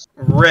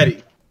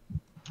 ready.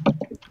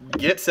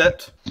 Get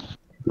set.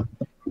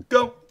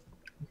 Go.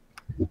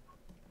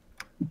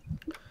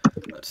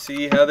 Let's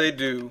see how they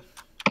do.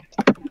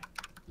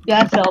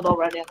 Yeah, I failed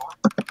already.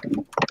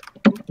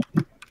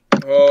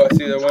 Oh, I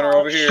see the winner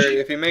over here.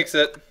 If he makes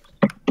it,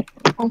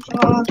 Oh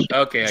gosh.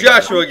 Okay, I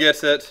got Joshua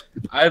gets it.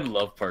 it. I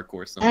love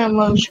parkour so And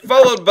much.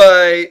 Followed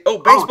by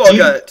baseball geez.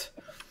 got it.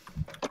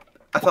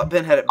 I thought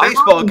Ben had it.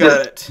 Baseball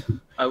got it.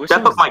 I wish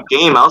Step up my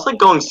game. I was like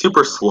going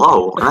super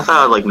slow, and I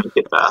thought I'd like make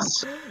it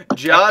fast.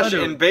 Josh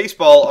and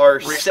baseball are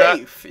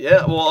safe.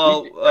 Yeah.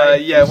 Well,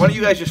 yeah. Why don't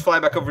you guys just fly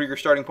back over to your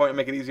starting point and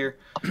make it easier?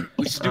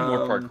 We should do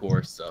more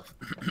parkour stuff.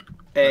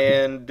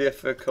 And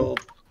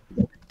difficulty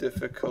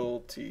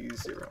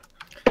 0.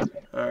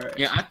 All right.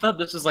 Yeah, I thought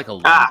this was like a.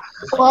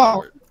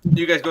 Wow.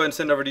 You guys go ahead and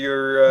send over to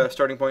your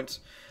starting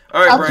points.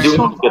 All right, That's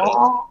Brian.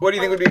 so What do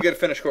you think would be a good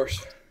finish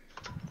course?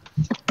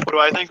 What do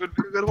I think would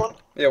be a good one?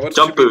 Yeah. What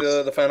Jump should be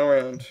boost. the final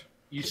round?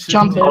 You should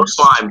Jump Oh, boost.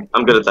 slime.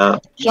 I'm good at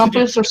that. Jump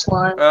boost or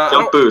slime?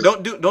 Jump boost.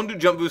 Don't do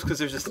jump boost because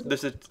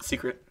there's a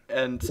secret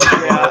and.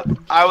 Yeah,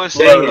 I was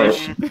Dang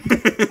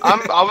thinking.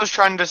 I was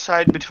trying to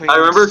decide between I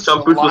remember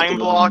jump boost was slime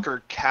the block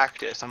or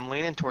cactus. I'm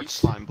leaning towards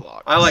slime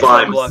block. I like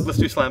Slime. slime block. Let's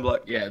do slime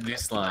block. Yeah, do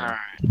slime.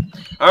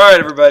 All right,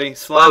 everybody.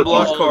 Slime Oh,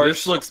 block Oh, course.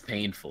 this looks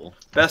painful.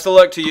 Best of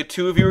luck to you.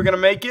 2 of you are gonna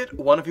make it.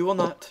 1 of you will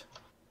not.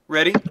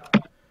 Ready?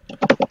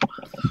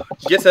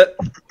 Get set.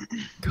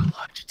 Go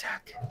launch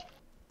attack.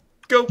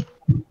 Go.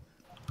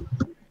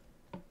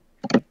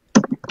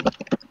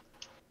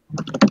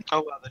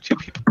 Oh wow, the 2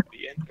 people at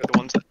the end are the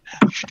ones that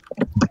dashed.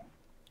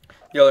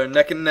 Y'all are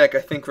neck and neck. I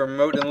think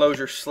Remote and Loge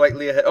are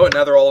slightly ahead. Oh,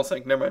 now they're all in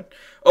sync. Never mind.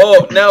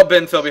 Oh, now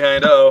Ben fell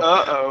behind.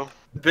 Uh-oh.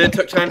 Ben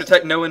took time to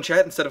type no in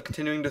chat instead of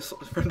continuing to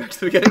run back to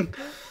the beginning.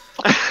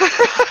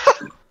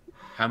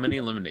 How many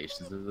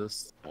eliminations is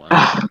this? One.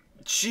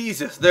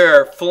 Jesus,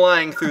 they're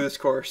flying through this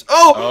course.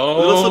 Oh!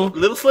 Oh.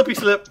 Little slippy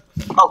slip.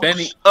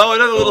 Benny. Oh,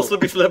 another little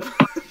slippy slip.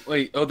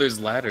 Wait, oh, there's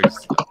ladders.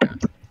 Okay.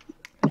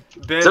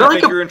 Ben, Is there I like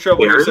think a you're in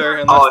trouble here, bear?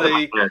 sir.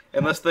 Oh,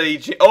 Unless they...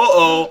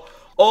 Oh,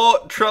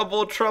 trouble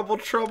over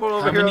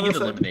How here many on get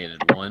this side.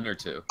 eliminated? 1 or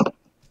 2?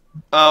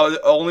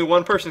 Only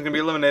one person can be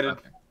eliminated.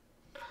 Okay.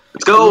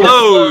 Let's go.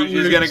 Loge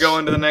is going to go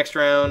into the next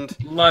round.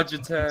 Launch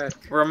attack.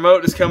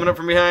 Remote is coming up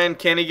from behind.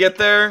 Can he get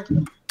there?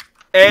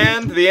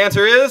 And the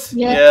answer is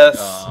Yeah. yes.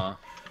 Aw.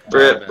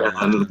 Rip.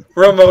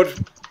 Remote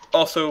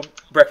also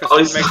breakfast Oh,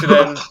 makes he's- it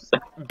in.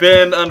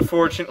 Ben,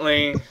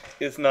 unfortunately,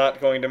 is not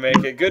going to make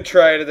it. Good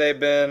try today,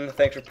 Ben.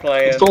 Thanks for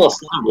playing. Stole a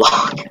slime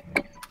block.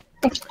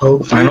 Oh,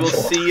 We final will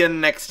four. see you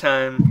next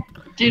time.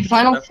 Dude,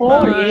 final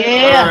 4,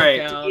 yeah. All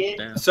right.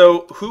 Countdown.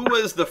 So, who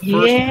was the first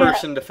Yeah.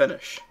 person to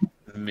finish?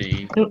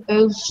 Me. It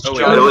was Oh,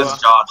 wait, It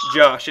was Josh.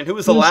 Josh. And who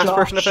was the Who's last Josh?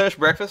 person to finish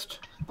breakfast?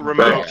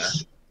 Remote.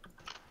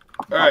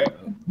 All right.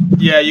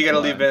 Yeah, you got to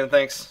leave, Ben.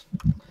 Thanks.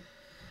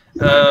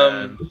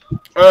 bad.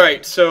 All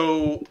right,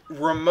 so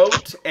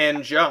Remote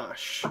and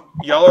Josh,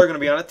 y'all are going to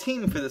be on a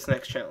team for this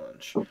next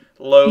challenge.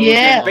 Loge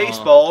Yeah. and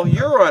Baseball,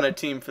 you're on a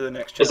team for the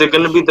next challenge. Is it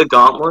going to be the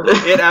gauntlet?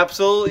 It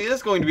absolutely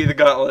is going to be the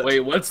gauntlet.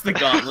 Wait, what's the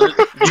gauntlet?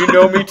 You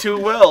know me too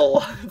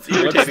well. It's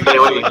irritating. Okay,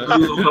 wait,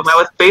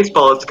 with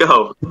baseball, let's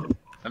go.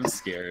 I'm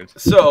scared.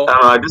 So, I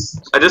don't know.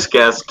 I just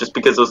guessed just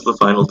because it was the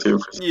final 2.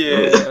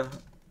 yeah.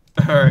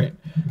 All right.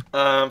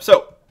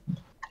 So.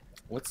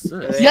 What's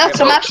this? Yes,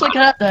 I'm actually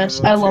good at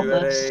this. I love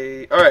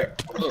this. All right.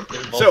 Oh, it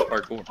involves So,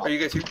 parkour. are you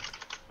guys here?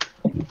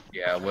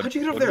 Yeah. What? How'd you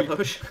get over what there, do we-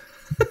 Loge?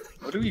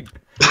 What do we?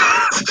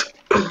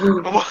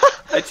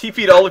 I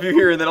TP'd all of you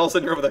here, and then all of a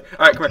sudden you're over there.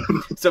 All right, come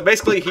here. So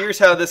basically, here's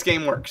how this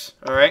game works.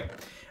 All right,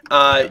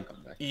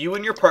 you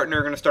and your partner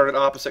are going to start at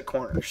opposite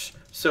corners.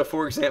 So,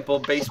 for example,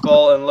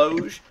 Baseball and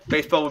Loge.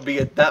 Baseball would be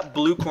at that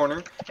blue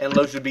corner, and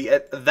Loge would be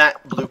at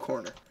that blue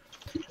corner.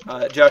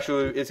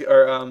 Joshua is,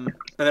 and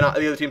then the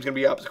other team's going to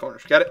be opposite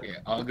corners. Got it? Yeah,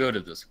 I'll go to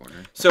this corner.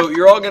 So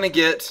you're all going to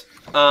get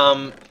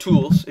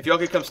tools. If y'all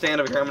could come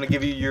stand over here, I'm going to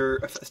give you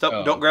your stuff.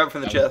 Oh, Don't grab it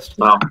from the chest.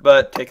 Wow.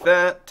 But take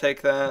that,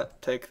 take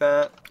that, take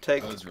that,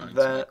 take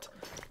that,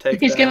 take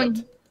He's that,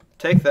 giving-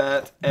 take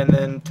that, and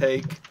then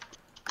take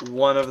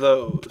one of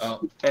those.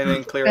 Oh. And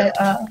then clear Okay,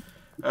 it.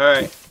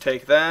 Alright,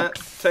 take that,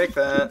 take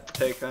that,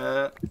 take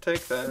that,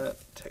 take that,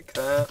 take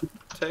that,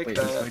 take Wait,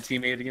 who's my that,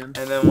 teammate again?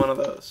 and then one of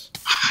those.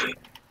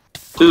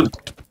 Dude,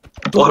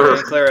 water.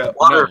 And clear out.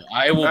 No,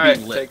 I will Alright,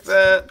 be lit. take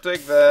that,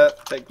 take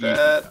that, take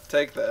that,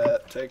 take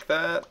that, take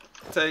that,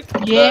 take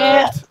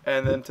Yeah. that,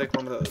 and then take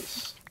one of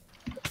those.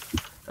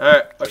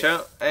 Alright, watch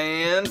out.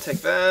 And take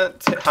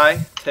that.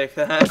 Hi, take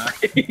that.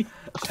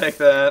 Take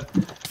that.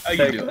 How you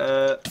Take doing?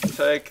 that.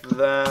 Take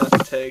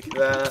that. Take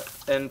that.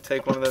 And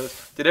take one of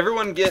those. Did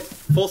everyone get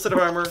full set of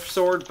armor,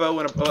 sword, bow,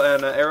 and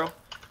an arrow?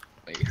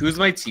 Wait, who's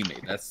my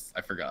teammate?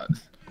 I forgot.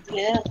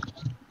 Yeah.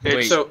 It's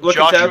Wait, so look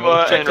at tab,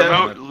 Joshua check and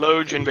tab. Remote,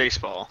 Loge, and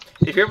Baseball.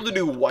 If you're able to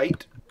do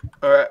white,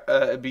 Alright,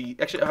 it'd be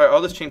actually. Alright,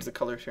 I'll just change the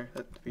colors here.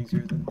 That'd be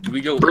easier than. Do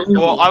we go?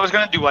 Well, I was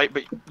gonna do white,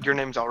 but your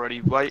name's already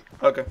white.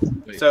 Okay.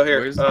 Wait, So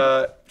here, where's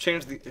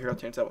change the. Here, I'll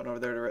change that one over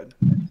there to red.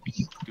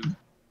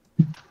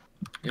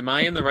 Am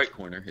I in the right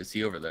corner? Is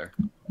he over there?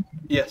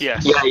 Yes.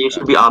 Yes. Yeah, you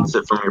should be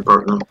opposite from your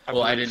partner.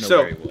 Well, I didn't know So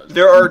where he was.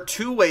 there are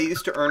 2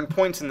 ways to earn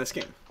points in this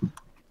game.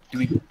 Do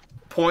we?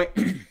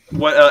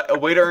 A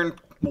way to earn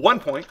 1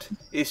 point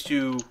is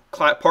to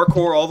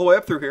parkour all the way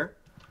up through here,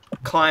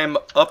 climb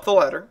up the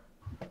ladder,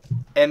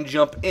 and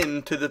jump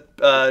into the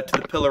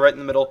pillar right in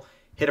the middle,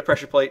 hit a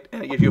pressure plate,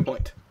 and it gives you a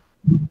point.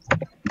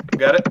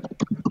 Got it?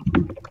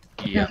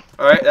 Yeah.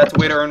 Alright, that's a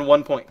way to earn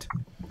 1 point.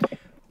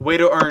 Way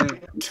to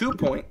earn 2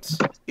 points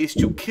is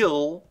to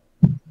kill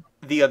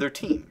the other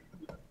team.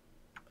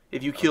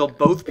 If you kill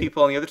both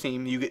people on the other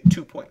team, you get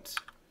 2 points.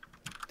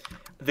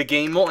 The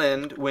game will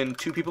end when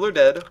 2 people are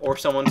dead or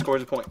someone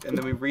scores a point, and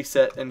then we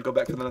reset and go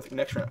back to the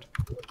next round.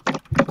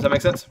 Does that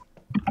make sense?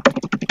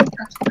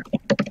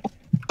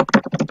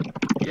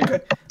 Yeah. Okay.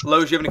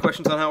 Lowe's, do you have any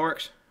questions on how it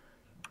works?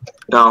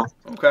 No.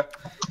 Okay.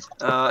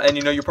 And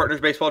you know your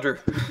partner's baseball, Drew.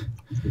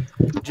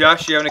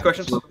 Josh, do you have any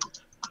questions?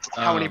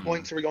 How many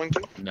points are we going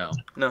to? No.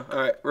 No. All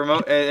right.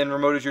 Remote and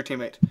Remote is your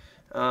teammate.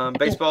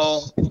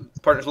 Baseball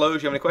partners.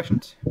 Lowe's, do you have any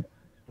questions?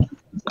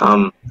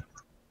 No.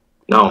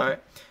 All right.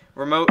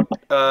 Remote,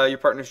 your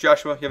partner's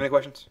Joshua. You have any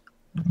questions?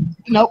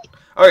 Nope.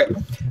 Okay.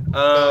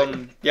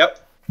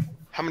 Yep.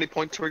 How many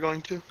points are we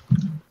going to?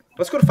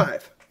 Let's go to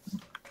 5.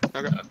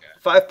 Okay.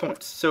 5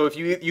 points. So if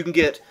you can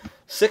get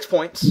 6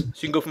 points, so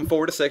you can go from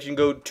 4 to 6. You can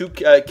go 2,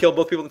 kill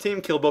both people on the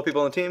team, kill both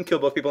people on the team, kill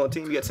both people on the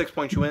team. You get 6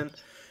 points, you win.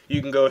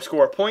 You can go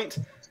score a point,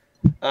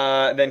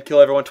 then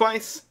kill everyone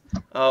twice,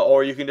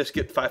 or you can just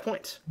get 5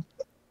 points.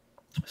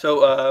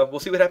 So we'll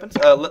see what happens.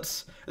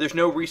 There's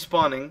no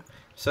respawning,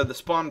 so the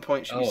spawn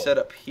point should be set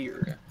up here.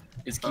 Okay.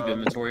 Is keep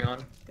inventory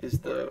on? Is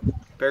the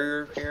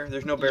barrier here?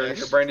 There's no barrier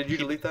here. Brian, did you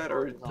delete that,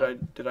 or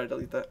did I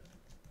delete that?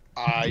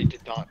 I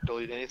did not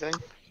delete anything,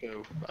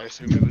 so I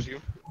assume it was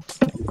you.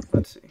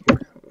 Let's see. Here.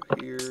 We'll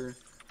go here.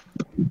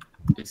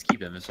 Is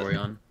keep inventory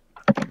on?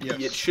 Yes.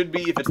 It should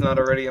be. If it's not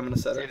already, I'm gonna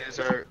set it. It is.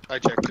 I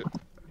checked it.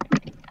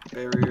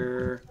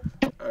 Barrier.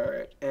 All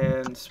right,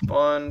 and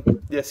spawn.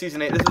 Yeah,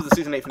 season 8. This was the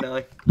season 8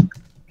 finale.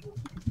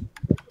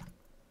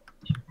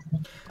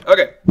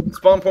 Okay,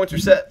 spawn points are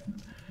set.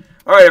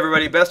 All right,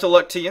 everybody. Best of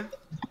luck to you.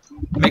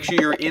 Make sure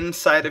you're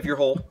inside of your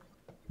hole.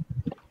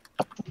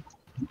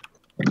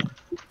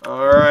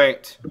 All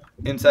right,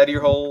 inside of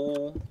your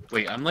hole.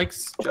 Wait, I'm like.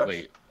 Josh.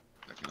 Wait,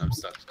 I'm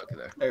stuck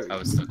there. There I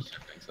was stuck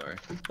shifting. Sorry.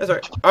 That's all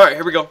right. All right,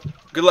 here we go.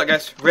 Good luck,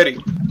 guys. Ready?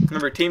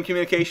 Remember, team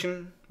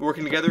communication,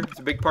 working together. It's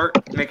a big part.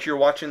 Make sure you're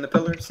watching the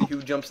pillar. See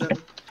who jumps in.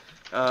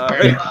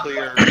 Ready?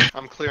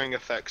 I'm clearing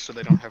effects so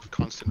they don't have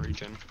constant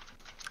regen.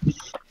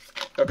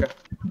 Okay.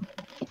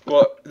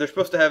 Well, they're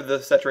supposed to have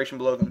the saturation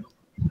below them.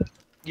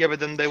 Yeah, but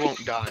then they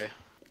won't die.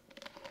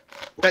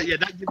 That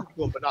gives it to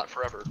them, but not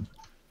forever.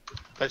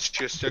 That's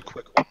just a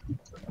quick one.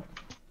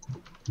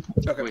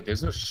 Okay. Wait,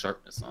 there's no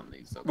sharpness on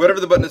these. Okay. Whatever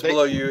the button is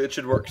below you, it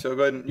should work. So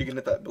go ahead and you can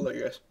hit that below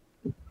you guys.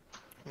 Wait,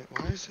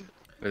 why is it?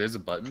 Wait, there's a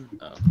button?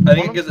 Oh. I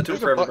think it gives it to them There's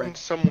for a every button brain.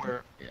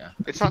 somewhere. Yeah.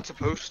 It's not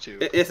supposed to.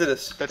 Yes, it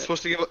is. That's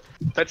supposed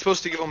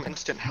to give them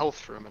instant health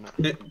for a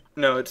minute.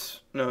 No,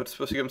 it's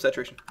supposed to give them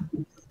saturation.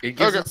 It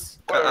gives Okay. us...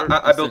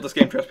 I built this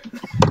game, trust me.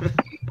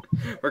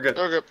 We're good.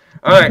 Okay.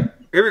 All right,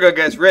 here we go,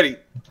 guys. Ready?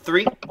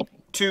 3,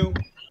 2,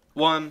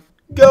 1,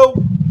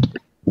 go.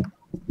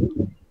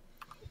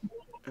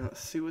 Let's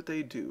see what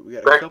they do. We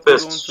got a couple going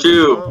for Breakfast the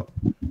shoe. top.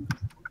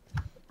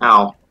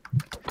 Ow.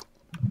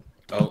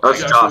 Oh, That's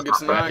Joshua Josh.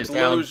 gets knocked. It's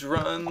down. Lowe's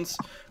runs.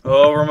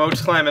 Oh,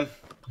 Remote's climbing.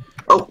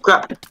 Oh,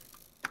 crap.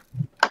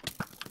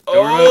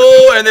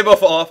 Oh, and they both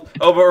fall off.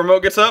 Oh, but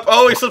Remote gets up.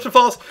 Oh, he slips and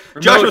falls.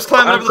 Joshua's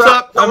climbing over the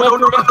top.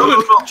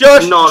 No.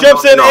 Josh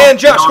jumps in, and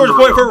Josh scores a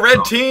point no. for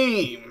red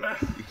team.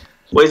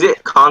 Wait, is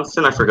it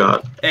constant? I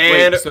forgot.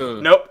 And Wait, so-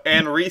 nope,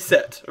 and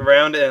reset.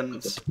 Round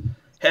ends.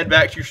 Head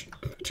back to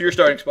your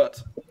starting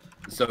spots.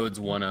 So it's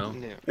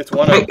 1-0. Yeah. It's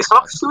 1-0. Hey,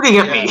 stop shooting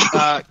at me.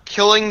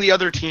 Killing the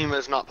other team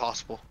is not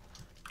possible.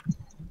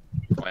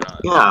 Why not?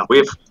 Yeah, we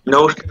have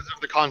no... Because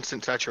of the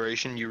constant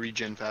saturation, you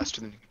regen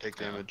faster than you can take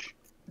damage.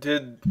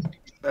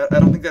 I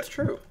don't think that's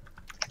true.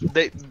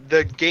 The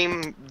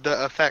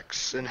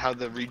effects and how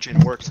the regen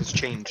works has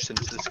changed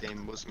since this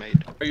game was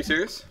made. Are you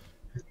serious?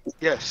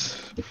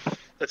 Yes.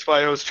 That's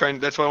why I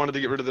wanted to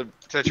get rid of the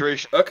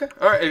saturation. Okay.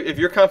 All right. If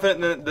you're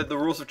confident that the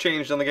rules have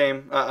changed on the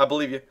game, I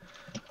believe you.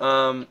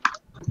 All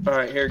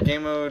right. Here,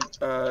 game mode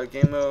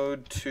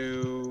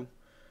to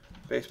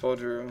baseball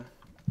Drew.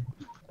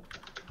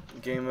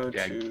 Game mode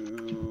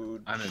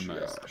to I'm in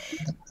Josh.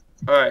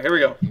 All right. Here we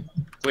go.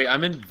 Wait,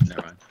 I'm in...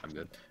 Never mind. I'm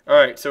good. All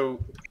right.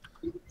 So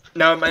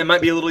now it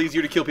might be a little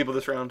easier to kill people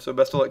this round. So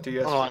best of luck to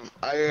you guys. Hold on.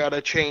 I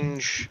gotta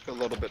change a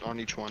little bit on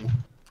each one.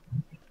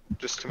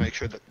 Just to make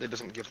sure that it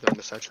doesn't give them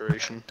the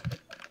saturation.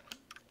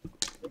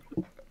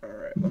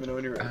 Alright, let me know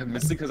when you're ready. I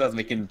missed it because I was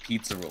making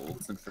pizza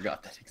rolls and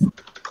forgot that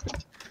existed.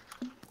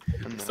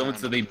 Someone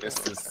said they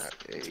missed this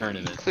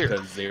tournament Clear.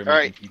 because they were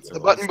Alright, making pizza the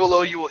rolls. button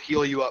below you will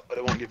heal you up, but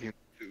it won't give you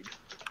food.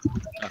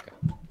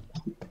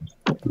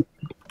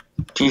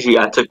 GG,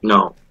 I took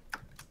no.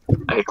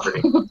 I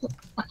agree.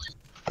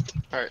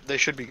 Alright, they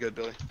should be good,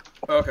 Billy.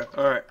 Okay,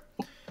 alright.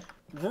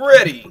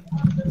 Ready.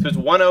 So it's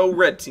 1-0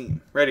 red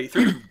team. Ready.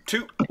 3,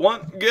 2,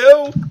 1,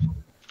 go!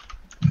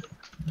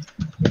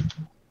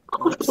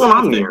 What's going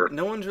on here?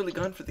 No one's really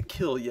gone for the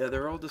kill yet.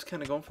 They're all just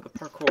kind of going for the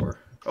parkour.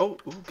 Oh,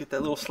 ooh, get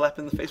that little slap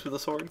in the face with a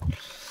sword.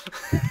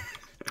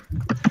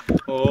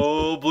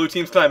 Oh, blue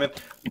team's climbing.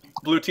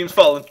 Blue team's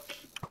falling.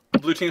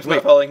 Blue team's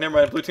not falling. Never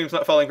mind. Blue team's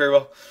not falling very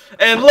well.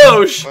 And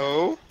Loge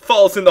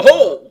falls in the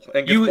hole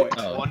and gets point.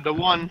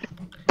 1-1.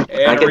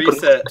 And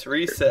reset.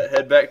 Reset.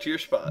 Head back to your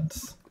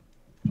spots.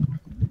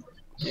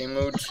 Game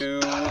mode 2,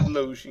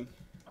 Loge.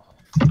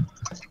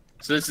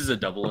 So this is a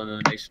double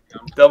elimination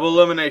round? Double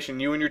elimination.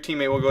 You and your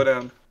teammate will go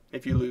down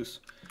if you lose.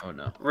 Oh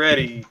no.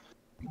 Ready.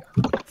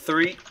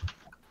 3,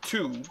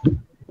 2,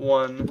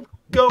 1,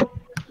 go.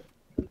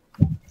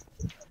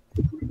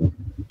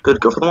 Good,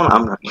 go for the one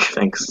I'm not.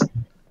 Thanks.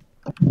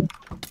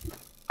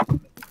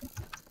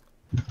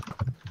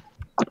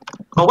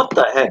 Oh, what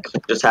the heck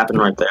just happened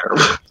right there?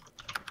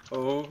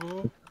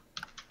 Oh.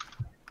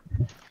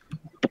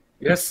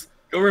 Yes.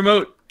 Go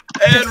remote.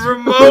 And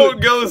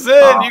remote goes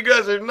in. You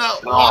guys are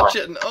not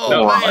watching. Oh,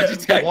 no, man.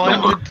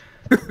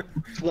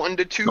 1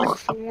 to 2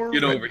 for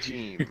Get over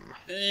team.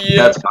 Yep.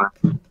 That's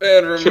fine.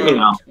 And Ship me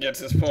now. remote gets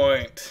his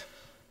point.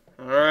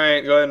 All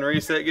right, go ahead and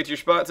reset. Get your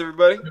spots,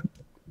 everybody.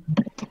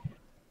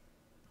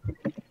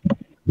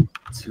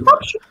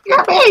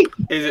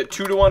 Is it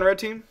 2-1 red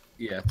team?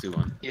 Yeah,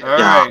 2-1. Yeah. All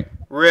right,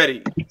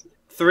 ready.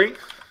 3,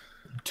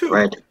 2,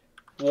 Red.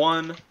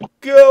 1,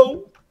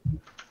 go.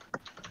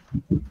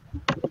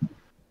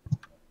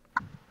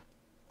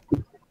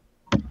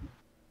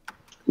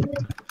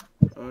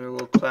 Oh, a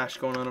little clash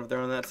going on over there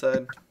on that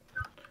side.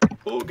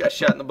 Oh, got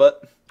shot in the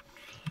butt.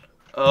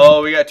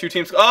 Oh, we got two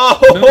teams.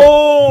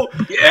 Oh,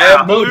 Yeah.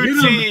 and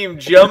blue team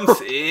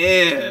jumps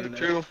in.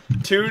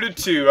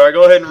 2-2. All right,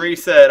 go ahead and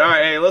reset. All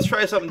right, hey, let's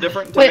try something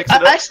different to Wait, mix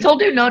it up. I still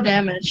do no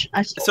damage.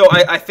 So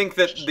I think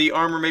that the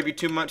armor may be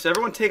too much.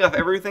 Everyone take off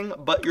everything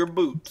but your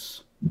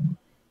boots.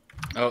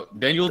 Oh,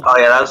 then you'll. Oh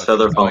yeah, that's the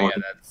other Oh phone. yeah,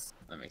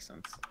 that makes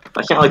sense.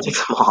 I can't really take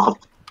them off.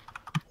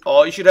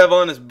 All you should have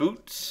on is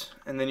boots,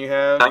 and then you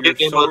have Can I your get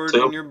game mode sword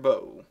two? and your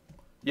bow.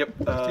 Yep,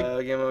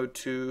 game mode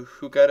 2.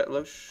 Who got it,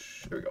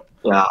 Losh? There we go.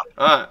 Yeah.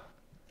 Alright,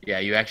 Yeah,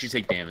 you actually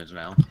take damage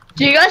now.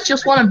 Do you guys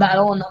just want to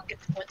battle and not get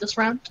the point this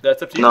round?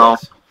 that's up to you No.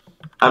 guys.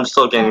 I'm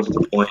still getting to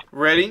the point.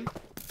 Ready?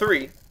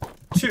 3,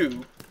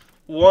 2,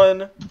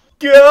 1,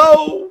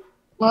 go!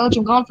 Well,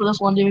 I'm going for this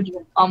one, dude.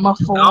 I'm a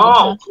full.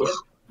 No.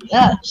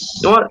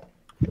 Yes. You know what?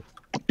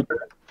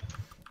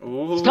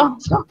 Ooh, Let's go.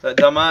 Let's go. that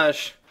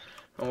damage.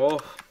 Oh.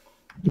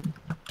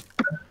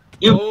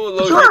 You. Oh,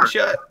 low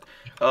headshot.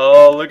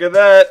 Oh, look at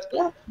that.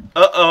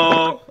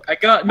 Uh-oh. I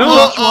got no.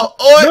 Oh!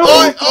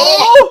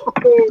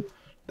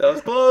 That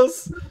was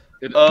close.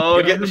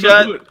 Oh, getting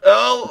shot.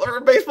 Oh,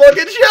 baseball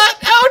getting shot.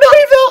 Oh, no,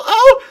 he fell.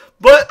 Oh,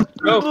 but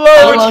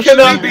Loach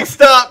cannot be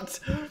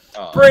stopped.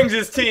 Brings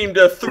his team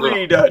to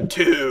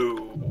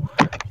 3-2.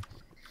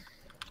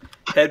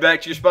 Head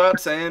back to your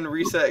spots and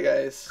reset,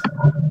 guys.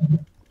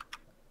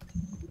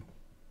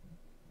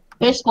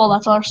 Baseball,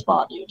 that's our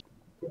spot, dude.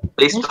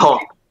 Baseball.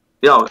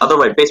 Yo, other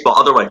way. Baseball,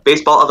 other way.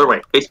 Baseball, other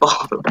way. Baseball,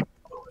 other way.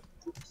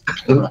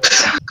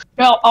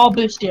 Yo, I'll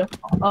boost you.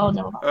 Oh,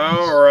 no.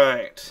 All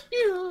right.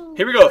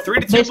 Here we go.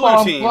 3-2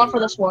 Baseball, blue I'm going team. for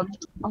this one.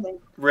 Okay.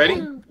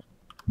 Ready,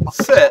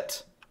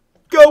 set,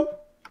 go.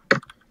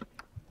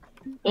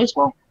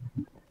 Baseball?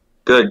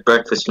 Good,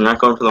 breakfast. You're not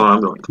going for the one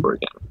I'm going for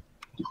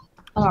again.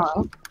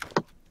 Alright.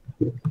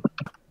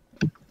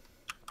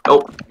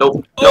 Nope,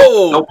 nope,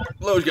 Oh, nope.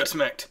 Lowe's got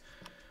smacked.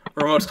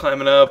 Remote's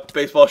climbing up.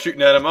 Baseball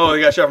shooting at him. Oh,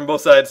 he got shot from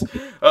both sides.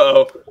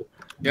 Uh-oh.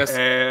 Yes.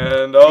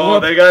 And, oh,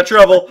 they got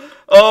trouble.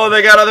 Oh,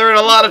 they're in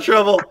a lot of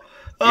trouble.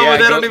 Oh, Yeah,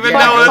 they don't even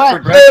know go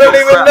it. for They don't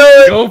even know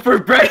it. Go for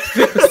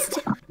breakfast.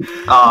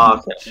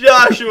 Okay.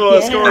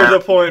 Joshua scores a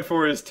point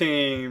for his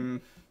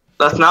team.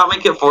 Let's not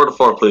make it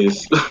 4-4,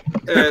 please.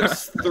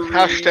 It's 3.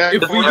 Hashtag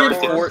If we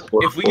get 4,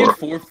 if we get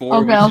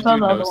 4-4, Okay, we I'll should go do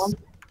the other no. one.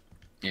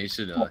 Yeah, you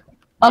should. Can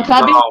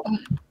I be? No.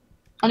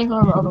 I need to go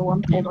to the other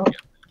one. Hold on.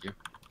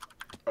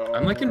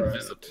 I'm like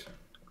invisible.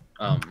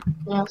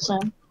 Yeah,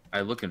 same.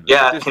 I look invisible.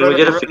 Yeah, Just, can we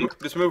get a few?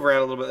 just move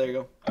around a little bit. There you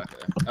go.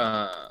 Okay.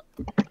 Out.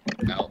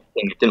 Dang,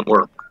 it didn't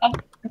work.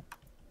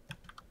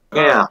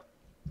 Yeah.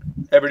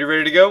 Everybody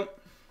ready to go?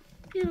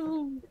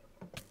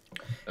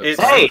 It's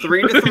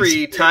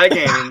 3-3 tie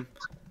game.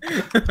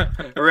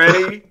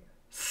 Ready,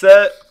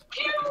 set,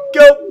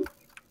 go.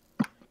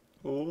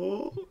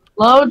 Ooh.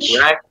 Loach.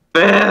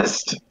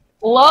 Breakfast.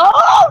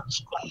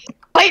 Loach.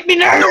 Fight me,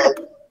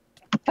 nerd.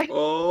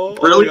 Oh,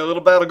 Really? we got a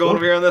little battle going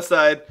over here on this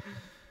side.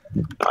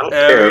 I don't And we got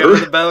a care.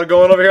 little battle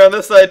going over here on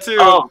this side too.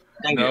 Oh,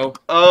 dang it. No.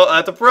 Oh,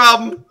 that's a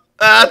problem.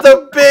 That's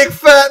a big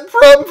fat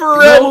problem for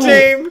red No.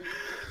 team.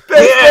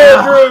 Baseball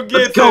Yeah. Drew Let's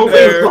gets go, in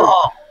there.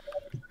 baseball.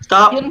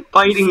 Stop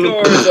fighting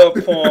me. Scores a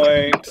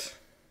point.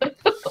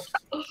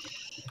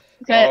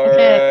 Okay, All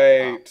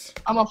okay. right.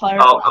 I'm on fire.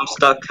 Oh, I'm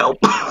stuck. Help.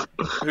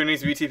 Who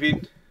needs to be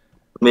TP'd?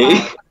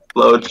 Me?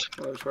 Load.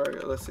 Loge, where are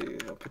you? Let's see.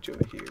 I'll put you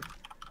over here.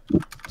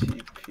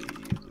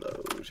 TP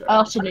Loge. I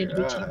also need to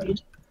be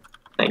TP'd.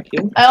 Thank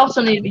you. I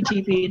also need to be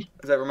TP'd.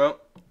 Is that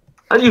remote?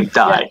 How do you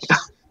die?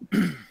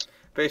 Yes.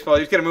 Baseball,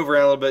 you just gotta move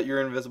around a little bit.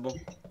 You're invisible.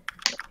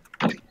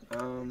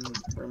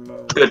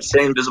 Remote. Good,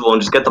 stay invisible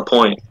and just get the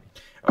point.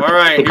 All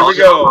right, here we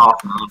go.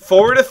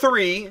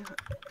 4-3.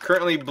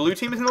 Currently, blue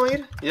team is in the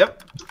lead.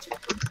 Yep.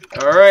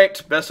 All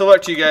right, best of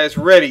luck to you guys.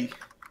 Ready,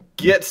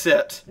 get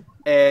set,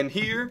 and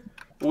here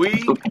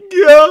we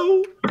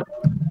go.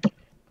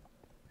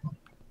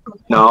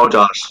 No,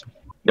 Josh.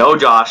 No,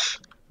 Josh.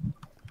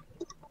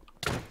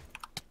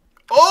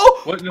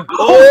 Oh! What? No.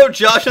 Oh,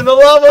 Josh in the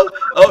lava.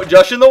 Oh,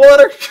 Josh in the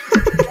water.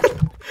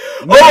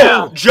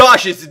 Oh,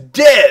 Josh is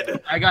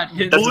dead. I got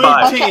hit. Blue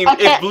team.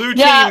 Okay. If blue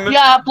team.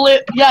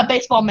 Yeah,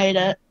 baseball made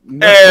it.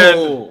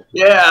 And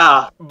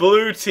yeah,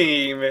 blue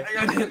team are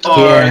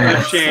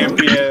the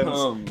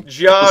champions.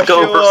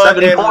 Joshua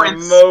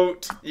and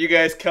Remote, you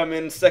guys come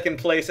in second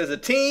place as a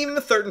team,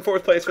 third and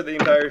fourth place for the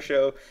entire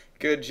show.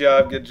 Good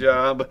job, good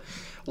job.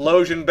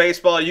 Loge and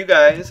Baseball, you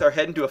guys are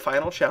heading to a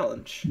final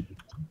challenge.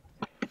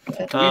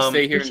 Can we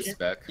stay here and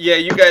spec? Yeah,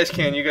 you guys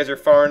can. You guys are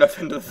far enough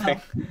into the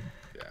thing.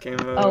 Game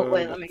mode, oh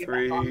wait, let me get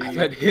 3. I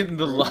got hit in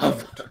the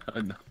lava.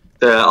 No.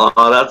 Yeah,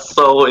 that's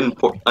so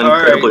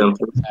incredibly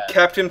unfortunate.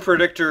 Captain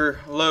Predictor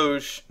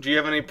Loge, do you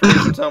have any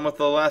predictions on what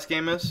the last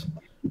game is?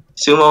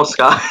 Sumo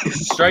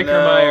Skies. Striker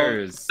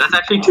Myers. That's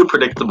actually too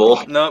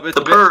predictable. No,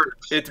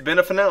 it's been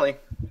a finale.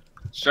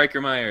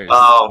 Striker Myers.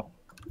 Oh,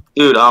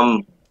 dude,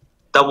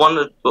 that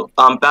one,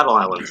 Battle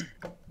Islands.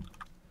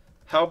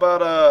 How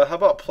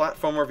about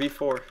Platformer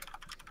V4?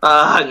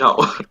 No.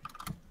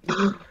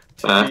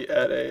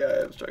 At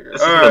a striker.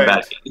 This All is a right.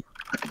 bad game.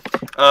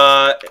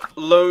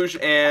 Loge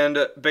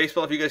and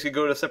Baseball, if you guys could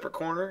go to separate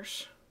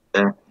corners.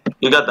 Yeah.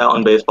 You got that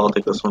one, Baseball. I'll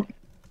take this one.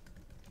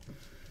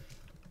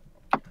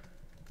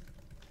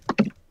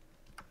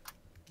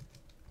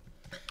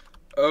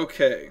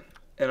 Okay.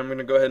 And I'm going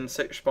to go ahead and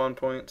set your spawn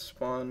point.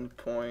 Spawn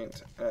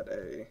point at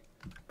A.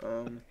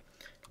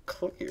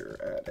 Clear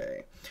at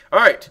A.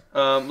 Alright.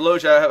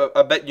 Loge,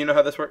 I bet you know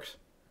how this works.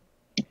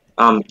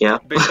 Yeah.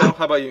 Baseball,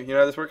 how about you? You know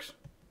how this works?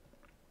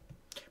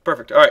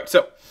 Perfect. Alright,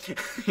 so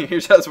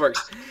here's how this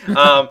works.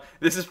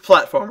 This is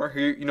platformer.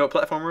 You know what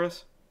platformer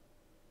is?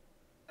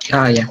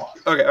 Yeah.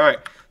 Okay, alright.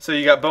 So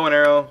you got bow and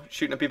arrow,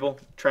 shooting at people,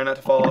 trying not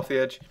to fall off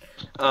the edge.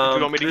 you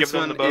want me to this give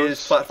them the one bows? is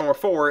platformer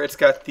 4. It's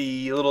got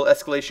the little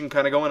escalation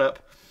kind of going up.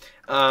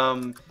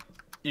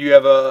 You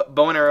have a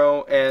bow and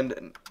arrow,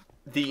 and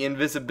the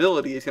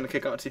invisibility is going to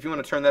kick on. So if you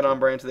want to turn that on,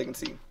 Brian, so they can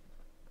see.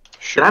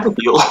 Should I have a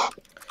deal?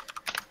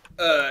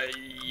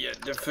 Yeah,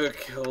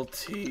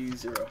 difficulty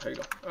 0. There you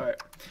go.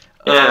 Alright.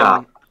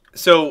 Yeah.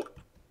 So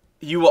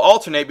you will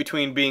alternate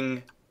between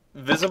being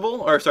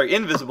invisible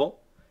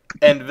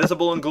and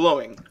visible and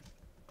glowing.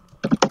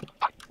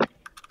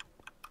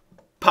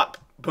 Pop,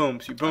 boom,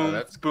 so you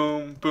boom,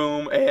 boom,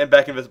 boom, and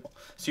back invisible.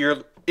 So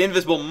you're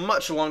invisible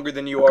much longer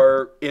than you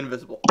are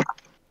invisible.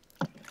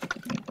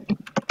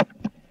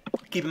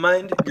 Keep in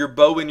mind, your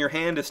bow in your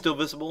hand is still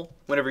visible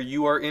whenever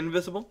you are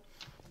invisible.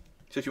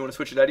 So if you want to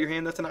switch it out of your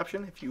hand, that's an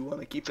option. If you want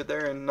to keep it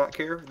there and not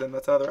care, then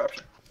that's another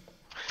option.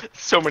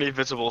 So many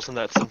visibles in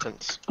that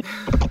sentence.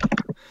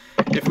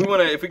 If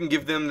we can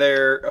give them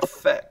their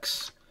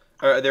effects,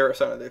 or their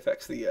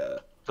effects,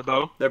 the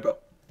bow, their bow.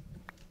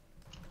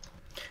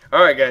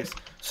 All right, guys.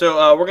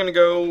 So we're gonna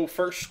go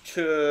first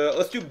to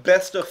let's do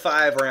best of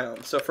 5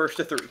 rounds. So first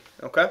to 3,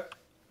 okay?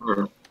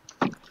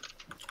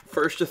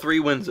 First to 3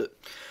 wins it.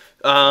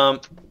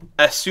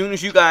 As soon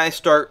as you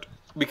guys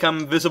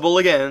become visible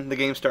again, the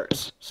game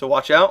starts. So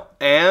watch out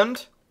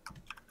and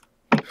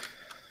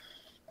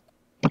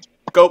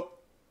go.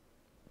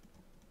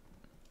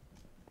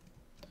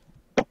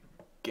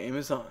 Game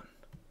is on.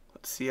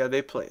 Let's see how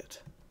they play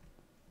it.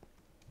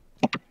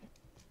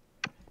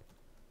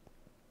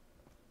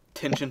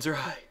 Tensions are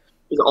high.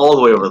 He's all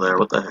the way over there.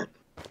 What the heck?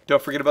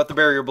 Don't forget about the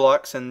barrier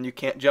blocks, and you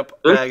can't jump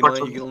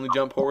diagonally. You can only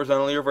jump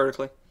horizontally or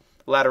vertically.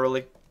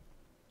 Laterally.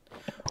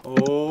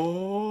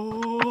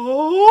 Oh,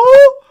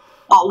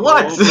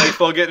 what? Oh,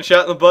 Baseball getting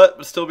shot in the butt,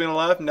 but still being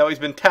alive. Now he's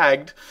been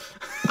tagged.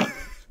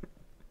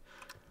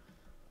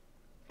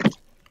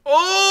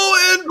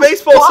 Oh, and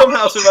Baseball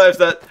somehow survives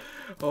that.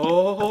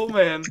 Oh,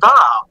 man.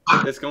 Stop.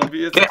 It's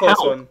a close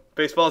one.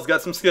 Baseball's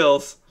got some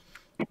skills.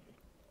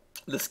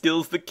 The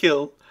skills that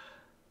kill.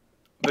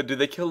 But do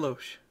they kill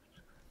Loge?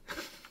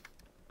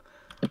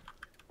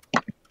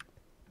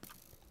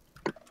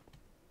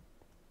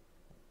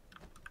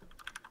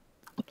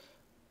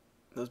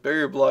 Those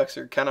barrier blocks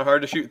are kind of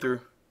hard to shoot through.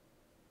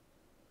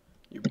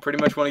 You pretty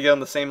much want to get on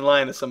the same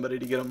line as somebody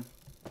to get them.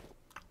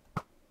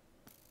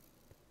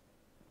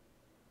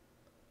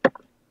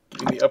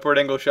 Giving the upward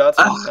angle shots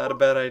is not a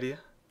bad idea.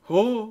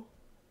 Oh.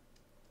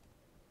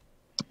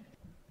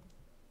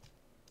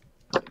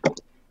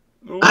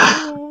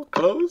 Oh,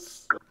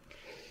 close.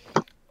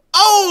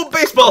 Oh,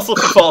 Baseball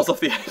slips and falls off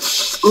the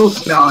edge.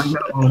 No.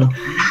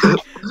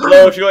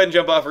 Loge, go ahead and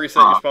jump off,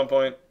 reset your spawn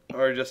point,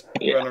 or just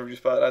run over your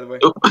spot, either way.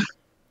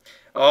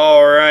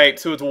 All right,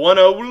 so it's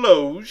 1-0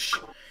 Loge.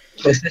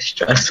 This is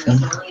stressful.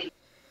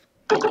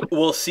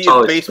 We'll see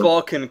if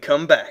baseball can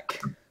come back.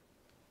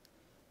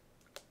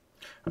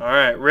 All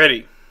right,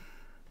 ready.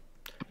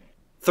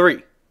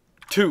 3,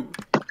 2,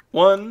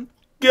 1,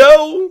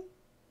 go!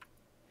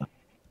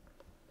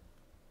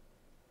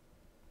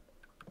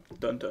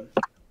 Dun dun.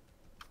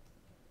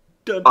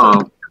 Dun dun.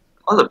 That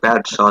was a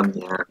bad shot in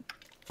the air.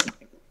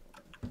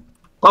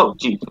 Oh,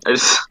 gee, I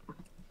just.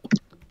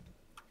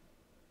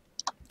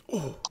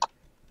 Oh.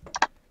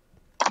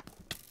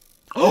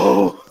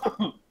 Oh!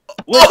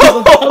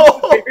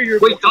 Wait,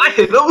 did I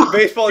hit him?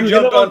 Baseball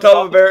jumped on top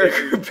of a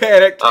barrier,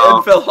 panicked,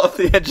 and fell off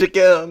the edge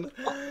again.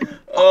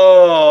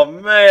 Oh,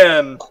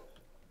 man.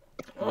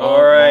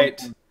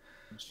 Alright.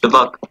 Good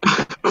luck.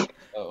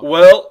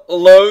 Well,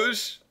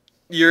 Lowe's,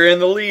 you're in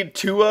the lead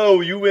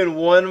 2-0. You win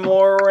one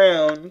more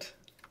round,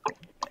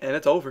 and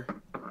it's over.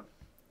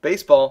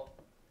 Baseball,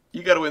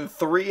 you got to win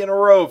 3 in a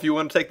row if you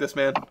want to take this,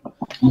 man.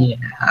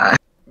 Yeah.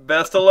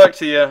 Best of luck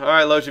to you. All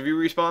right, Lowe's, have you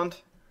respawned?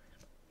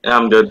 Yeah,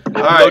 I'm good.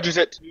 All right. Lowe's is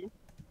at 2?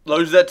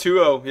 Lowe's is at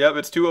 2-0. Yep,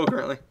 it's 2-0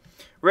 currently.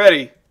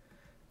 Ready?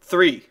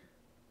 3,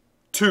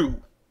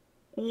 2,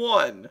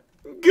 1,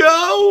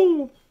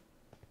 go!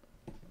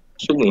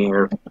 Shouldn't be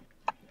here.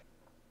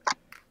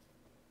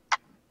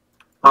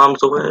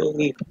 Bombs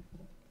away.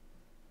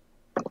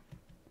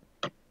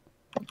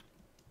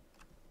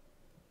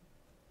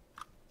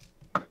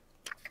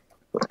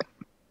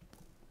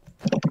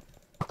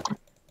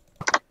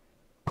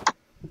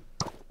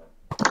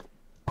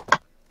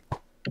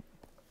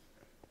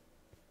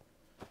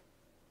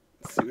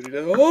 Let's see what he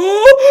does.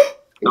 Oh!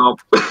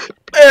 Nope.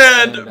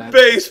 And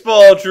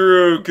baseball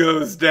Drew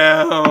goes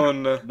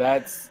down.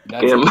 That's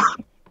him.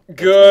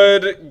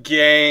 Good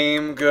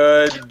game.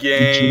 Good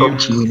game.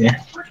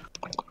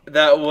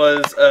 That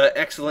was an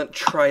excellent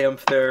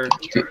triumph there.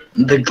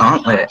 The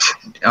gauntlet.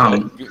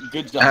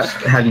 Good job.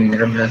 Having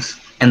rid of this.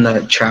 And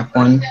the trap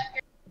one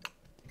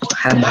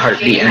had the heart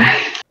beating.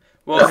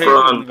 Well,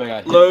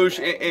 hey, Loge,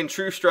 in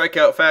true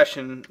strikeout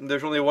fashion,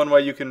 there's only one way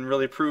you can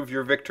really prove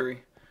your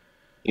victory.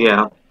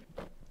 Yeah.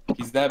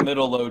 He's that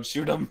middle load.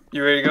 Shoot him.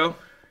 You ready to go?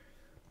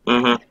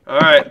 Mm-hmm. All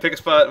right, pick a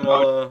spot and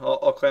we'll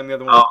I'll claim the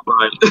other one. Oh,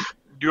 right. Do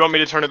you want me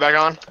to turn it back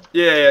on?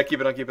 Yeah, keep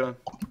it on, keep it on.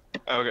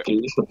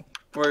 Okay.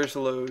 Where's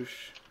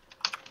Loge?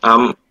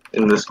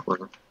 In this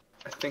corner.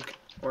 I think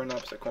we're in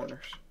opposite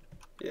corners.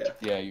 Yeah.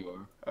 Yeah, you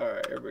are. All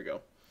right, here we go.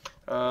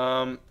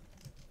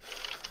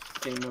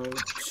 Game mode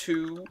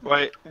 2.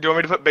 Wait, do you want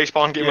me to put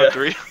baseball in game mode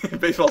 3?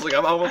 Baseball's like,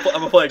 I'm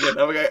gonna play again.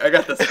 I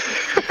got this.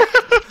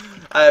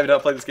 I have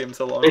not played this game in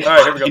so long. All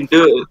right, here we go. You can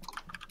do it.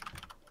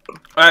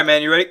 All right,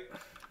 man, you ready?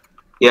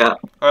 Yeah. All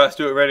right, let's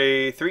do it.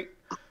 Ready? 3,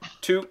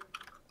 2,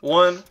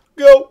 1,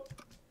 go!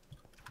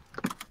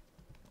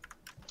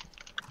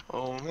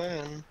 Oh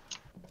man,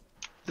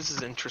 this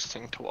is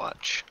interesting to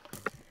watch.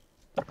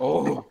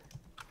 Oh.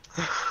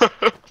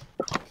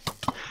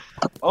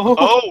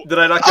 Oh! Did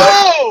I knock you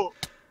off?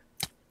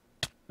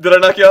 Did I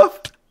knock you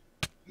off?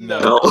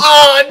 No.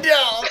 Oh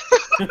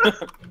no!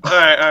 All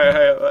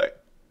right.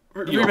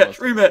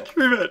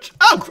 Rematch.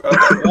 Oh! Okay.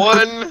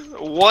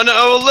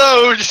 1-0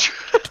 Loge.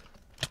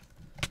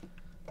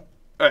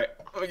 All right,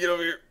 let me get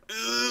over here.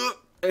 I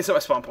need to set my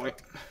spawn point.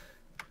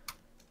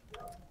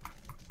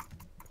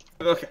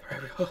 Okay,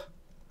 here we go.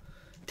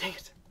 Dang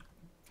it.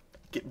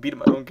 Getting beat in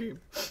my own game.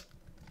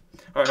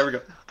 Alright, here we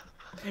go.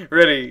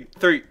 Ready?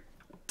 3,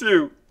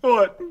 2,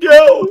 1,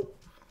 go!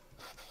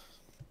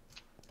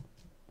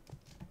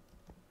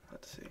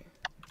 Let's see.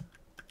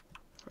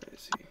 Where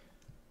is he?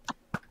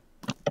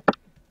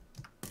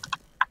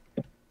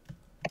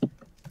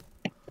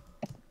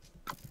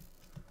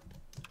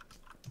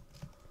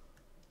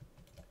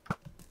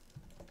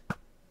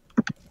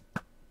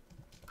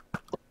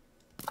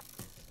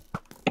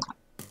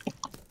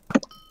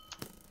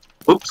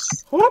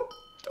 Oops. Whoop!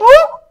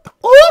 Oh!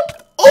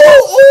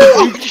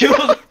 You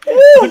killed.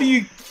 What do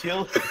you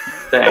kill?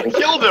 Dang.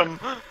 Killed him.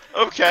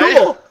 Okay.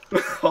 Cool.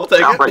 I'll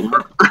take it.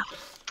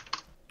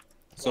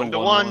 So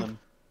 1-1.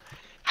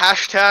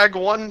 Hashtag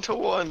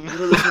 1-1.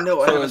 Little does he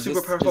know, I have a is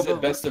super powerful Is bow.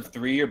 it best of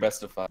 3 or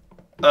best of 5?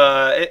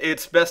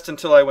 It's best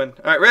until I win.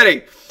 Alright,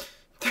 ready?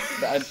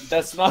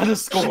 That's not a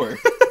score.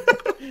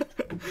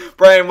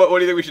 Brian, what do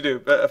you think we should do?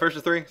 First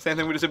to 3? Same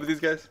thing we just did with these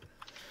guys?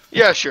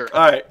 Yeah, sure.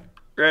 Alright.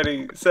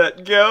 Ready,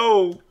 set,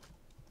 go!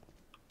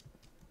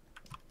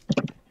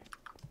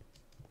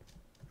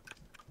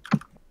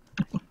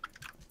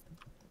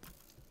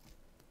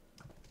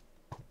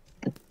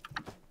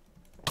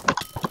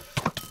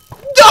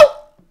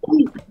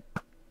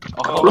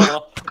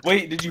 Oh,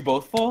 wait, did you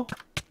both fall?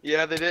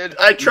 Yeah, they did.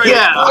 I tried.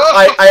 Yeah.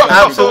 I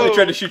absolutely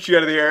tried to shoot you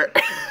out of the air.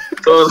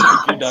 So was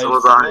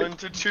I.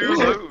 1-2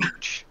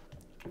 Loge.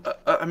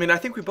 I mean, I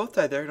think we both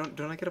died there.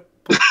 Don't I get a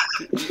point?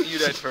 You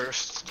died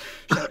first.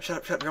 Shut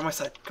up. You're on my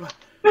side. Come on.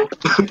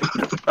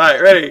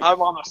 Alright, ready?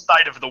 I'm on the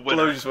side of the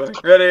winner. Lowe's winning.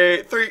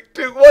 Ready? 3,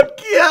 2, 1,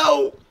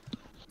 go!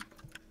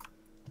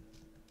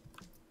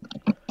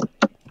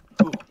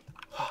 Ooh.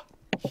 Ha.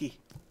 He.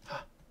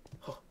 Ha.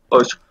 Ho. Oh,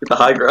 it's the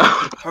high ground.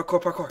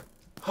 Parkour.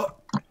 Ha.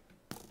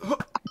 Huh.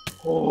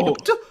 Oh,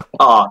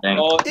 oh dang.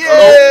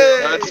 Yay!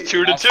 That's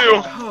 2-2.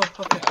 Oh,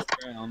 okay.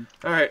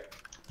 All right.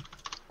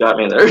 Got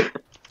me there.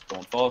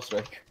 Don't fall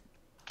strike.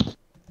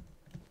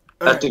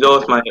 I have to go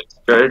with my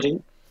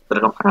strategy that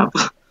I don't have.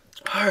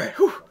 All right.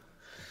 Whew.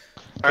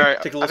 Alright,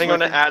 I Take a think little I'm going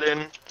to smoke add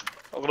in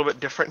a little bit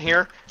different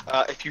here.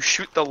 If you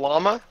shoot the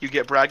llama, you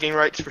get bragging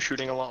rights for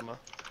shooting a llama.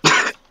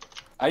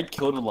 I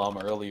killed a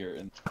llama earlier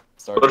and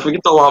What if we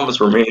get the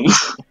llama's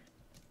remains?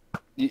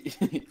 Is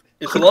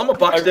the llama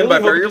boxed in by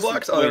barrier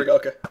blocks? Oh, there we go.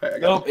 Okay. All right, I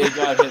got Nope, it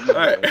got hit in the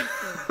All right.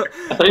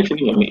 I thought you were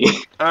shooting at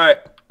me. All right.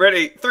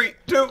 Ready? 3,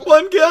 2,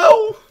 1,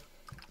 go!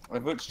 I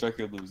vote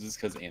Striker loses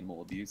because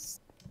animal abuse.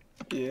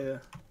 Yeah.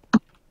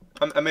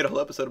 I made a whole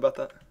episode about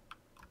that.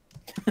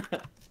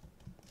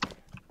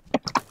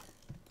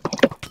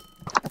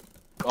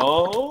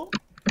 Oh.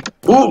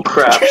 Ooh,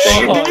 crap.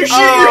 Did you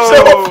shoot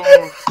yourself?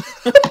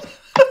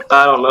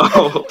 I don't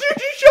know.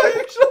 Did you shoot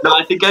yourself? No,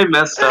 I think I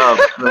messed up.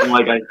 And then,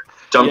 like, I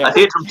jumped. Yeah. I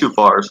think I jumped too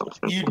far or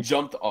something. You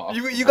jumped off.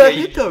 You got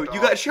hit though.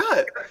 You got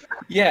shot.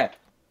 Yeah.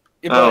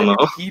 I don't know.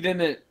 He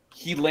didn't.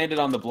 He landed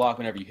on the block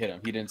whenever you hit him.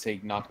 He didn't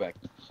take knockback.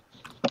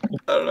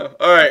 I don't know.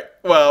 All right.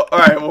 Well, all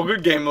right. Well,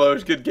 good game,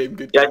 Lowe's. Good game.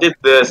 Good. Yeah, I did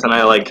this and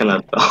I like kind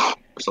of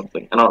or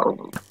something. I don't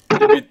remember.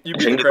 You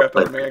beat the crap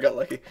out of me. I got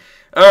lucky.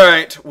 All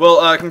right.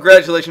 Well,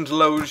 congratulations,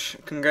 Loge.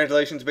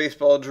 Congratulations,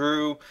 Baseball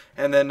Drew,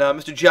 and then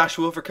Mr.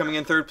 Joshua for coming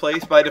in third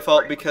place by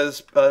default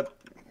because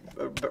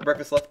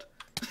breakfast left.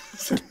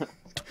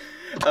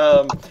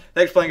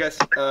 Thanks for playing, guys.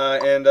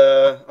 And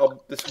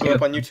this will go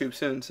up on YouTube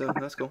soon, so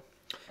that's cool.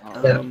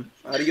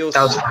 Adios.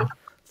 That was fun.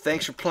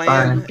 Thanks for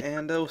playing,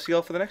 and we'll see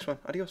y'all for the next one.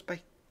 Adios.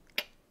 Bye.